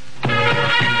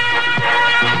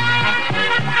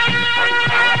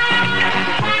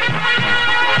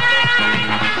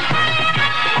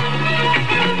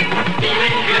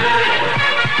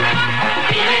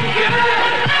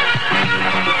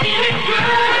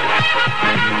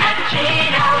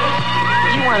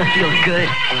 Want to feel good,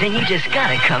 then you just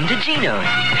gotta come to Geno's,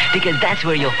 because that's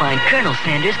where you'll find Colonel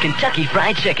Sanders Kentucky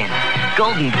Fried Chicken,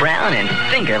 golden brown and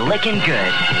finger-licking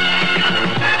good.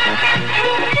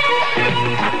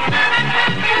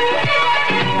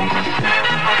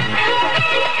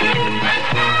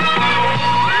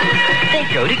 They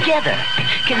go together,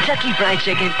 Kentucky Fried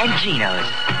Chicken and Geno's.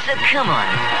 So come on,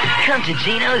 come to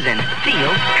Geno's and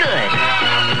feel good.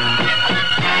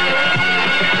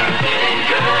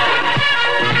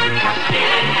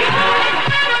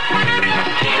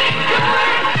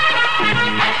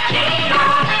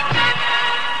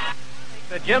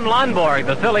 Jim Lonborg,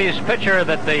 the Phillies pitcher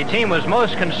that the team was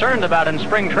most concerned about in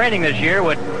spring training this year,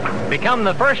 would become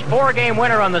the first 4-game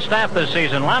winner on the staff this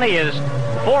season. Lonnie is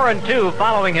 4-2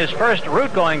 following his first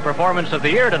route-going performance of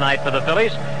the year tonight for the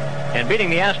Phillies and beating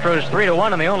the Astros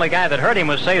 3-1, and the only guy that hurt him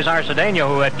was Cesar Cedeno,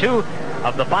 who had 2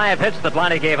 of the 5 hits that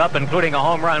Lonnie gave up, including a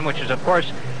home run, which is, of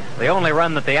course, the only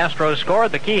run that the Astros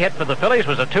scored. The key hit for the Phillies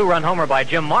was a 2-run homer by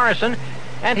Jim Morrison,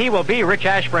 and he will be Rich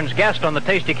Ashburn's guest on the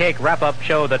Tasty Cake wrap-up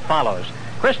show that follows.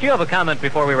 Chris, do you have a comment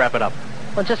before we wrap it up?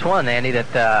 Well, just one, Andy,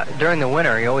 that during the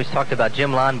winter, he always talked about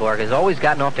Jim Lonborg has always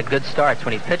gotten off to good starts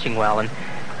when he's pitching well. And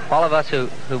All of us who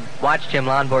watched Jim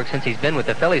Lonborg since he's been with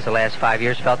the Phillies the last 5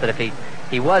 years felt that if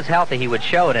he was healthy, he would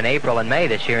show it in April and May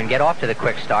this year and get off to the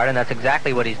quick start, and that's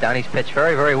exactly what he's done. He's pitched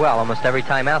very, very well almost every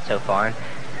time out so far, and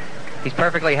he's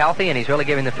perfectly healthy, and he's really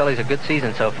giving the Phillies a good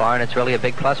season so far, and it's really a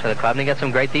big plus for the club, and he gets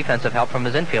some great defensive help from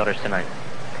his infielders tonight.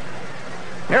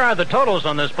 Here are the totals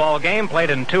on this ball game, played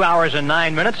in 2 hours and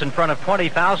 9 minutes in front of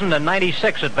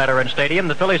 20,096 at Veterans Stadium.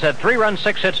 The Phillies had 3 runs,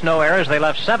 6 hits, no errors. They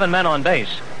left 7 men on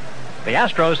base. The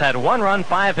Astros had 1 run,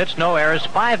 5 hits, no errors,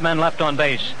 5 men left on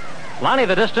base. Lonnie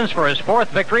the distance for his 4th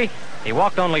victory. He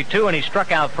walked only 2 and he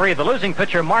struck out 3. The losing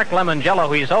pitcher, Mark Lemongello,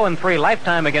 who is 0-3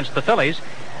 lifetime against the Phillies.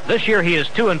 This year he is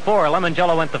 2-4.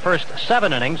 Lemongello went the first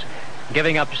 7 innings,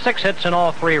 giving up 6 hits and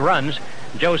all 3 runs.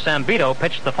 Joe Sambito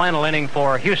pitched the final inning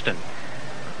for Houston.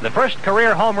 The first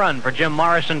career home run for Jim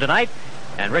Morrison tonight,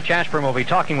 and Rich Ashburn will be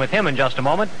talking with him in just a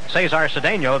moment. Cesar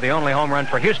Cedeno, the only home run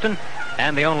for Houston,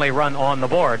 and the only run on the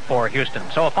board for Houston.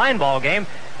 So a fine ball game,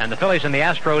 and the Phillies and the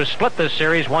Astros split this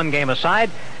series 1 game aside,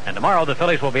 and tomorrow the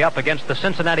Phillies will be up against the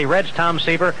Cincinnati Reds, Tom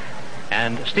Seaver,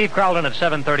 and Steve Carlton at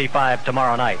 7:35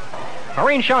 tomorrow night.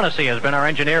 Maureen Shaughnessy has been our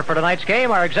engineer for tonight's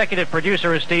game. Our executive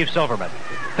producer is Steve Silverman.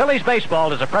 Phillies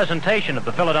Baseball is a presentation of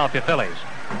the Philadelphia Phillies.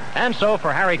 And so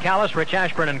for Harry Callis, Rich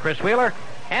Ashburn, and Chris Wheeler,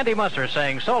 Andy Musser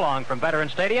saying so long from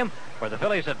Veterans Stadium, where the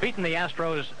Phillies have beaten the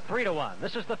Astros 3-1.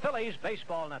 This is the Phillies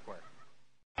Baseball Network.